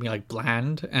accused of being like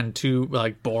bland and too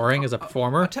like boring as a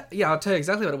performer. I'll tell you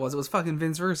exactly what it was. It was fucking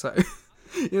Vince Russo.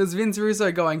 It was Vince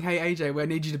Russo going, "Hey AJ, we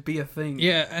need you to be a thing."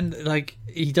 Yeah, and like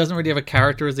he doesn't really have a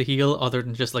character as a heel other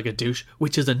than just like a douche,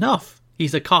 which is enough.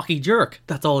 He's a cocky jerk.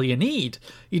 That's all you need.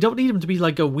 You don't need him to be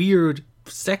like a weird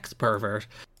sex pervert.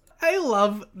 I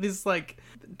love this like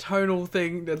tonal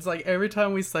thing that's like every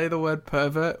time we say the word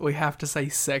pervert, we have to say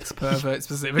sex pervert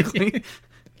specifically.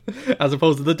 As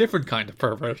opposed to the different kind of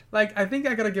pervert. Like, I think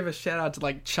I gotta give a shout out to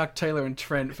like Chuck Taylor and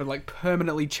Trent for like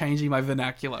permanently changing my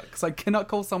vernacular. Because I cannot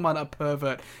call someone a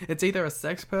pervert. It's either a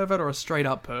sex pervert or a straight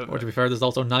up pervert. Or to be fair, there's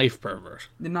also knife pervert.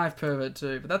 The knife pervert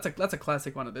too. But that's a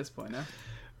classic one at this point, eh?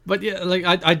 But yeah, like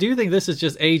I do think this is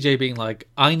just AJ being like,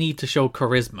 I need to show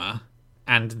charisma,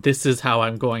 and this is how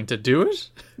I'm going to do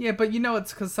it. Yeah, but you know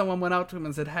it's because someone went up to him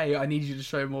and said, "Hey, I need you to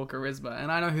show more charisma,"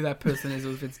 and I know who that person is. It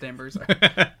was Vince D'Ambrosio.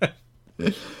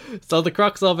 So the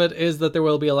crux of it is that there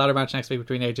will be a ladder match next week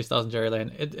between AJ Styles and Jerry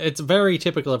Lynn. It's very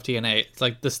typical of TNA. It's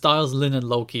like the Styles, Lynn and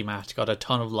Loki match got a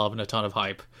ton of love and a ton of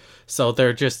hype. So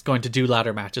they're just going to do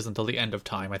ladder matches until the end of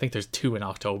time. I think there's 2 in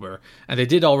October. And they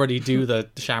did already do the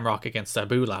Shamrock against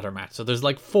Sabu ladder match. So there's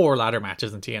like 4 ladder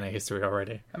matches in TNA history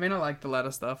already. I mean, I like the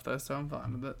ladder stuff though, so I'm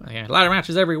fine with it. Yeah, ladder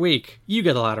matches every week. You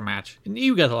get a ladder match. And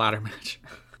you get a ladder match.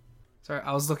 Sorry,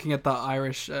 I was looking at the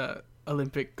Irish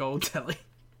Olympic gold tally.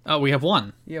 Oh, we have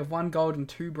 1. You have 1 gold and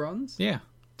 2 bronze? Yeah.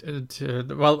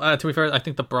 To be fair, I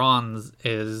think the bronze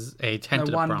is a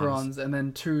tentative bronze. 1 bronze and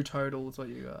then 2 total is what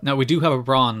you got. No, we do have a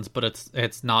bronze, but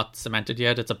it's not cemented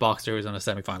yet. It's a boxer who's in a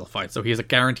semi-final fight, so he is a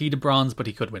guaranteed bronze, but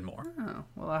he could win more. Oh,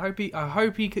 well, I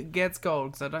hope he gets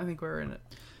gold because I don't think we're in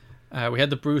it. We had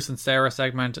the Bruce and Sarah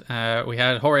segment. We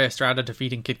had Jorge Estrada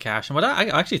defeating Kid Cash, and what I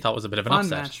actually thought was a bit of an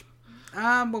upset. Match.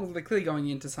 Well, they're clearly going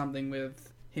into something with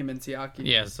him and Siaki.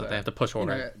 Yeah, so they have to push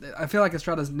Jorge. You know, I feel like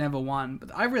Estrada's never won,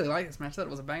 but I really like this match. That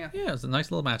was a banger. Yeah, it was a nice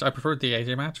little match. I preferred the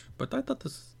AJ match, but I thought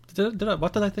this...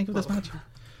 What did I think of this match?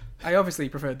 I obviously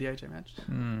preferred the AJ match.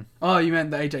 Oh, you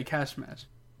meant the AJ Cash match?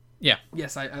 Yeah.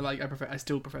 Yes, I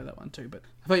still prefer that one too. But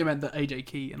I thought you meant the AJ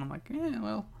Key, and I'm like, yeah,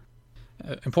 well.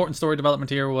 Important story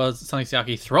development here was Sonny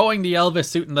Siaki throwing the Elvis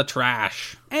suit in the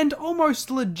trash. And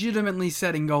almost legitimately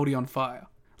setting Goldie on fire.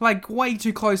 Like, way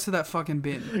too close to that fucking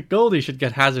bin. Goldie should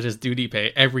get hazardous duty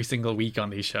pay every single week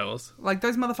on these shows. Like,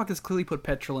 those motherfuckers clearly put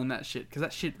petrol in that shit, because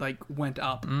that shit, like, went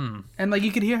up. And, like,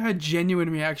 you could hear her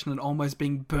genuine reaction at almost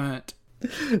being burnt.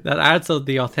 That adds to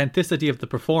the authenticity of the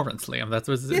performance, Liam. That's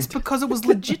what. Yes, because it was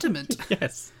legitimate.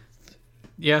 Yes.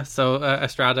 Yeah, so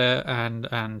Estrada and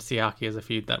Siaki is a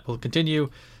feud that will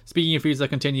continue. Speaking of feuds that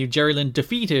continue, Jerry Lynn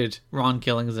defeated Ron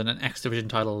Killings in an X Division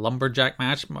title lumberjack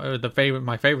match.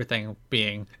 My favorite thing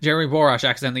being Jeremy Borash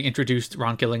accidentally introduced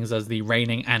Ron Killings as the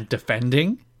reigning and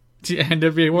defending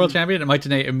NWA World Champion, and Mike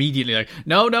Tenay immediately like,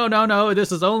 no,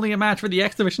 this is only a match for the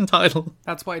X Division title.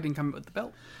 That's why he didn't come with the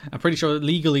belt. I'm pretty sure,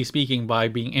 legally speaking, by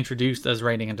being introduced as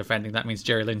reigning and defending, that means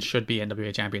Jerry Lynn should be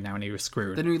NWA Champion now, and he was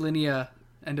screwed. The new linear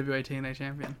NWA TNA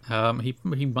champion.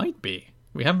 He might be.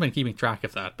 We haven't been keeping track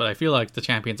of that, but I feel like the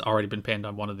champion's already been pinned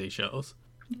on one of these shows.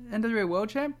 NWA World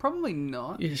Champ? Probably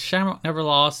not. Yeah, Shamrock never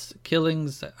lost.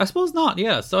 Killings, I suppose not.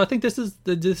 Yeah. So I think this is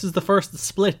the first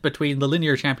split between the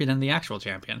linear champion and the actual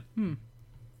champion. But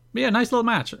yeah, nice little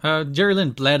match. Jerry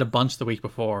Lynn bled a bunch the week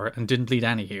before and didn't bleed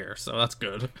any here, so that's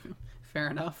good. Fair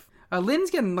enough.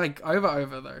 Lynn's getting like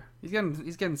over though. He's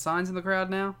getting signs in the crowd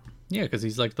now. Yeah, because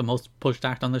he's like the most pushed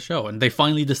act on the show, and they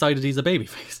finally decided he's a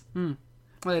babyface. Well,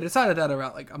 they decided that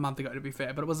about like a month ago, to be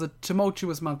fair, but it was a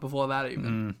tumultuous month before that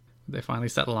even. They finally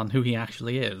settle on who he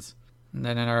actually is. And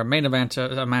then in our main event,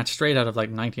 a match straight out of like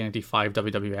 1995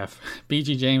 WWF,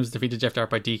 BG James defeated Jeff Dart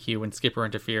by DQ when Skipper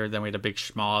interfered. Then we had a big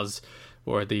schmoz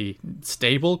where the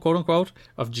stable, quote unquote,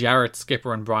 of Jarrett,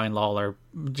 Skipper, and Brian Lawler,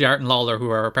 Jarrett and Lawler, who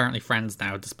are apparently friends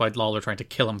now, despite Lawler trying to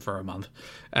kill him for a month.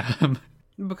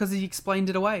 Because he explained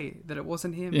it away, that it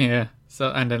wasn't him. Yeah. So,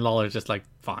 and then Lawler's just like,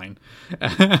 fine.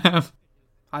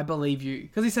 I believe you.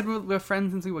 Because he said we're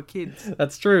friends since we were kids.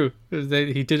 That's true.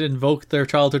 He did invoke their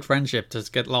childhood friendship to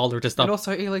get Lawler to stop. And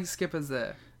also, Eli Skipper's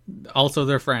there. Also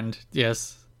their friend.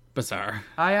 Yes. Bizarre.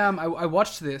 I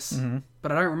watched this,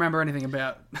 but I don't remember anything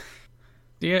about.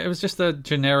 Yeah, it was just a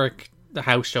generic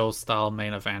house show style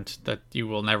main event that you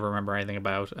will never remember anything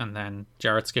about. And then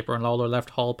Jarrett, Skipper, and Lawler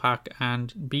left Hall Pack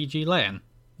and BG Lane.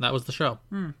 That was the show.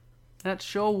 That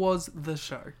sure was the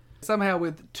show. Somehow,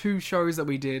 with 2 shows that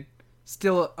we did,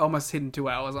 still almost hitting 2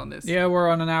 hours on this. Yeah, we're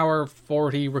on an hour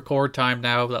 40 record time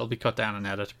now. That'll be cut down and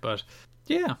edit. But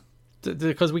yeah,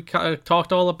 because we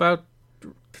talked all about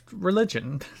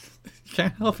religion. You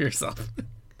can't help yourself.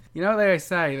 You know what they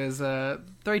say, there's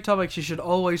 3 topics you should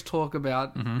always talk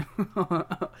about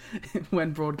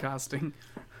when broadcasting.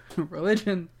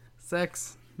 Religion,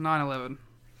 sex, 9/11.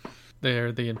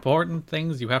 They're the important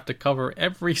things you have to cover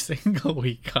every single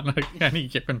week on any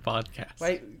given podcast.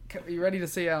 Wait, are you ready to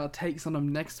see our takes on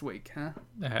them next week, huh?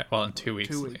 Well, in 2 weeks.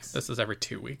 2 weeks. This is every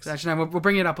 2 weeks. Actually, no, we'll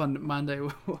bring it up on Monday.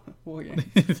 We'll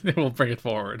bring it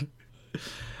forward.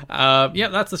 Yeah,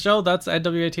 that's the show. That's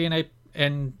NWA TNA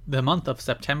in the month of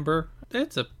September.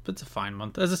 It's a fine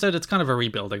month. As I said, it's kind of a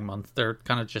rebuilding month. They're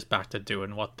kind of just back to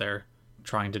doing what they're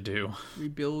trying to do.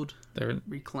 Rebuild,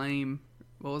 reclaim.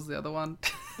 What was the other one?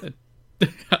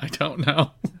 I don't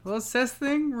know. What was Seth's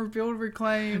thing? Rebuild,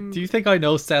 reclaim. Do you think I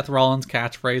know Seth Rollins'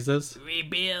 catchphrases?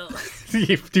 Rebuild.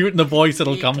 You do it in the voice,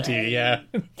 it'll come to you, yeah.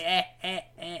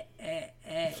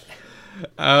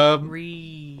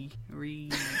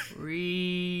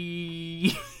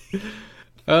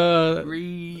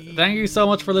 Thank you so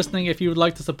much for listening. If you would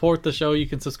like to support the show, you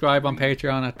can subscribe on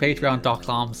Patreon at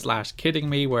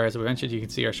patreon.com/kiddingme, where as we mentioned, you can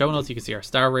see our show notes, you can see our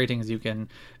star ratings, you can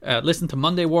listen to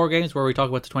Monday War Games, where we talk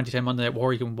about the 2010 Monday Night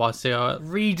War. You can watch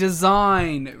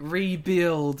redesign,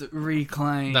 rebuild,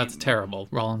 reclaim. That's terrible.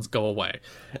 Rollins, go away.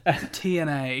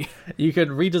 TNA. You can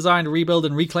redesign, rebuild,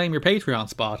 and reclaim your Patreon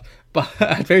spot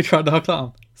at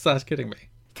patreon.com/kiddingme.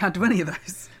 Can't do any of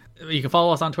those. You can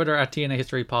follow us on Twitter at TNA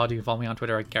History Pod. You can follow me on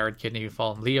Twitter at Garrett Kidney. You can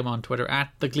follow Liam on Twitter at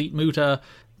The Gleet Muta.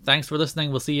 Thanks for listening.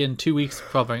 We'll see you in 2 weeks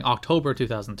covering October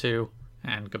 2002.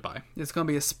 And goodbye. It's going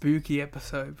to be a spooky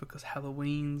episode because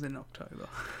Halloween's in October.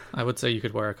 I would say you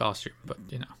could wear a costume, but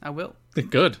you know. I will.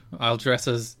 Good. I'll dress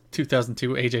as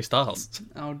 2002 AJ Styles.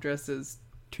 I'll dress as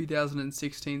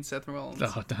 2016 Seth Rollins.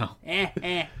 Oh, no.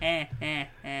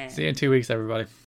 See you in 2 weeks, everybody.